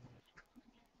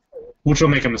 which will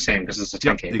make them the same because it's a 10k.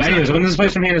 Yep, But exactly. anyways, when this is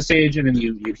placed from hand to stage, and then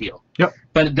you heal. Yep.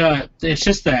 But it's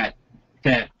just that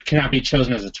cannot be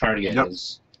chosen as a target. Yep.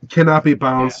 Is, Cannot be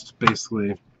bounced,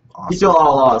 basically. Awesome. You feel a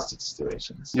lot of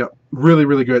situations. Yep, really,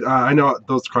 really good. I know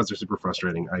those cards are super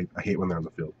frustrating. I hate when they're on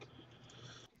the field.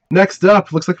 Next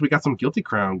up, looks like we got some Guilty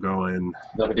Crown going.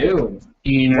 That we do.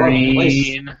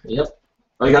 Inorine. Yep.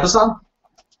 Oh, you got this on?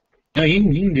 No, you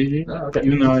can do it. Oh, okay.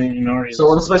 Even though Inorine. So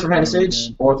when this is placed from hand to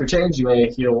stage, or through change, you may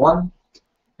heal 1.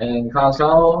 And Crown's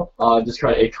combo,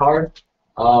 discard a card.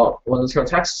 When this card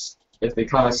attacks, if the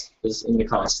comic is in the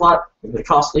comic slot, the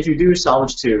cost, if you do,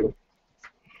 salvage 2.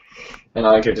 And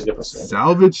I could just get plus 2.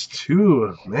 Salvage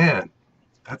 2, man.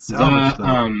 That's salvage,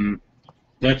 though.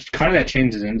 The card that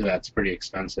changes into that's pretty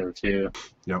expensive too.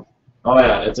 Yep. Oh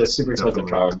yeah, it's a super expensive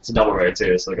Definitely. card. It's a double rare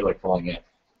too, so you're like pulling it.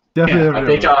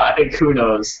 Definitely. I think who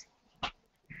knows.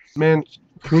 Man,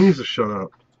 who needs to shut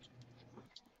up?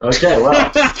 Okay,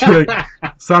 well. Kidding.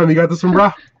 Sam, you got this one,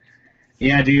 bro?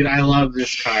 Yeah, dude, I love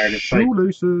this card. It's like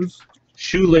Shoelaces.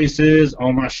 Shoelaces.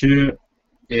 All my shoe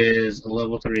is a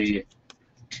level 3,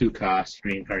 2 cost,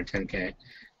 green card 10k.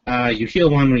 You heal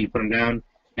 1 when you put them down.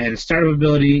 And start of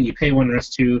ability, you pay 1,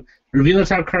 rest 2. Reveal the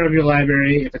top card of your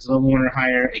library. If it's level 1 or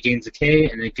higher, it gains a K,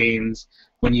 and it gains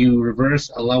when you reverse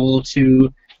a level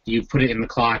 2, you put it in the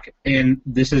clock. And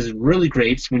this is really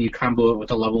great when you combo it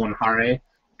with a level 1 Hare,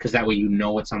 because that way you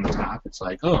know what's on the top. It's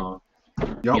like, oh,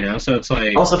 Yep. you know, so it's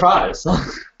like, Oh, surprise.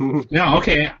 no,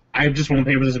 okay, I just won't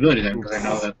pay for this ability then, because I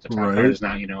know that the top Right. card is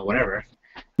not, whatever.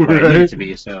 What I need it to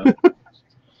be, so.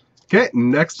 Okay,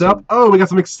 next up. Oh, we got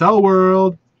some Excel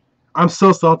World. I'm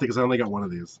so salty because I only got one of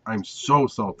these. I'm so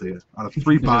salty. Out of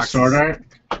 3 Is it boxes. Sword Art?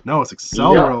 No, it's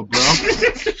Excel Yeah. World, bro.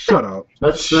 Shut up.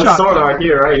 That's Shut sword up. art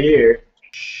here, right here.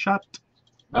 Shut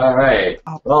Alright.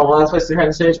 up. Well, when it's placed through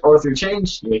hand stage or through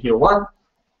change, you may heal 1.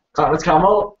 Conference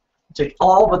combo, take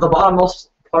all but the bottommost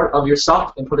part of your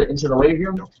stock and put it into the wave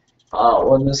room. Yep.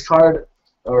 When this card,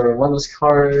 I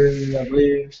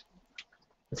believe.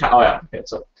 Oh yeah. Okay,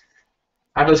 so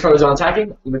after this card is done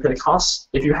attacking, you may put a cost.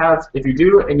 If you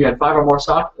do, and you had 5 or more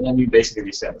stock, then you basically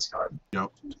restand this card.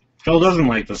 Phil doesn't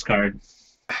like this card.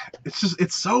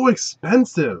 It's so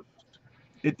expensive.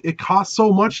 It costs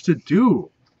so much to do.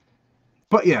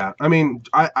 But yeah, I mean,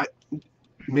 I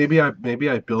maybe I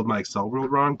build my Excel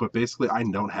world wrong, but basically I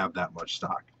don't have that much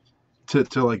stock to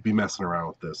like be messing around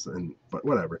with this. But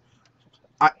whatever.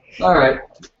 All right.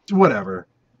 Whatever.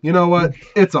 You know what?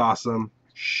 It's awesome.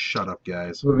 Shut up,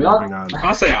 guys. Moving on. Moving on.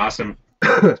 I'll say awesome.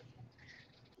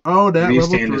 Oh, that level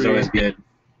Restand is 3. always good.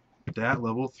 That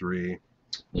level 3.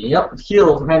 Yep.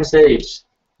 Heal from hand to stage.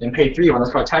 Then pay 3 when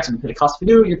this card attacks and pay the cost. If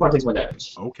you do, your opponent takes 1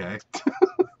 damage. Okay.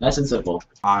 Nice and simple.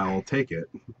 I'll take it.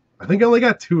 I think I only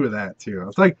got 2 of that too.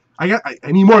 It's like I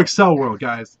need more Excel World,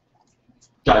 guys.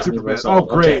 Guys, Super move bad. this Oh, on.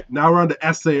 great. Okay. Now we're on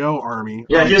to SAO Army.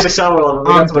 Yeah, here's Excel World.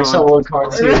 We I'm got some Excel done. World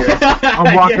cards here.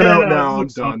 I'm walking Yeah, out no, now. I'm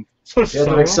looks so- done. So Here's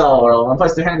an Excel World. When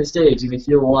placed through hand to stage, you can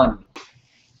heal 1.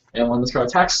 And when this card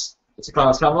attacks, it's a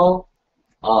class combo.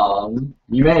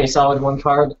 You may salvage 1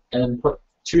 card and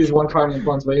choose 1 card in your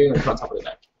opponent's way and put on top of the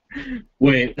deck.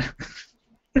 Wait,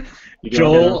 You get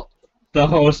Joel, the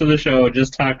host of the show,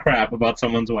 just talked crap about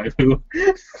someone's waifu.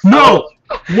 No!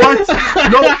 What?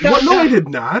 No, what? No, I did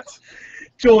not.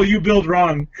 Joel, you build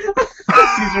wrong.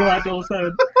 Caesar Latil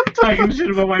said. talking shit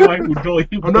about my wife.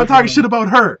 I'm not talking shit about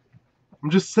her. I'm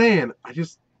just saying.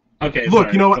 Okay. Look,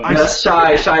 sorry, you know what? Yes,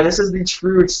 Shy. This is the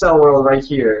true Excel world right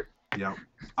here. Yeah.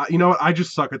 You know what? I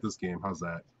just suck at this game. How's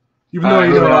that? Even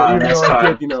Alright, though next I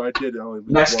card. did, I did only lose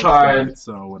Next once card. tonight,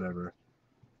 so whatever.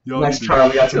 Y'all Next need to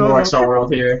card, we got some shut more up. Excel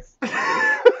world here.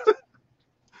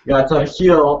 We got to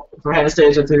heal for hand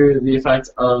stage through the effect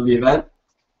of the event.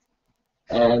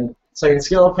 And second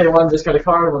skill, pay 1, discard a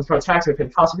card. Once card attacks, we pay the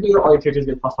cost of all your characters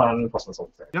get +5 and +1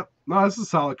 soul. Yep. No, this is a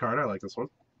solid card. I like this one.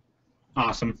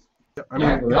 Awesome. Yep. I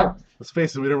mean, let's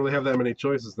face it, we don't really have that many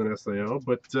choices than SAO,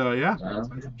 but yeah.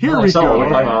 Here Another we Excel world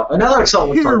go. card. Another Excel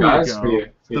world Here card, we guys, go. for you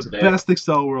The today. best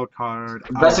Excel World card.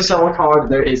 The best Excel world card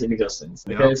there is in existence.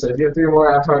 Okay, Yep. so if you have 3 or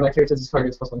more avatar that characters, this card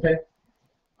gets +1k.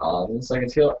 Then second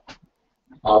skill,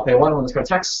 pay 1 when this card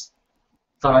attacks.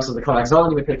 Climax of the climax zone,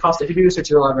 you may pay the cost. If you do, search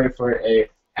your library for a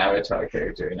avatar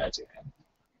character and add to your hand.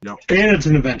 Yep. And it's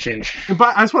an event change. And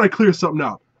but I just want to clear something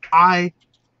out. I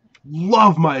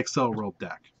love my Excel World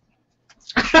deck.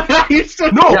 You're so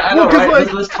No, Yeah, I know, because right?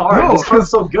 like This card, no, this card's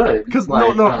so good. Because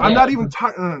Like, I'm yeah. not even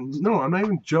talking. No, I'm not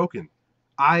even joking.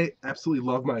 I absolutely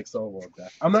love my Excel World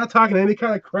deck. I'm not talking any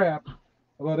kind of crap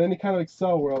about any kind of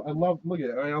Excel World. I love. Look at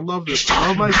it. I love this. I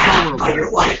love my Excel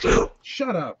World.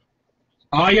 Shut up.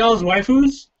 All y'all's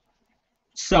waifus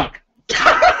suck.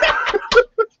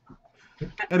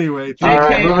 Anyway,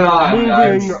 Alright, moving on.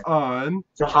 guys. moving on.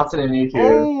 To Hatsune Miku.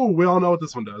 Oh, we all know what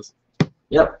this one does.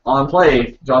 Yep, on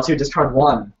play, draw 2, discard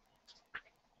 1.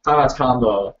 Climax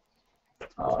combo.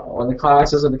 When the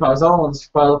climax is in the climax zone, when the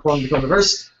final form becomes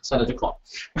reversed, send it to claw.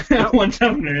 One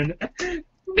tough nerd.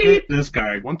 Beat this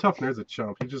card. One tough nerd's a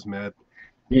chump. He's just mad.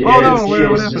 He Oh is- no! he Wait,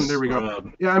 what is happened? just- There we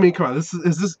go. Yeah, I mean, come on.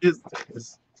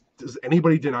 Does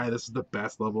anybody deny this is the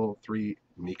best level 3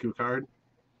 Miku card?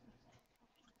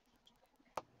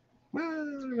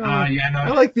 Yeah, no. I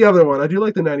like the other one. I do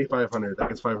like the 9500. That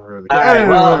gets 500. Alright,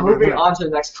 well, moving on to the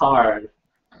next card.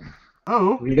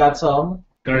 Oh. We got some.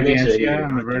 Gargantia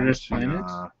on the Verdus planet.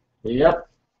 Yep.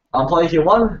 On play, heal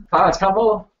 1, climax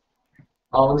combo.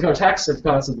 When this card attacks, if the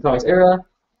climax is the climax area.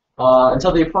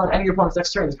 Until the opponent, any of your opponent's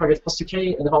next turn, this card gets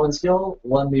 +2k in the following skill.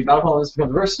 When the battle opponent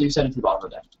becomes reversed, you send it to the bottom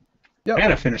of the deck. Yep. I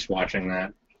gotta finish watching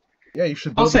that. Yeah, you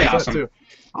should. I'll build say the set, awesome. too.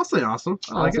 I'll say awesome.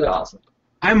 I like it. Awesome.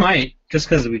 I might, just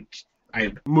because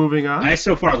Moving on. I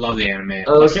so far love the anime.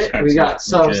 Okay, we got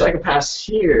some psychopaths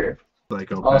here.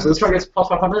 Psychopaths. So this card gets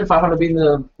 +500, 500 being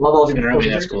the level of your Generally,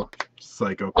 opponent's that's character.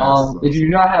 cool. Psychopaths. If you do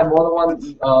not have more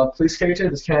than one police character,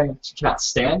 this cannot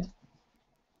stand.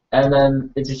 And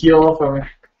then it's a heal from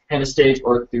hand of stage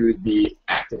or through the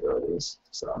active abilities.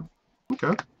 So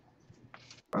Okay.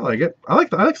 I like it. I like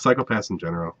Psychopaths in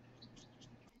general.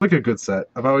 Like a good set.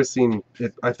 I've always seen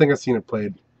it. I think I've seen it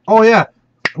played. Oh yeah.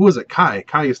 Who was it? Kai.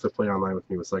 Kai used to play online with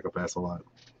me with Psychopaths a lot.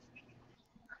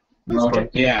 That's okay. fun.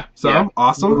 Yeah. So yeah.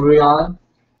 awesome. Moving on.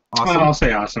 Awesome. I'll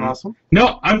say awesome. Awesome.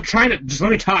 No, I'm trying to just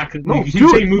let me talk. No, you keep do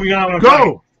saying it. moving on. When I'm talking.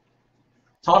 Go.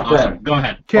 Talk Awesome. then. Go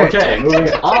ahead. Okay, moving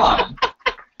on.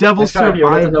 Devil Next card here,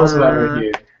 what's the nose Survivor. survivor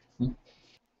here?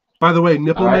 By the way,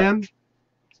 Nipple All right. Man.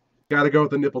 Gotta go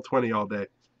with the Nipple 20 all day.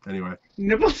 Anyway. When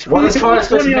this card is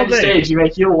placed on all the day. stage, you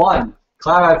make heal 1.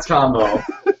 Climax combo.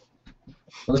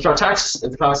 When this card attacks, if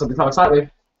the climax of the climax slightly,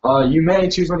 you may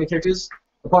choose one of your characters,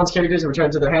 opponent's characters, and return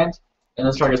to their hand, and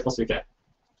this card gets +3k.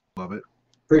 Love it.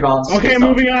 3 bonds. Okay, good stuff.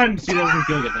 moving on. See, that doesn't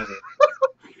feel good, does it?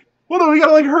 Well, no, we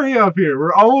gotta like hurry up here.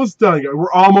 We're almost done.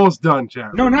 We're almost done,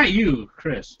 chat. No, not you,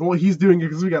 Chris. Well, he's doing it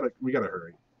because we gotta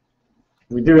hurry.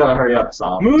 We do gotta hurry up,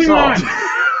 Sam. Moving So, on.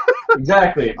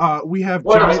 Exactly. We have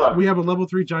What else? we have a level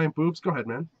 3 giant boobs. Go ahead,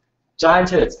 man. Giant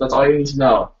hits. That's all you need to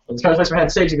know. When this card is placed on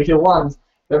hand stage, you can heal 1.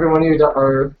 Every one of your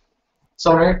or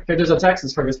summoner characters attacks,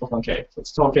 this card gets +1k. So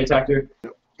it's 12k attack through.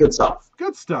 Good stuff.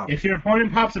 Good stuff. If your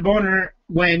opponent pops a boner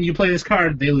when you play this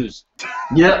card, they lose.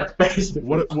 Yep, basically.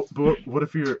 What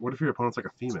if your opponent's like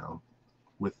a female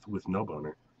with no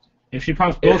boner? If she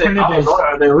pops If both her they pop a nipples,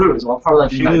 boner, they lose. Well, part of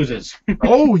that she loses.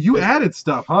 Oh, you added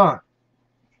stuff, huh?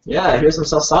 Yeah, here's some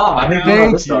stuff, Sam. I think you know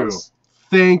Thank this you. does.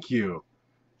 Thank you.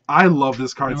 I love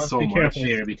this Now, card let's so be much. careful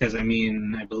here because I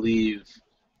believe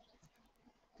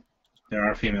there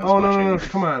are females Oh no, watching. no, no!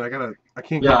 Come on, I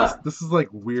can't. Yeah. Get this is like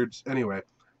weird. Anyway,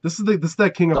 this is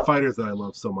that King of Fighters that I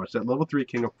love so much. That level 3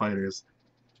 King of Fighters.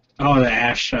 Oh, the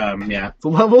Ash. Yeah. It's a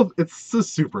level. It's a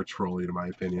super trolly in my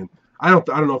opinion. I don't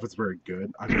know if it's very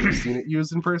good. I've never seen it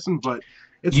used in person, but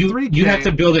it's 3K. You have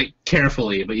to build it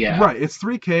carefully, but yeah. Right, it's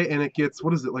 3K and it gets,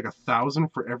 what is it, like 1,000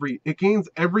 for every, it gains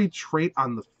every trait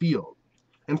on the field.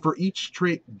 And for each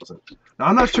trait, now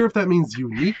I'm not sure if that means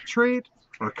unique trait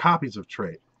or copies of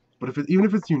trait. But even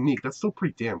if it's unique, that's still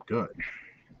pretty damn good.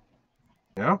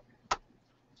 Yeah?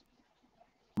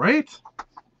 Right?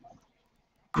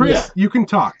 Chris, Yeah. you can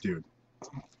talk, dude.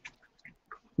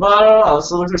 Well, I don't know.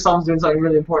 So it looks like someone's doing something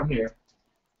really important here.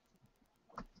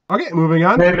 Okay, moving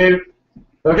on. Maybe.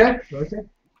 Okay. Okay.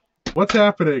 What's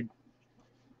happening?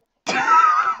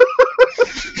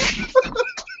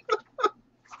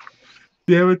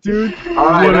 Damn it, dude.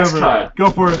 Alright, next Whatever. card. Go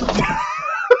for it.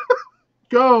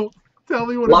 Go. Tell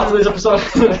me what Lots of it these is.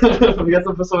 episodes. We got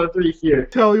some episode 3 here.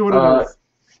 Tell me what it is.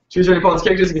 Choose your opponent's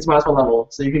characters and gets -1 level.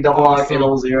 So you can double lock Awesome. a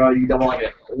level 0, you can double lock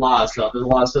a lot of stuff. There's a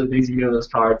lot of silly things you can do with this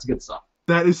card. It's good stuff.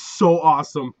 That is so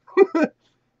awesome.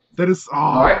 That is, oh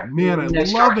Alright. man, I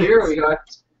Next love card it. here we got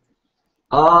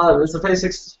this is a phase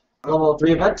 6 level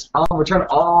 3 event. Return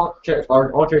all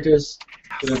characters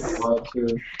to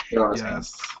the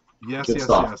Yes, yes, good yes,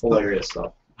 stuff. yes. Hilarious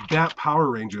stuff. That Power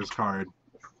Rangers card.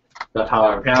 That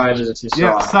Power Rangers are too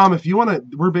Yeah, strong. Sam, if you want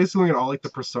to, we're basically looking at all like the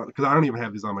persona, because I don't even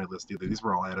have these on my list either. These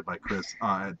were all added by Chris,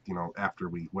 you know, after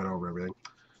we went over everything.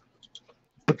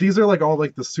 But these are like all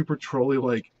like the super trolly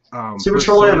like Super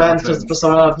trolly events, just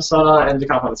Persona, and the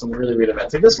compound some really weird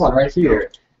events. Like this one right here.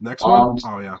 Next one?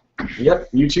 Oh yeah. Yep,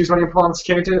 you choose one of your opponent's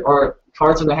character or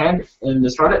cards in the hand and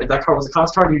discard it. If that card was a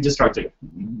cost card, you discard it.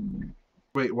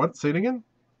 Wait, what? Say it again?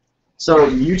 So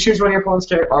you choose one of your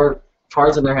opponent's or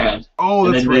cards in their hand, Oh,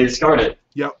 and that's then they right. discard it.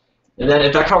 Yep. And then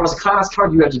if that card was a cost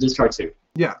card, you have to discard 2.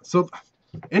 Yeah, so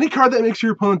any card that makes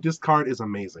your opponent discard is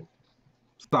amazing.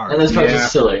 Sorry. And this card's Yeah.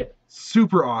 just silly.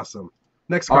 Super awesome.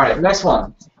 Next card. Alright, next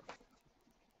one.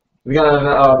 We got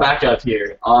a backup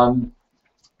here.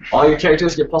 All your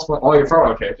characters get +1, all your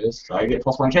forward characters, so you get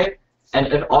 +1k. And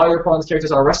if all your opponent's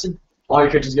characters are arrested, all your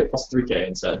characters get +3k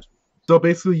instead. So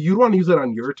basically, you'd want to use it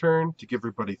on your turn to give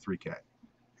everybody 3k.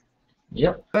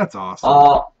 Yep. That's awesome.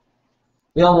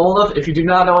 You know, Molotov, if you do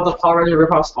not know what the Power Ranger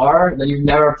ripoffs are, then you've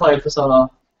never played Persona.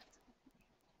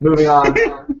 Moving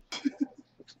on.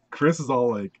 Chris is all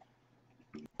like,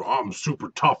 I'm super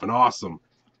tough and awesome.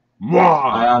 Mwah!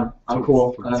 I am. I'm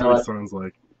cool. I That's know what it. it sounds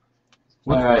like.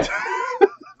 Alright.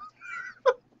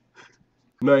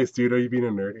 Nice, dude. Are you being a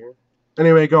nerd here?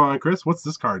 Anyway, go on, Chris. What's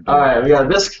this card do? Alright, we got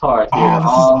this card here. Oh, this is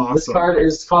awesome. This card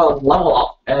is called Level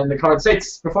Up, and the card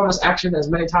states, perform this action as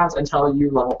many times until you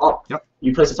level up. Yep.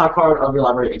 You place the top card of your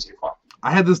library into your pawn.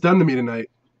 I had this done to me tonight.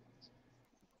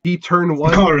 He turned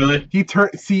one. Oh, really? He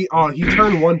turned. See, he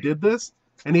turned one. Did this,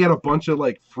 and he had a bunch of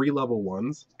like free level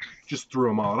ones. Just threw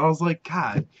them out. I was like,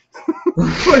 God,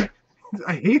 like,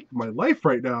 I hate my life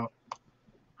right now.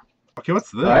 Okay,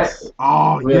 what's this? Alright.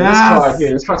 Oh, We have this card yes.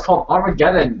 here. This card's called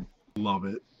Armageddon. Love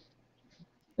it.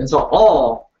 And so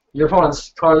all your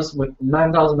opponent's cards with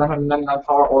 9,999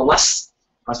 power or less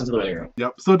are sent to the living room.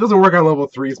 Yep. So it doesn't work on level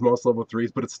 3s, most level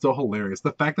 3s, but it's still hilarious.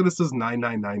 The fact that it says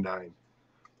 9999.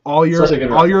 All your Such a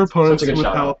good opponents Such a good with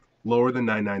shout-out. health lower than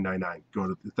 9999. Go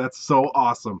to. That's so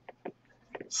awesome.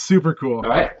 Super cool.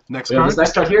 Alright? Next We have card. this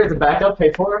next card here, the backup,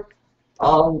 pay for.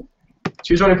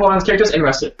 Choose one of your opponent's characters and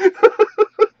rest it.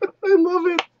 I love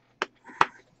it.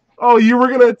 Oh, you were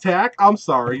gonna attack? I'm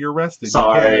sorry, you're rested. You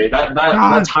Sorry, can't.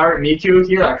 that Tyrant Miku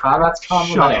here, that combat's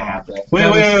combo, Shut that ain't up. happening.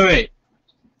 Wait.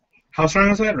 How strong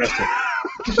was that? Rested.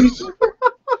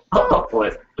 Oh,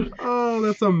 boy. Oh,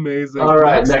 that's amazing.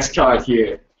 Alright, next card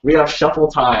here. We have Shuffle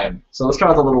Time. So this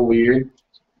card's a little weird.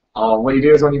 What you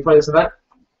do is when you play this event,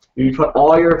 you put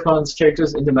all your opponent's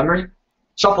characters into memory,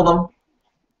 shuffle them,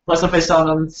 place them face down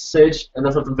on the stage, and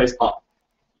then flip them face up.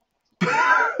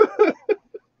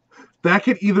 That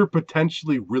could either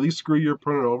potentially really screw your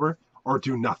opponent over or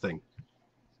do nothing.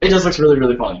 It just looks really,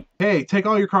 really funny. Hey, take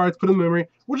all your cards, put them in memory.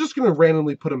 We're just gonna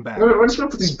randomly put them back. We're just gonna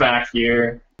put these back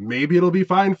here. Maybe it'll be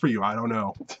fine for you. I don't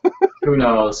know. Who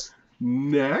knows?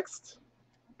 Next.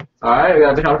 Alright, we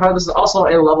got the counter card. This is also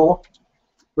a level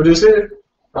reducer. Choose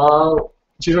one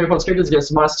of your opponent's characters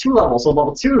gets -2 levels, so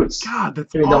level 2s. God,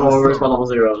 that's Can be double reversed by awesome.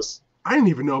 level 0s. I didn't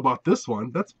even know about this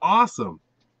one. That's awesome.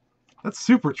 That's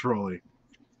super trolly.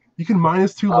 You can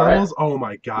 -2 All right. levels? Oh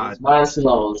my god. -2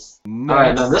 levels. Next.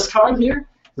 Alright, now this card here,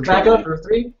 the backup for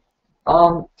 3.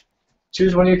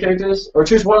 Choose one of your characters, or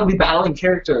choose one of the battling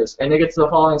characters, and it gets the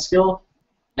following skill.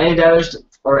 Any damage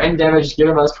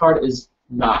given by this card is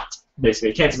not. Basically,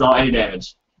 it cancels out any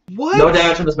damage. What? No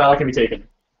damage from this battle can be taken.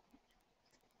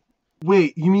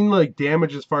 Wait, you mean like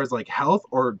damage as far as like health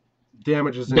or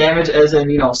damage as in... Damage as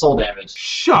in, soul damage.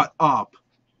 Shut up.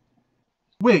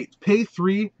 Wait, pay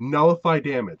 3, nullify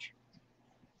damage.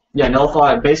 Yeah,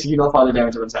 nullify, basically nullify the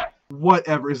damage of an attack.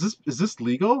 Whatever. Is this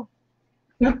legal?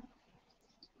 Yeah.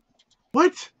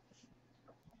 What?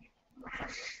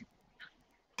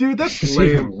 Dude, that's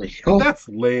lame. That's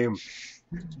lame.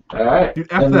 Alright. Dude,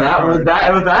 F And that that, card. with that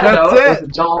That's note,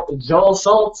 it. with Joel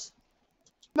Salt,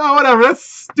 No, whatever. That's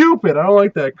stupid. I don't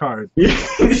like that card.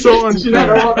 It's so Did you not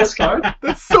know unfair. about this card?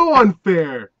 That's so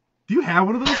unfair. Do you have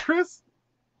one of those, Chris?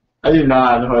 I do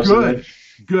not, unfortunately.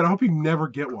 Good. Good. I hope you never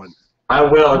get one. I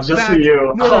will, just for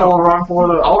you. No. I'll run 4 of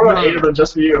them. I'll run 8 of them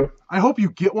just for you. I hope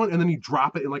you get one and then you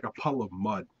drop it in like a puddle of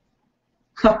mud.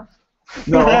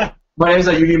 No. My name's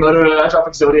like Yugi Moto. I drop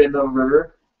Exodia in the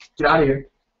river. Get out of here.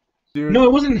 Dude. No,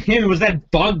 it wasn't him. It was that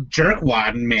bug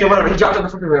jerkwad man. Okay, whatever. He dropped in the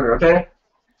freaking river, okay?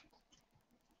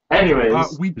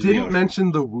 Anyways. We didn't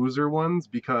mention the Wooser ones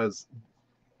because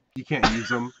you can't use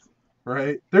them,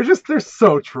 right? They're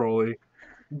so trolly.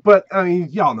 But, I mean,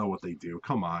 y'all know what they do.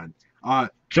 Come on.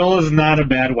 Joel is not a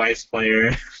bad Weiss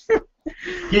player.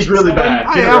 He's really bad.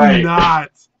 I Get it am right.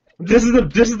 not. This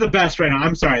is the best right now.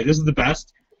 I'm sorry. This is the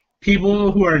best.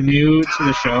 People who are new to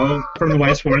the show from the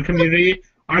Weiss forum community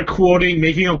are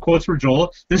making up quotes for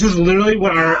Joel. This is literally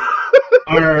what our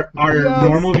Yes.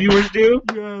 normal viewers do,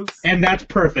 Yes. and that's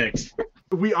perfect.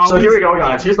 So here we go,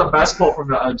 guys. Here's the best quote from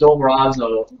Joel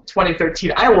Morazzo,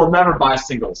 2013. I will never buy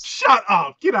singles. Shut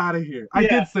up. Get out of here. I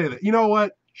did say that. You know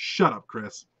what? Shut up,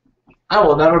 Chris. I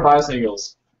will never buy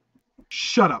singles.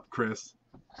 Shut up, Chris.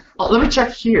 Oh, let me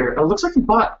check here. It looks like he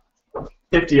bought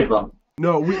 50 of them.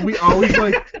 No, we always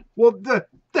like, well,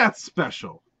 that's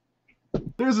special.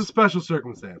 There's a special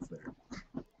circumstance there.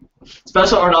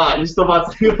 Special or not, you still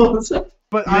bought singles.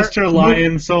 But Mr.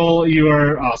 Lion Soul, you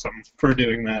are awesome for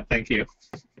doing that. Thank you.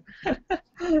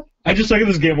 I just look at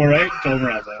this game, all right? Joel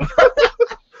Morazzo.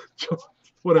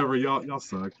 Whatever, y'all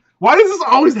suck. Why does this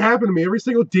always happen to me every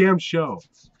single damn show?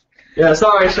 Yeah,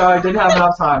 sorry, Sean. Didn't have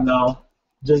enough time, though.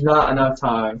 Just not enough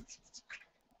time.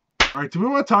 Alright, do we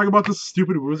want to talk about this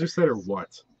stupid Wooser set or what?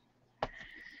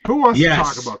 Who wants to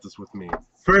talk about this with me?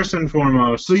 First and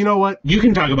foremost, So you know what? you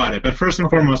can talk about it, but first and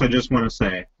foremost, I just want to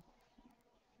say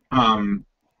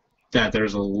that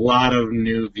there's a lot of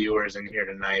new viewers in here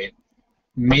tonight.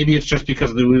 Maybe it's just because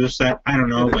of the Wooser set. I don't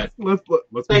know, but Let's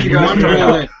Thank you,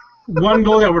 guys. one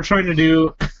goal that we're trying to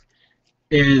do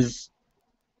is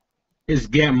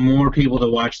get more people to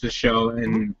watch the show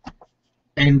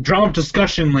and draw up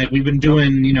discussion like we've been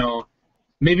doing. You know,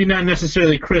 maybe not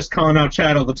necessarily Chris calling out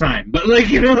Chad all the time, but like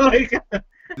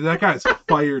That guy's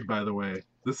fired, by the way.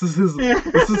 This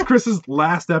is Chris's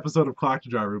last episode of Clock to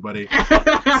Draw, everybody.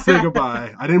 Say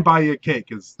goodbye. I didn't buy you a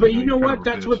cake. But you know what?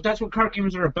 That's what card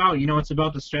games are about. You know, it's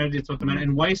about the strategy. It's about the meta.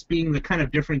 And Weiss being the kind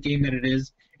of different game that it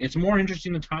is, it's more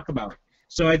interesting to talk about.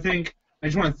 So I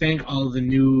just want to thank all of the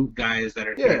new guys that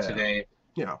are here today.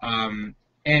 Yeah. And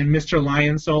Mr.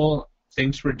 Lion Soul,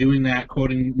 thanks for doing that,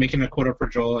 making a quote up for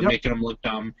Joel and making him look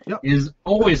dumb. Is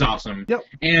always awesome. Yep.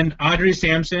 And Audrey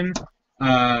Sampson,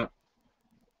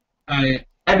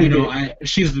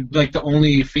 she's like the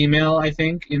only female I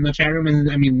think in the chat room,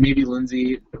 and I mean maybe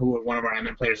Lindsay, who one of our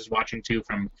MN players is watching too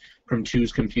from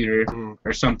Two's computer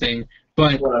or something.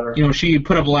 But Whatever. you know, she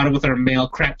put up a lot with our male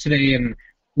crap today and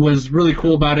was really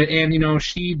cool about it, and you know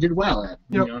she did well at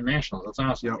nationals. That's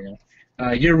awesome. Yep. You know?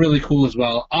 You're really cool as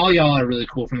well. All y'all are really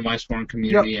cool from the Weiss Forum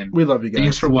community, and we love you guys.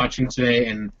 thanks for watching today.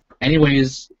 And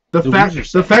anyways, the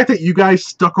fact that you guys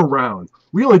stuck around.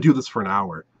 We only do this for an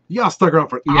hour. Y'all stuck around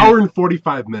for an hour and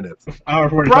 45 minutes. Hour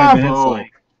 45 minutes.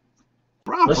 Like,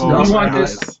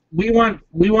 bravo! We want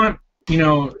you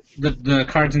know the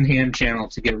Cards in Hand channel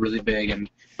to get really big, and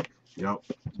you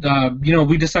know,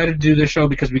 we decided to do this show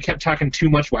because we kept talking too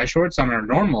much Weiss Shorts on our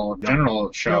normal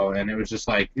general show, and it was just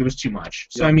like it was too much.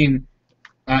 So I mean,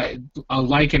 a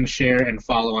like and share and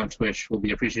follow on Twitch will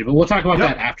be appreciated. But we'll talk about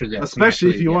that after this. Especially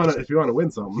if you want to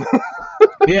win something.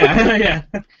 yeah.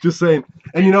 Just saying.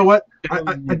 And you know what?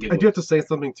 I do have to say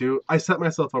something too. I set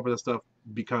myself up for this stuff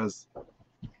because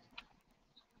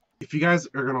if you guys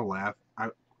are gonna laugh,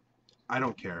 I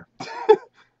don't care.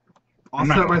 I'll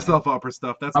set myself up for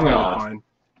stuff. That's totally fine.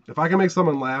 If I can make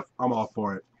someone laugh, I'm all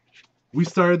for it. We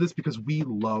started this because we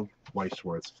love Weiss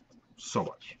Schwartz so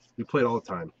much. We play it all the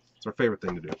time. It's our favorite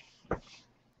thing to do.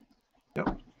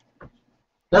 Yep.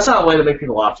 That's not a way to make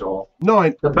people laugh, Joel. No,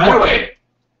 The better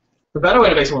way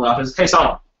to make someone laugh is, hey,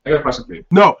 Sal, I got a question for you.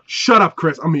 No, shut up,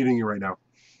 Chris. I'm meeting you right now.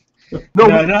 No,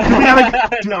 No. dude,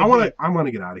 I want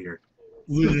to get out of here.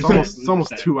 It's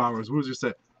almost 2 hours. Wooser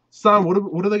said, "Son,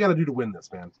 what do they got to do to win this,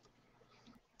 man?"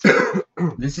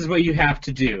 This is what you have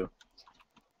to do.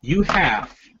 You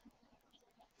have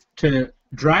to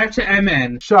drive to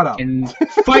MN. Shut up. And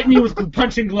fight me with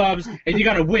punching gloves, and you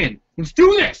gotta win. Let's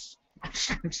do this.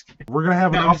 We're gonna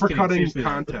have an I'm just uppercutting kidding.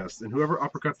 contest, and whoever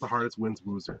uppercuts the hardest wins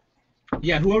Wooser.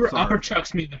 Yeah, whoever Sorry.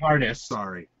 upperchucks me the hardest.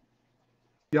 Sorry.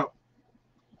 Yep.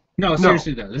 No,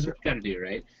 seriously though, this is what you gotta do,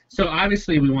 right? So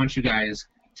obviously we want you guys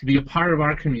to be a part of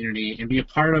our community and be a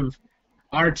part of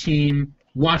our team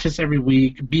watch us every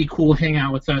week, be cool, hang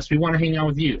out with us. We want to hang out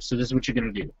with you. So this is what you're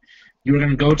going to do. You're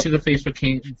going to go to the Facebook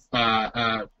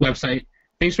website,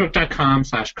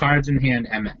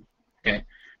 facebook.com/cardsinhandmn. Okay.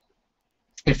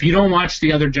 If you don't watch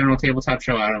the other general tabletop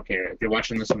show, I don't care. If you're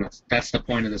watching this one, that's the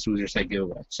point of this Wooser site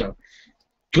giveaway. So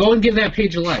go and give that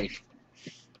page a like.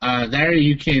 There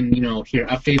you can, hear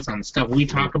updates on stuff we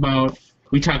talk about.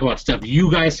 We talk about stuff you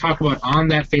guys talk about on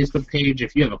that Facebook page.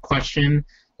 If you have a question,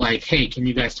 like, hey, can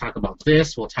you guys talk about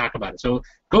this? We'll talk about it. So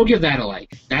go give that a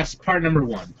like. That's part number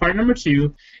 1. Part number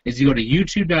 2 is you go to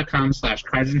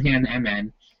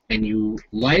youtube.com/cardsinhandmn and you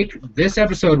like this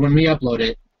episode when we upload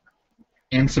it,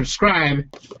 and subscribe,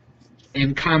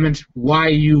 and comment why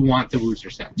you want the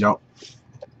Wooser set. Yep.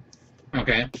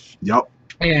 Okay? Yep.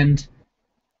 And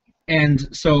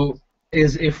so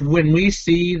if when we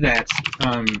see that,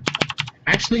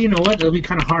 actually, you know what? It'll be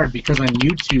kind of hard because on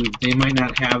YouTube they might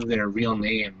not have their real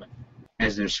name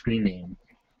as their screen name.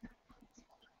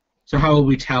 So how will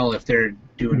we tell if they're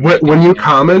doing? When you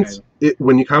comment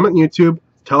YouTube,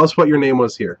 tell us what your name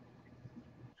was here.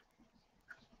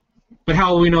 But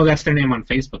how will we know that's their name on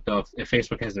Facebook, though, if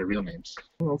Facebook has their real names?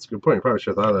 Well, that's a good point. You probably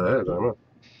should have thought of that ahead of time.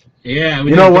 Yeah.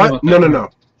 You know what? No.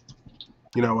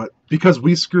 You know what? Because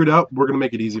we screwed up, we're going to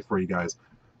make it easy for you guys.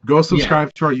 Go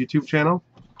subscribe to our YouTube channel,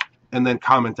 and then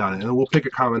comment on it. And we'll pick a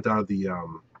comment out of the...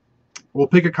 we'll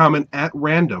pick a comment at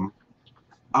random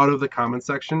out of the comment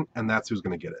section, and that's who's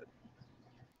going to get it.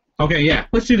 Okay, yeah.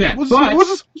 Let's do that. We'll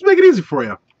just make it easy for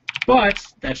you. But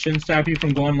that shouldn't stop you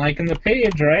from going liking the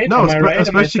page, right? No, right?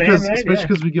 especially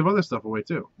because we give other stuff away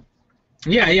too.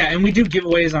 Yeah, and we do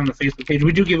giveaways on the Facebook page.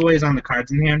 We do giveaways on the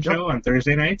Cards in Hand show on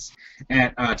Thursday nights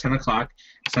at 10 o'clock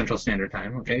Central Standard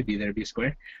Time. Okay, be there, be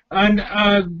square. And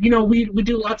we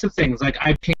do lots of things. Like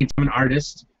I paint. I'm an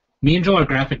artist. Me and Joel are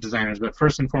graphic designers, but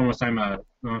first and foremost, I'm a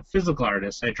physical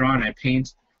artist. I draw and I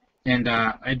paint, and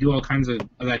I do all kinds of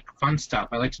like fun stuff.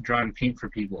 I like to draw and paint for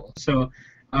people. So.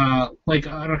 Like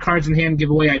on a Cards in Hand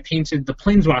giveaway, I painted the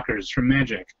Planeswalkers from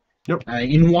Magic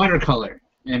in watercolor,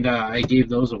 and I gave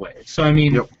those away. So I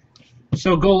mean,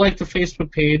 so go like the Facebook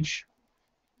page.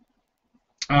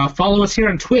 Follow us here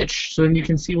on Twitch, so then you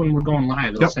can see when we're going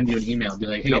live. They'll send you an email, be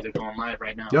like, hey, they're going live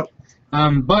right now.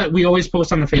 But we always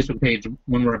post on the Facebook page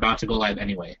when we're about to go live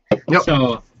anyway.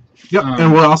 So.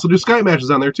 And we'll also do Skype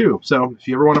matches on there too. So if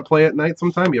you ever want to play at night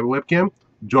sometime, you have a webcam,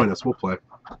 join us. We'll play.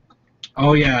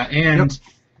 Oh yeah, and.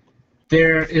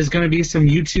 There is going to be some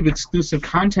YouTube exclusive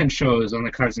content shows on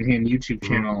the Cards in Hand YouTube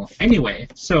channel anyway,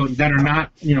 so that are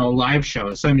not, live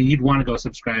shows. So I mean, you'd want to go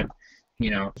subscribe,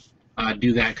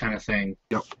 do that kind of thing.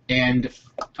 And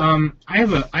I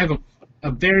have a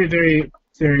very, very,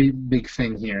 very big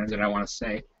thing here that I want to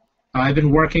say. I've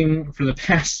been working for the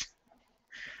past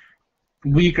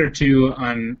week or two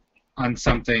on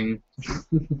something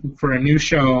for a new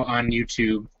show on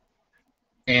YouTube,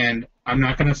 and I'm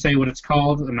not going to say what it's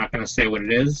called. I'm not going to say what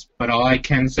it is. But all I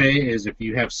can say is if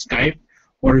you have Skype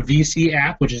or VC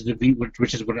app, which is the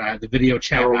video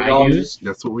chat I use.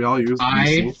 That's what we all use.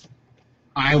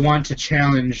 I want to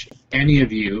challenge any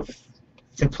of you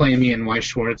to play me in Weiss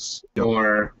Schwarz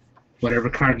or whatever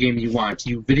card game you want.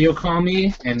 You video call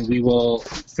me and we will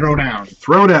throw down.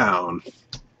 Throw down.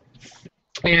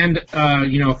 And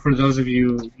for those of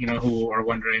you who are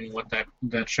wondering what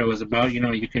that show is about,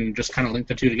 you can just kind of link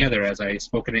the two together as I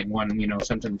spoke it in one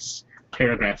sentence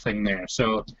paragraph thing there.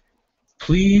 So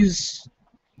please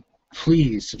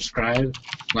subscribe,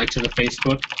 like to the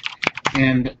Facebook,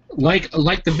 and like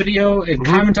the video and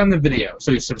comment on the video. So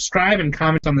you subscribe and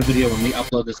comment on the video when we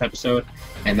upload this episode,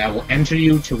 and that will enter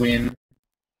you to win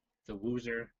the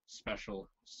Wooser special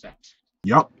set.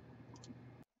 Yep.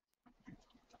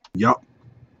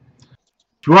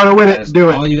 If you want to win it, do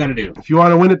it. All you got to do. If you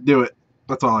want to win it, do it.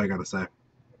 That's all I got to say.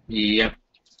 Yep.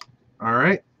 All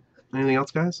right. Anything else,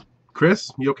 guys?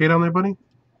 Chris, you okay down there, buddy?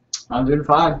 I'm doing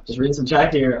fine. Just reading some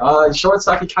chat here. Short,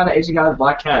 stocky, kind of Asian guy with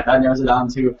black cat. That narrows it down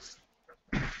to...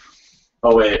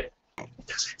 Oh, wait.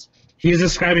 He's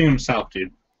describing himself,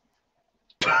 dude.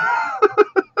 I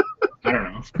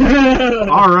don't know.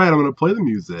 All right, I'm going to play the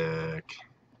music.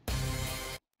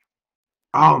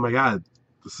 Oh, my God.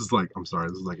 This is like... I'm sorry.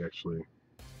 This is like actually...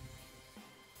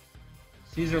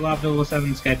 Caesar Love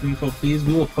 007 Skype info, please.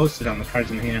 We will post it on the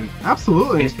Cards in Hand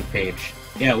Absolutely. Facebook page.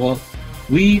 Yeah, well,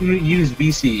 we use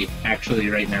VC actually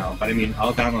right now, but I mean,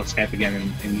 I'll download Skype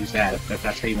again and use that if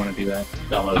that's how you want to do that.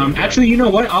 Actually, you know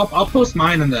what? I'll post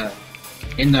mine in the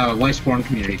Weiss forum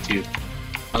community too.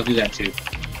 I'll do that too.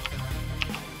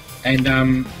 And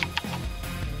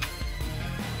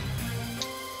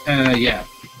yeah.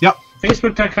 Yep.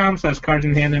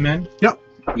 Facebook.com/cardsinhandmn. Yep.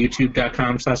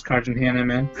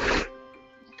 YouTube.com/cardsinhandmn.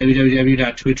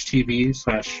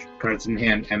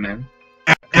 www.twitch.tv/cardsinhandmn.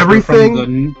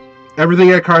 Everything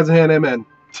at Cards in Hand MN.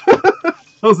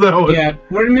 How's that one? Yeah,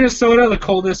 we're in Minnesota, the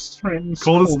coldest state in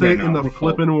the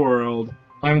flipping world.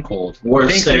 I'm cold. Worst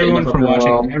Thanks state in everyone the for flipping watching.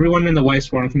 world. Everyone in the Weiss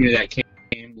Forum community that came,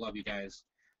 love you guys.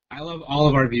 I love all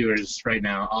of our viewers right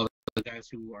now, all the guys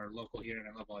who are local here, and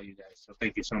I love all you guys. So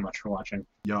thank you so much for watching.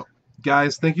 Yep.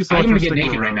 Guys, thank you so I'm much gonna for get sticking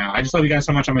naked around. right now. I just love you guys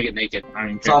so much. I'm gonna get naked. I don't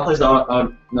even care. So please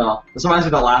don't. No. This reminds me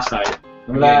of the last night.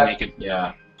 I'm Remember getting that? naked. Yeah.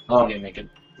 I'm Oh. getting naked.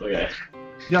 Okay.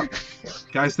 Yep.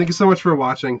 Guys, thank you so much for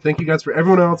watching. Thank you guys for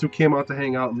everyone else who came out to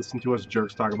hang out and listen to us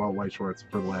jerks talk about white shorts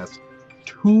for the last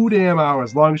 2 damn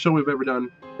hours. Longest show we've ever done.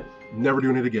 Never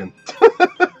doing it again.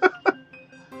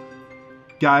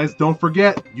 Guys, don't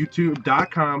forget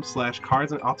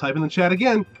youtube.com/cards. I'll type in the chat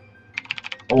again.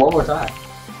 Oh, one more time.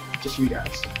 Just you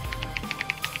guys.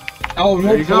 Oh, and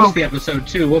There we'll you post go. the episode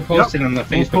too. We'll post it on the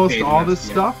Facebook We'll post page. all and this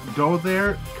yeah. stuff. Go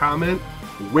there, comment,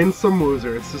 win some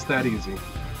Wooser. It's just that easy.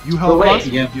 You help wait, us,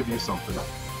 yeah. we give you something.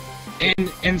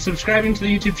 And subscribing to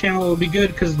the YouTube channel will be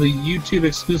good because the YouTube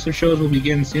exclusive shows will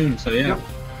begin soon. So yeah. Yep.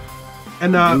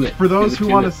 And Do it. for those Do it, who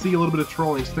do want to it. see a little bit of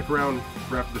trolling, stick around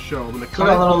for after the show. I'm gonna Come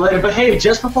a cut. little later, but hey,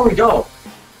 just before we go,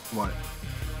 What?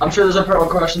 I'm sure there's a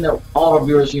question that all of our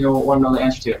viewers, want to know the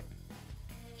answer to.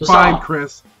 So Fine, Sam,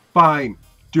 Chris. Fine.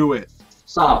 Do it.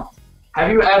 Sam, have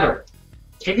you ever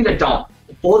taken a dump,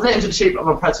 folded it into the shape of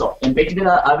a pretzel, and baked it in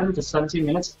an oven for 17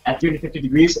 minutes at 350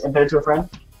 degrees and fed it to a friend?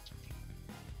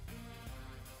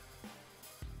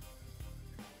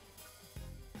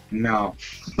 No.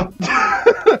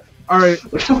 All right.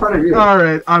 Which one are you? All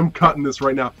right. I'm cutting this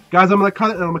right now, guys. I'm gonna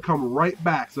cut it and I'm gonna come right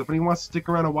back. So if anyone wants to stick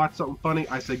around and watch something funny,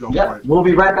 I say go for Yep, it. we'll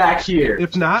be right back here.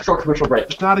 If not, Short commercial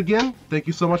break. If not again, thank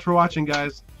you so much for watching,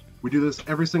 guys. We do this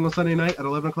every single Sunday night at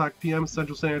 11 o'clock p.m.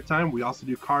 Central Standard Time. We also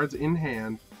do Cards in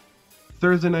Hand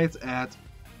Thursday nights at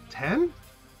 10?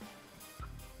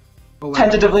 11.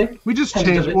 Tentatively. We just changed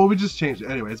Tentatively. it. Well, we just changed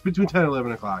it. Anyway, it's between 10 and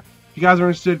 11 o'clock. If you guys are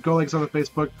interested, go links on the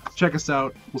Facebook. Check us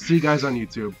out. We'll see you guys on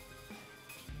YouTube.